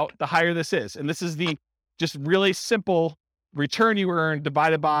go out, the higher this is. And this is the just really simple return you earn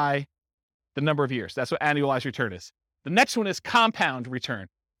divided by the number of years. That's what annualized return is. The next one is compound return.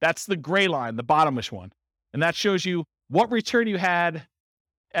 That's the gray line, the bottomish one. And that shows you what return you had,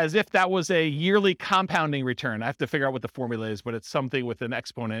 as if that was a yearly compounding return. I have to figure out what the formula is, but it's something with an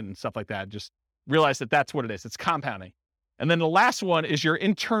exponent and stuff like that. Just realize that that's what it is. It's compounding. And then the last one is your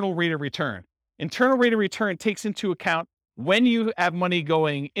internal rate of return. Internal rate of return takes into account when you have money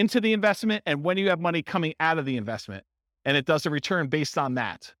going into the investment and when you have money coming out of the investment. And it does a return based on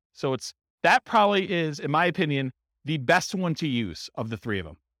that. So that probably is, in my opinion, the best one to use of the three of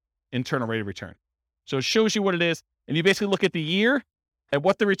them, internal rate of return. So it shows you what it is. And you basically look at the year and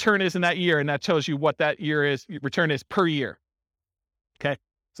what the return is in that year. And that tells you what that return is per year. Okay.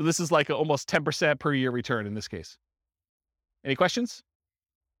 So this is like almost 10% per year return in this case. Any questions?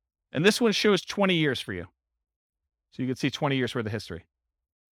 And this one shows 20 years for you. So you can see 20 years worth of history.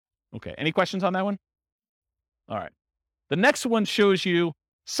 Okay. Any questions on that one? All right. The next one shows you,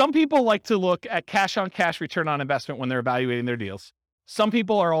 some people like to look at cash on cash return on investment when they're evaluating their deals. Some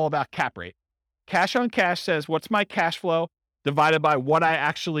people are all about cap rate. Cash on cash says, what's my cash flow divided by what I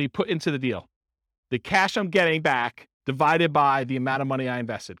actually put into the deal? The cash I'm getting back divided by the amount of money I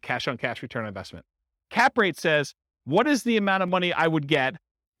invested. Cash on cash return on investment. Cap rate says, what is the amount of money I would get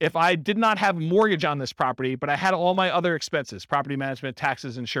if I did not have a mortgage on this property, but I had all my other expenses, property management,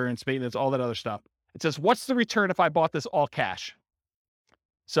 taxes, insurance, maintenance, all that other stuff. It says, what's the return if I bought this all cash?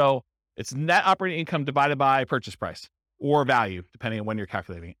 So it's net operating income divided by purchase price or value, depending on when you're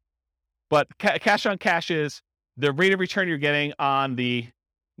calculating it. But cash on cash is the rate of return you're getting on the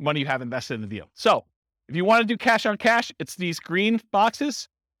money you have invested in the deal. So if you want to do cash on cash, it's these green boxes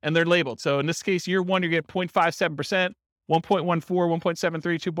and they're labeled. So in this case, year one, you get 0.57%, 1.14, 1.73,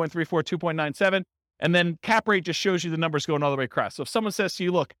 2.34, 2.97. And then cap rate just shows you the numbers going all the way across. So if someone says to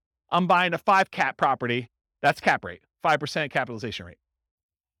you, look, I'm buying a 5 cap property, that's cap rate, 5% capitalization rate.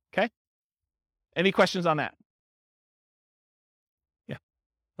 Okay. Any questions on that? Yeah.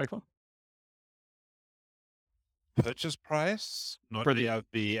 Michael? Purchase price, not for the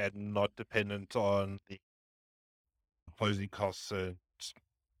ERV, and not dependent on the closing costs and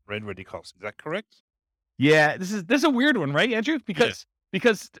rent ready costs. Is that correct? Yeah, this is a weird one, right, Andrew? Because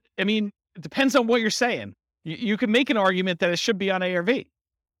I mean, it depends on what you're saying. You can make an argument that it should be on ARV,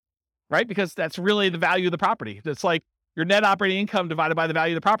 right? Because that's really the value of the property. It's like your net operating income divided by the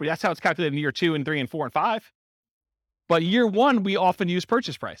value of the property. That's how it's calculated in year 2 and 3 and 4 and 5. But year 1, we often use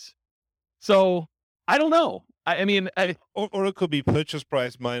purchase price. So I don't know. I mean, or it could be purchase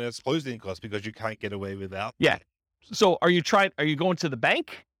price minus closing costs because you can't get away without. Yeah. So are you going to the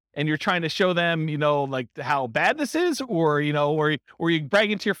bank and you're trying to show them, like how bad this is, or you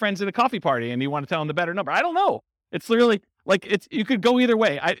bragging to your friends at a coffee party and you want to tell them the better number? I don't know. It's literally like you could go either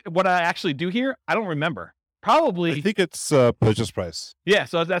way. What I actually do here, I don't remember. Probably. I think it's purchase price. Yeah.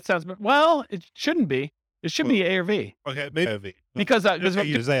 So that sounds, well, it shouldn't be. It should be ARV. Okay, maybe ARV. Because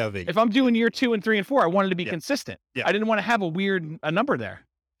if I'm doing year 2 and 3 and 4, I wanted to be consistent. Yeah. I didn't want to have a number there.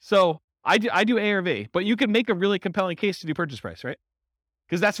 So I do ARV, but you can make a really compelling case to do purchase price, right?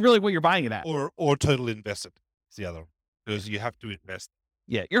 Because that's really what you're buying it at. Or total invested is the other, because you have to invest.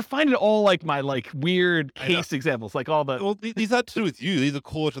 Yeah, you're finding all like my weird case examples, like all the. Well, these are to do with you. These are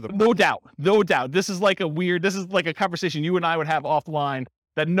core to the. No doubt. This is like a conversation you and I would have offline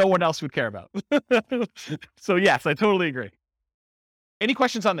that no one else would care about. So yes, I totally agree. Any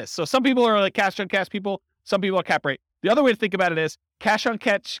questions on this? So some people are like cash on cash people. Some people are cap rate. The other way to think about it is cash on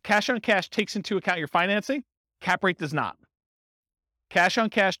cash takes into account your financing. Cap rate does not. Cash on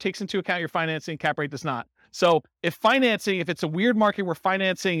cash takes into account your financing. Cap rate does not. So if it's a weird market where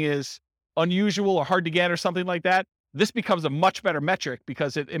financing is unusual or hard to get or something like that, this becomes a much better metric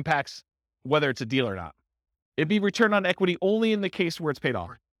because it impacts whether it's a deal or not. It'd be return on equity only in the case where it's paid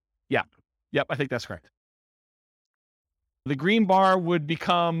off. Yeah. Yep. I think that's correct. The green bar would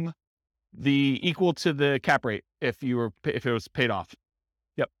become equal to the cap rate if it was paid off.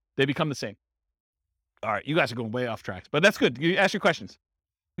 Yep. They become the same. All right. You guys are going way off track, but that's good. You ask your questions.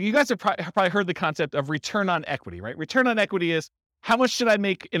 You guys have probably heard the concept of return on equity, right? Return on equity is how much should I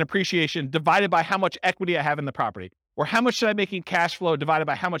make in appreciation divided by how much equity I have in the property, or how much should I make in cash flow divided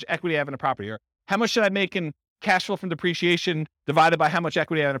by how much equity I have in the property, or how much should I make in cash flow from depreciation divided by how much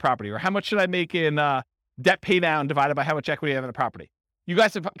equity I have in the property, or how much should I make in debt pay down divided by how much equity I have in the property. You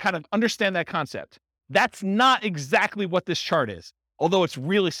guys have kind of understand that concept. That's not exactly what this chart is, although it's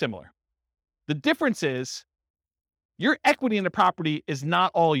really similar. The difference is your equity in the property is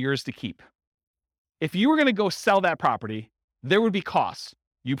not all yours to keep. If you were going to go sell that property, there would be costs.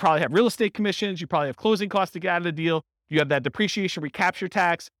 You probably have real estate commissions. You probably have closing costs to get out of the deal. You have that depreciation recapture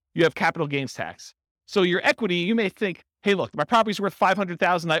tax. You have capital gains tax. So your equity, you may think, hey, look, my property's worth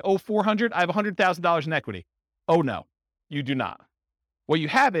 $500,000. I owe $400,000. I have $100,000 in equity. Oh no, you do not. What you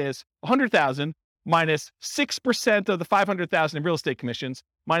have is $100,000 minus 6% of the $500,000 in real estate commissions,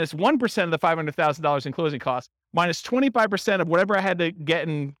 minus 1% of the $500,000 in closing costs, minus 25% of whatever I had to get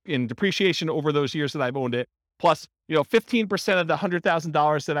in depreciation over those years that I've owned it, plus 15% of the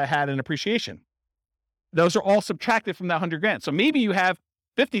 $100,000 that I had in appreciation. Those are all subtracted from that $100,000. So maybe you have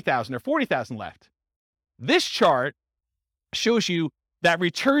 $50,000 or $40,000 left. This chart shows you that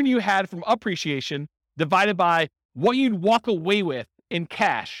return you had from appreciation divided by what you'd walk away with in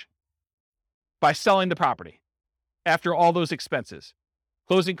cash by selling the property after all those expenses,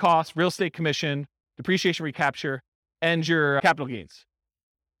 closing costs, real estate commission, depreciation recapture, and your capital gains.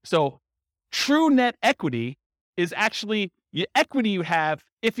 So true net equity is actually the equity you have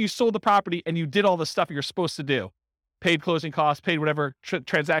if you sold the property and you did all the stuff you're supposed to do, paid closing costs, paid whatever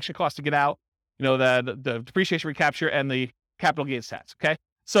transaction costs to get out, the depreciation recapture and the capital gains tax. Okay.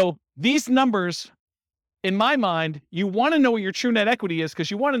 So these numbers, in my mind, you want to know what your true net equity is because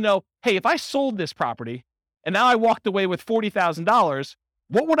you want to know, hey, if I sold this property and now I walked away with $40,000,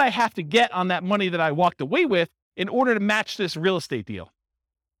 what would I have to get on that money that I walked away with in order to match this real estate deal?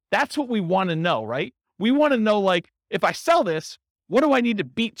 That's what we want to know, right? We want to know, like, if I sell this, what do I need to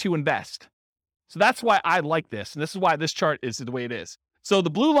beat to invest? So that's why I like this. And this is why this chart is the way it is. So the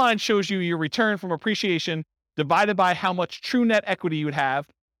blue line shows you your return from appreciation divided by how much true net equity you would have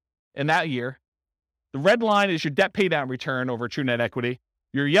in that year. The red line is your debt paydown return over true net equity.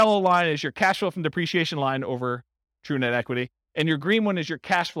 Your yellow line is your cash flow from depreciation line over true net equity. And your green one is your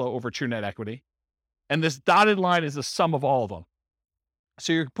cash flow over true net equity. And this dotted line is the sum of all of them.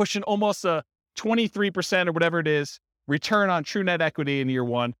 So you're pushing almost a 23% or whatever it is return on true net equity in year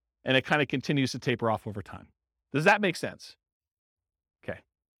one, and it kind of continues to taper off over time. Does that make sense? Okay.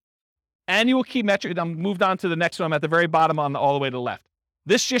 Annual key metric. I'm moved on to the next one. I'm at the very bottom all the way to the left.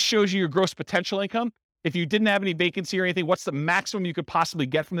 This just shows you your gross potential income. If you didn't have any vacancy or anything, what's the maximum you could possibly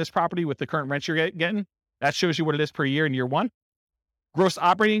get from this property with the current rent you're getting? That shows you what it is per year in year one. Gross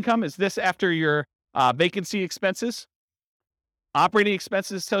operating income is this after your vacancy expenses. Operating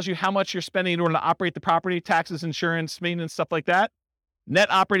expenses tells you how much you're spending in order to operate the property, taxes, insurance, maintenance, stuff like that. Net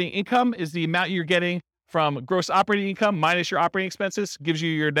operating income is the amount you're getting from gross operating income minus your operating expenses, gives you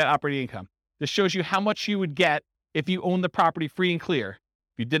your net operating income. This shows you how much you would get if you own the property free and clear,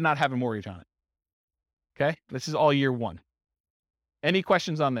 if you did not have a mortgage on it. Okay, this is all year one. Any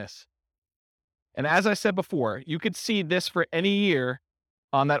questions on this? And as I said before, you could see this for any year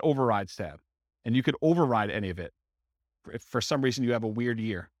on that overrides tab, and you could override any of it if for some reason you have a weird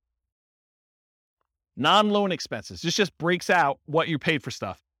year. Non-loan expenses. This just breaks out what you paid for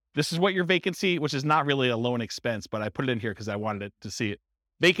stuff. This is what your vacancy, which is not really a loan expense, but I put it in here because I wanted it to see it.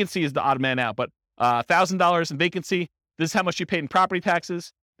 Vacancy is the odd man out, but $1,000 in vacancy. This is how much you paid in property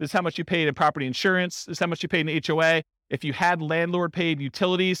taxes. This is how much you paid in property insurance. This is how much you paid in HOA. If you had landlord paid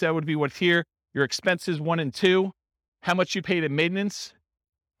utilities, that would be what's here. Your expenses 1 and 2, how much you paid in maintenance,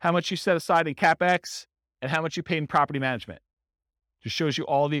 how much you set aside in CapEx, and how much you paid in property management. Just shows you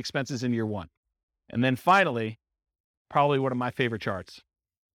all the expenses in year one. And then finally, probably one of my favorite charts.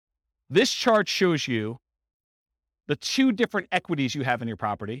 This chart shows you the two different equities you have in your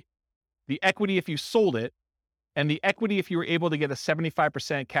property, the equity if you sold it, and the equity if you were able to get a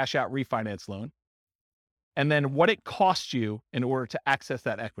 75% cash out refinance loan, and then what it costs you in order to access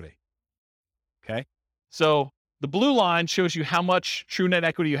that equity. Okay. So the blue line shows you how much true net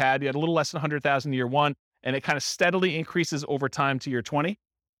equity you had. You had a little less than 100,000 in year one, and it kind of steadily increases over time to year 20.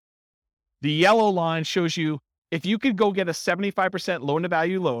 The yellow line shows you if you could go get a 75% loan to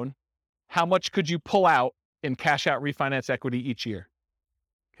value loan, how much could you pull out in cash out refinance equity each year?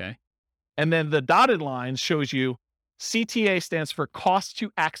 Okay. And then the dotted line shows you CTA stands for cost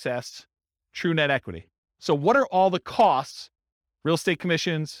to access true net equity. So what are all the costs, real estate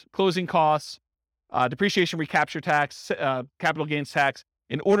commissions, closing costs, depreciation recapture tax, capital gains tax,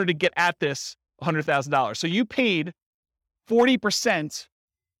 in order to get at this $100,000. So you paid 40%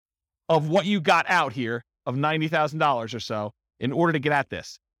 of what you got out here of $90,000 or so in order to get at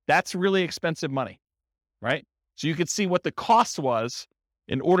this. That's really expensive money, right? So you could see what the cost was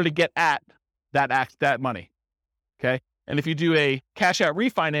in order to get at that money, okay? And if you do a cash out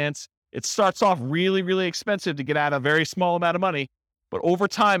refinance, it starts off really, really expensive to get out a very small amount of money. But over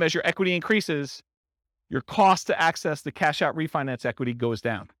time, as your equity increases, your cost to access the cash out refinance equity goes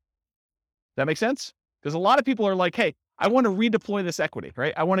down. That make sense? Because a lot of people are like, hey, I want to redeploy this equity,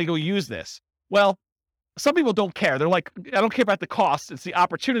 right? I want to go use this. Well, some people don't care. They're like, I don't care about the cost. It's the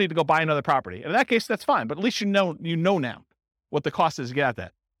opportunity to go buy another property. And in that case, that's fine. But at least you know now what the cost is to get at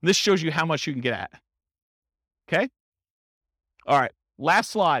that. And this shows you how much you can get at. Okay? All right.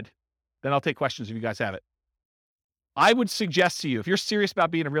 Last slide. Then I'll take questions if you guys have it. I would suggest to you, if you're serious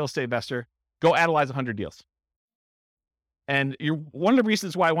about being a real estate investor, go analyze 100 deals. And one of the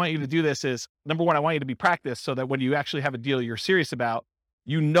reasons why I want you to do this is, number one, I want you to be practiced so that when you actually have a deal you're serious about,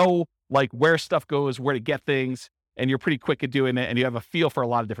 you know, like where stuff goes, where to get things, and you're pretty quick at doing it, and you have a feel for a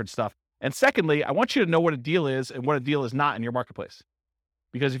lot of different stuff. And secondly, I want you to know what a deal is and what a deal is not in your marketplace.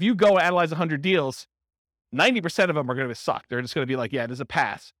 Because if you go analyze 100 deals, 90% of them are going to suck. They're just going to be like, yeah, it is a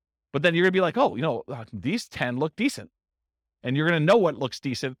pass. But then you're going to be like, oh, these 10 look decent. And you're going to know what looks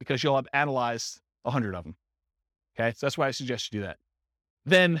decent because you'll have analyzed 100 of them. Okay, so that's why I suggest you do that.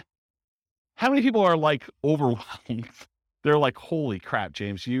 Then, how many people are like overwhelmed? They're like, holy crap,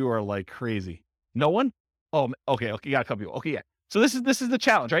 James, you are like crazy. No one? Oh, okay, you got a couple people. Okay, yeah. So this is the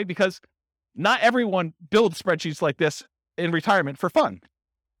challenge, right? Because not everyone builds spreadsheets like this in retirement for fun,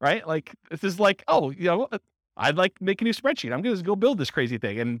 right? Like, this is like, oh, I'd like to make a new spreadsheet. I'm going to go build this crazy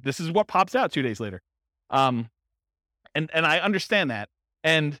thing. And this is what pops out 2 days later. And I understand that.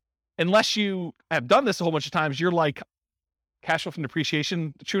 And unless you have done this a whole bunch of times, you're like, cash flow from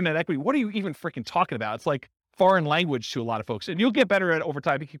depreciation, true net equity, what are you even freaking talking about? It's like foreign language to a lot of folks. And you'll get better at it over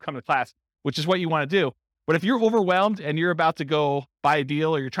time if you keep coming to class, which is what you want to do. But if you're overwhelmed and you're about to go buy a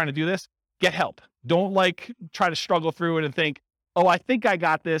deal or you're trying to do this, get help. Don't like try to struggle through it and think, oh, I think I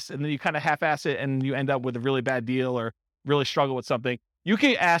got this. And then you kind of half-ass it and you end up with a really bad deal or really struggle with something. You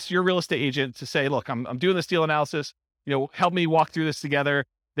can ask your real estate agent to say, look, I'm doing this deal analysis. Help me walk through this together.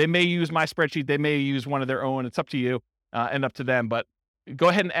 They may use my spreadsheet. They may use one of their own. It's up to you and up to them. But go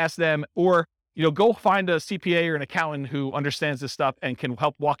ahead and ask them, or go find a CPA or an accountant who understands this stuff and can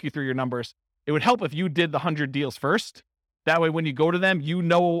help walk you through your numbers. It would help if you did the 100 deals first. That way, when you go to them, you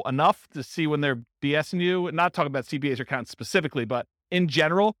know enough to see when they're BSing you. Not talking about CPAs or accountants specifically, but in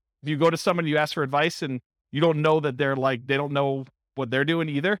general, if you go to someone, you ask for advice and you don't know that they don't know what they're doing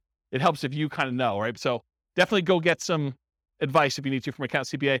either. It helps if you kind of know, right? So definitely go get some advice if you need to from account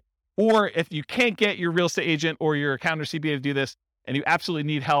CPA. Or if you can't get your real estate agent or your accountant or CPA to do this and you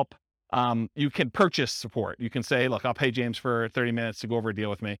absolutely need help, you can purchase support. You can say, look, I'll pay James for 30 minutes to go over a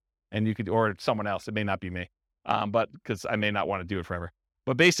deal with me. And you could, or someone else. It may not be me, but because I may not want to do it forever.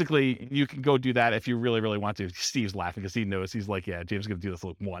 But basically, you can go do that if you really, really want to. Steve's laughing because he knows. He's like, yeah, James is going to do this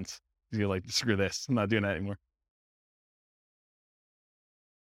once. He's going to like, screw this. I'm not doing that anymore.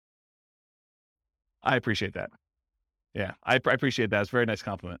 I appreciate that. Yeah, I appreciate that. It's a very nice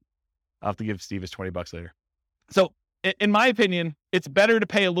compliment. I'll have to give Steve his $20 later. So in my opinion, it's better to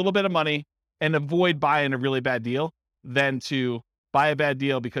pay a little bit of money and avoid buying a really bad deal than to buy a bad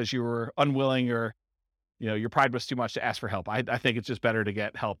deal because you were unwilling or, your pride was too much to ask for help. I think it's just better to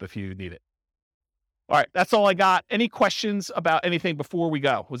get help if you need it. All right. That's all I got. Any questions about anything before we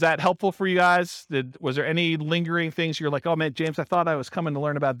go? Was that helpful for you guys? Was there any lingering things you're like, oh man, James, I thought I was coming to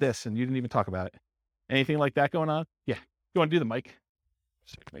learn about this and you didn't even talk about it. Anything like that going on? Yeah. You want to do the mic?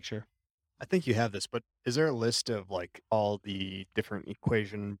 Just to make sure. I think you have this, but is there a list of like all the different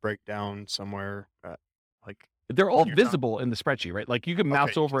equation breakdown somewhere? They're all visible in the spreadsheet, right? Like you can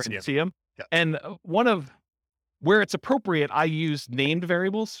mouse over it and see them. Yeah. And one of where it's appropriate, I use named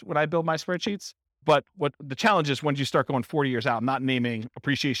variables when I build my spreadsheets. But what the challenge is when you start going 40 years out, not naming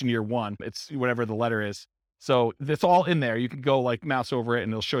appreciation year one, it's whatever the letter is. So it's all in there. You can go like mouse over it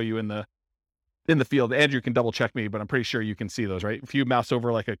and it'll show you in the field. Andrew can double check me, but I'm pretty sure you can see those, right? If you mouse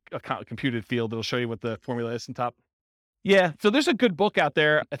over like a computed field, it'll show you what the formula is on top. Yeah. So there's a good book out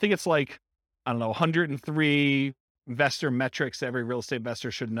there. I think it's like, 103 investor metrics every real estate investor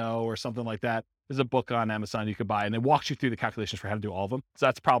should know or something like that. There's a book on Amazon you could buy and it walks you through the calculations for how to do all of them. So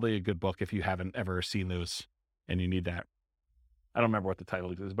that's probably a good book if you haven't ever seen those and you need that. I don't remember what the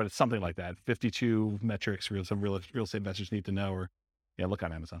title is, but it's something like that. 52 metrics some real estate investors need to know, or look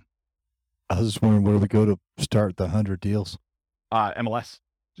on Amazon. I was just wondering, where do we go to start the 100 deals? MLS.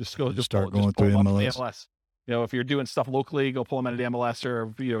 Just start going through MLS. If you're doing stuff locally, go pull them out of the MLS,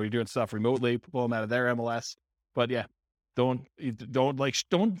 or you're doing stuff remotely, pull them out of their MLS. But yeah, don't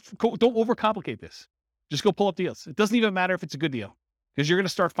overcomplicate this. Just go pull up deals. It doesn't even matter if it's a good deal, because you're going to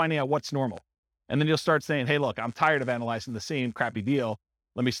start finding out what's normal, and then you'll start saying, "Hey, look, I'm tired of analyzing the same crappy deal.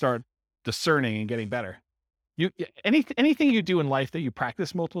 Let me start discerning and getting better." Anything you do in life that you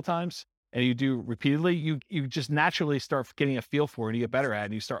practice multiple times and you do repeatedly, you just naturally start getting a feel for it, and you get better at it,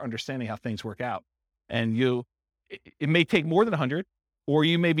 and you start understanding how things work out. And it may take more than 100, or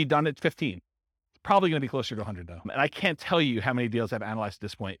you may be done at 15. It's probably going to be closer to 100 though. And I can't tell you how many deals I've analyzed at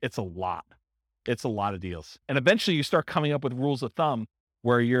this point. It's a lot. It's a lot of deals. And eventually you start coming up with rules of thumb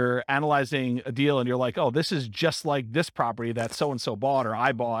where you're analyzing a deal and you're like, oh, this is just like this property that so-and-so bought or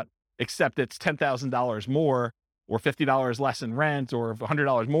I bought, except it's $10,000 more or $50 less in rent or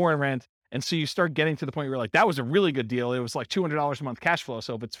 $100 more in rent. And so you start getting to the point where you're like, that was a really good deal. It was like $200 a month cash flow.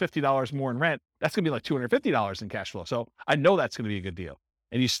 So if it's $50 more in rent, that's going to be like $250 in cash flow. So I know that's going to be a good deal.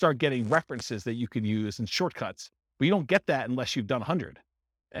 And you start getting references that you can use and shortcuts, but you don't get that unless you've done 100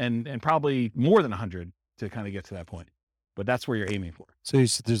 and probably more than 100 to kind of get to that point. But that's where you're aiming for. So you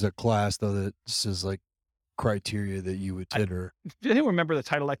said there's a class though that says like criteria that you would consider. Do anyone remember the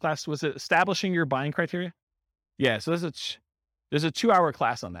title of that class? Was it Establishing Your Buying Criteria? Yeah. So there's a 2-hour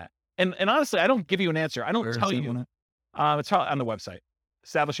class on that. And honestly, I don't give you an answer. I don't tell you. It's probably on the website,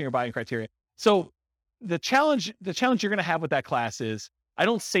 Establishing Your Buying Criteria. So the challenge you're going to have with that class is, I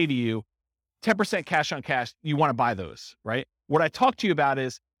don't say to you, 10% cash on cash, you want to buy those, right? What I talk to you about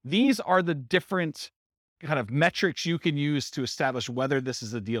is, these are the different kind of metrics you can use to establish whether this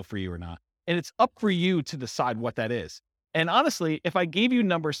is a deal for you or not. And it's up for you to decide what that is. And honestly, if I gave you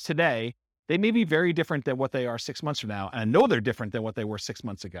numbers today, they may be very different than what they are 6 months from now. And I know they're different than what they were 6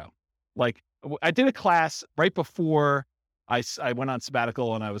 months ago. Like, I did a class right before I went on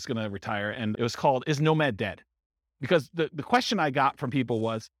sabbatical and I was going to retire, and it was called, Is Nomad Dead? Because the question I got from people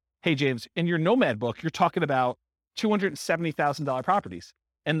was, hey, James, in your Nomad book, you're talking about $270,000 properties.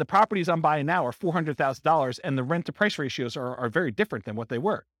 And the properties I'm buying now are $400,000, and the rent to price ratios are very different than what they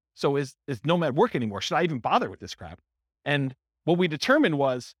were. So is Nomad work anymore? Should I even bother with this crap? And what we determined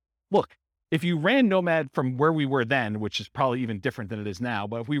was, look, if you ran Nomad from where we were then, which is probably even different than it is now,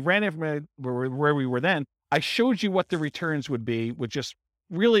 but if we ran it from where we were then, I showed you what the returns would be with just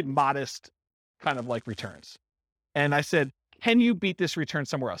really modest kind of like returns. And I said, can you beat this return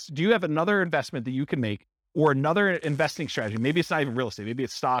somewhere else? Do you have another investment that you can make, or another investing strategy? Maybe it's not even real estate, maybe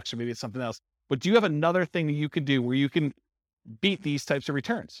it's stocks, or maybe it's something else, but do you have another thing that you can do where you can beat these types of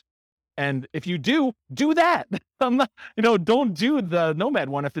returns? And if you do that. I'm not, don't do the Nomad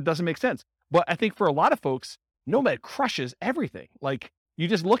one if it doesn't make sense. But I think for a lot of folks, Nomad crushes everything. Like, you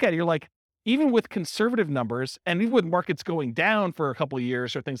just look at it, you're like, even with conservative numbers, and even with markets going down for a couple of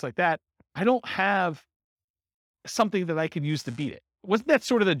years or things like that, I don't have something that I can use to beat it. Wasn't that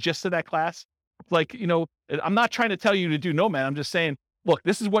sort of the gist of that class? Like, I'm not trying to tell you to do Nomad. I'm just saying, look,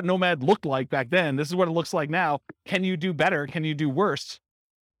 this is what Nomad looked like back then. This is what it looks like now. Can you do better? Can you do worse?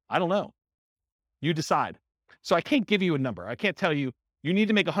 I don't know. You decide. So I can't give you a number. I can't tell you, you need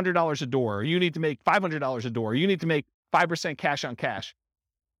to make $100 a door, or you need to make $500 a door, or you need to make 5% cash on cash,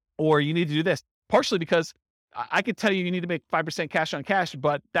 or you need to do this. Partially because I could tell you need to make 5% cash on cash,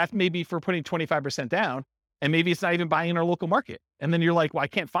 but that may be for putting 25% down, and maybe it's not even buying in our local market. And then you're like, well, I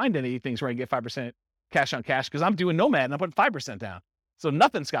can't find any things where I can get 5% cash on cash because I'm doing Nomad and I'm putting 5% down. So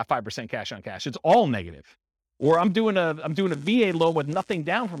nothing's got 5% cash on cash. It's all negative. Or I'm doing a VA loan with nothing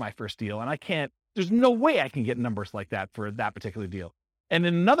down for my first deal, and there's no way I can get numbers like that for that particular deal. And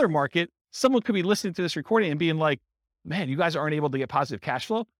in another market, someone could be listening to this recording and being like, man, you guys aren't able to get positive cash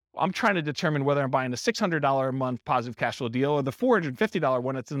flow. I'm trying to determine whether I'm buying a $600 a month positive cash flow deal or the $450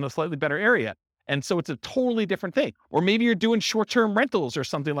 one that's in a slightly better area. And so it's a totally different thing. Or maybe you're doing short-term rentals or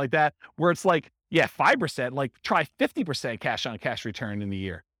something like that, where it's like, yeah, 5%, like try 50% cash on cash return in the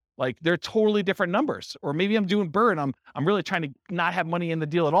year. Like, they're totally different numbers. Or maybe I'm doing Burr and I'm really trying to not have money in the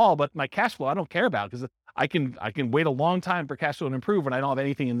deal at all, but my cash flow I don't care about because I can wait a long time for cash flow to improve when I don't have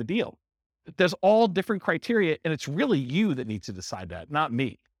anything in the deal. There's all different criteria, and it's really you that needs to decide that, not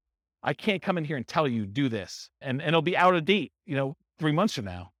me. I can't come in here and tell you do this, and it'll be out of date, 3 months from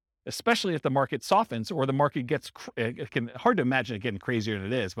now, especially if the market softens or the market gets, hard to imagine it getting crazier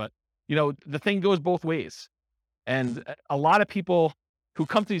than it is, but the thing goes both ways. And a lot of people who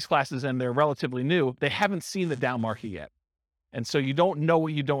come to these classes and they're relatively new, they haven't seen the down market yet. And so you don't know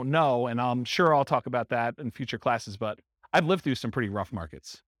what you don't know. And I'm sure I'll talk about that in future classes, but I've lived through some pretty rough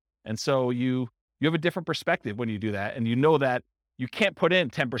markets. And so you have a different perspective when you do that. And you know that you can't put in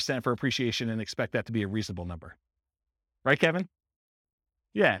 10% for appreciation and expect that to be a reasonable number. Right, Kevin?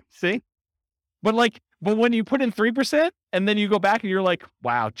 Yeah. See? But when you put in 3% and then you go back and you're like,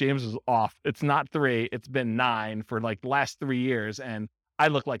 wow, James is off. It's not 3. It's been 9 for like the last 3 years. And I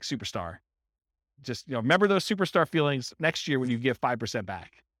look like superstar. Just, remember those superstar feelings next year when you give 5%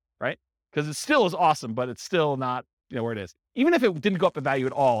 back, right? Because it still is awesome, but it's still not, where it is. Even if it didn't go up in value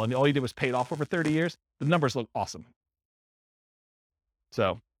at all and all you did was pay it off over 30 years, the numbers look awesome.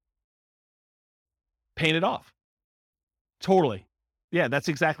 So paying it off. Totally. Yeah, that's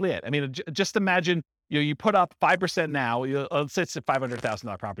exactly it. I mean, just imagine, you put up 5% now, let's say it's a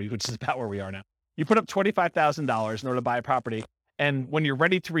 $500,000 property, which is about where we are now. You put up $25,000 in order to buy a property. And when you're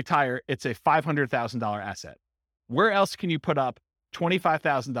ready to retire, it's a $500,000 asset. Where else can you put up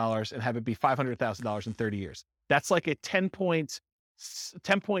 $25,000 and have it be $500,000 in 30 years? That's like a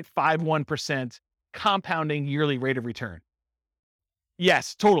 10.51% compounding yearly rate of return.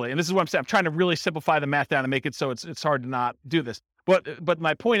 Yes, totally. And this is what I'm saying. I'm trying to really simplify the math down and make it so it's hard to not do this. But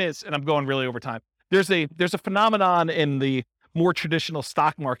my point is, and I'm going really over time, there's a phenomenon in the more traditional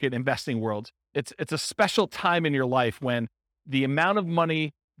stock market investing world. It's a special time in your life when the amount of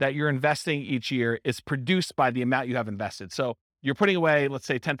money that you're investing each year is produced by the amount you have invested. So you're putting away, let's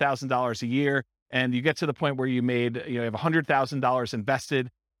say, $10,000 a year, and you get to the point where you have $100,000 invested,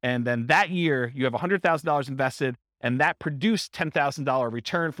 and then that year you have $100,000 invested, and that produced $10,000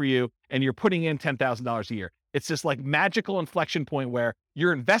 return for you, and you're putting in $10,000 a year. It's this like magical inflection point where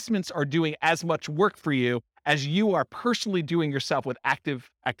your investments are doing as much work for you as you are personally doing yourself with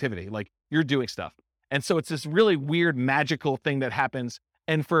active activity, like you're doing stuff. And so it's this really weird, magical thing that happens.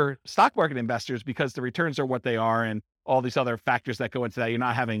 And for stock market investors, because the returns are what they are and all these other factors that go into that, you're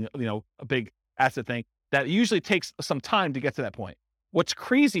not having, a big asset thing, that usually takes some time to get to that point. What's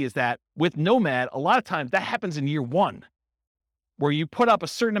crazy is that with Nomad, a lot of times that happens in year one, where you put up a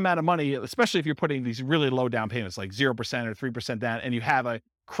certain amount of money, especially if you're putting these really low down payments, like 0% or 3% down, and you have a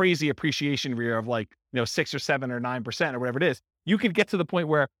crazy appreciation year of 6 or 7 or 9% or whatever it is. You could get to the point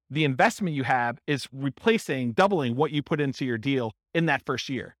where the investment you have is doubling what you put into your deal in that first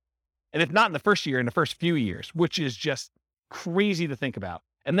year. And if not in the first year, in the first few years, which is just crazy to think about.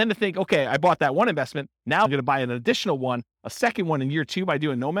 And then to think, okay, I bought that one investment. Now I'm going to buy an additional one, a second one in year 2 by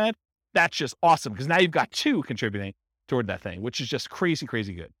doing Nomad. That's just awesome because now you've got 2 contributing toward that thing, which is just crazy,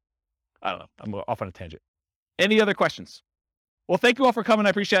 crazy good. I don't know. I'm off on a tangent. Any other questions? Well, thank you all for coming. I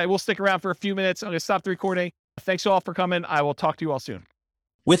appreciate it. We'll stick around for a few minutes. I'm going to stop the recording. Thanks all for coming. I will talk to you all soon.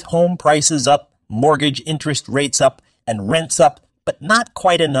 With home prices up, mortgage interest rates up, and rents up, but not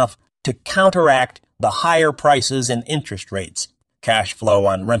quite enough to counteract the higher prices and interest rates. Cash flow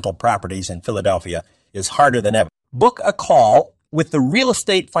on rental properties in Philadelphia is harder than ever. Book a call with the Real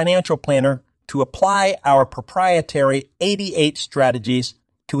Estate Financial Planner to apply our proprietary 88 strategies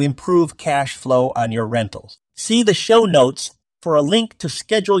to improve cash flow on your rentals. See the show notes for a link to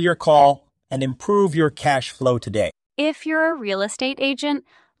schedule your call and improve your cash flow today. If you're a real estate agent,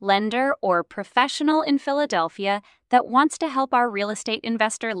 lender, or professional in Philadelphia that wants to help our real estate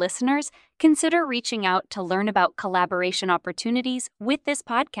investor listeners, consider reaching out to learn about collaboration opportunities with this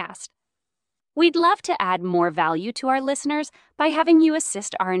podcast. We'd love to add more value to our listeners by having you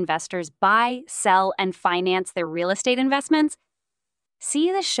assist our investors buy, sell, and finance their real estate investments.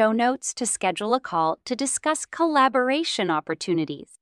 See the show notes to schedule a call to discuss collaboration opportunities.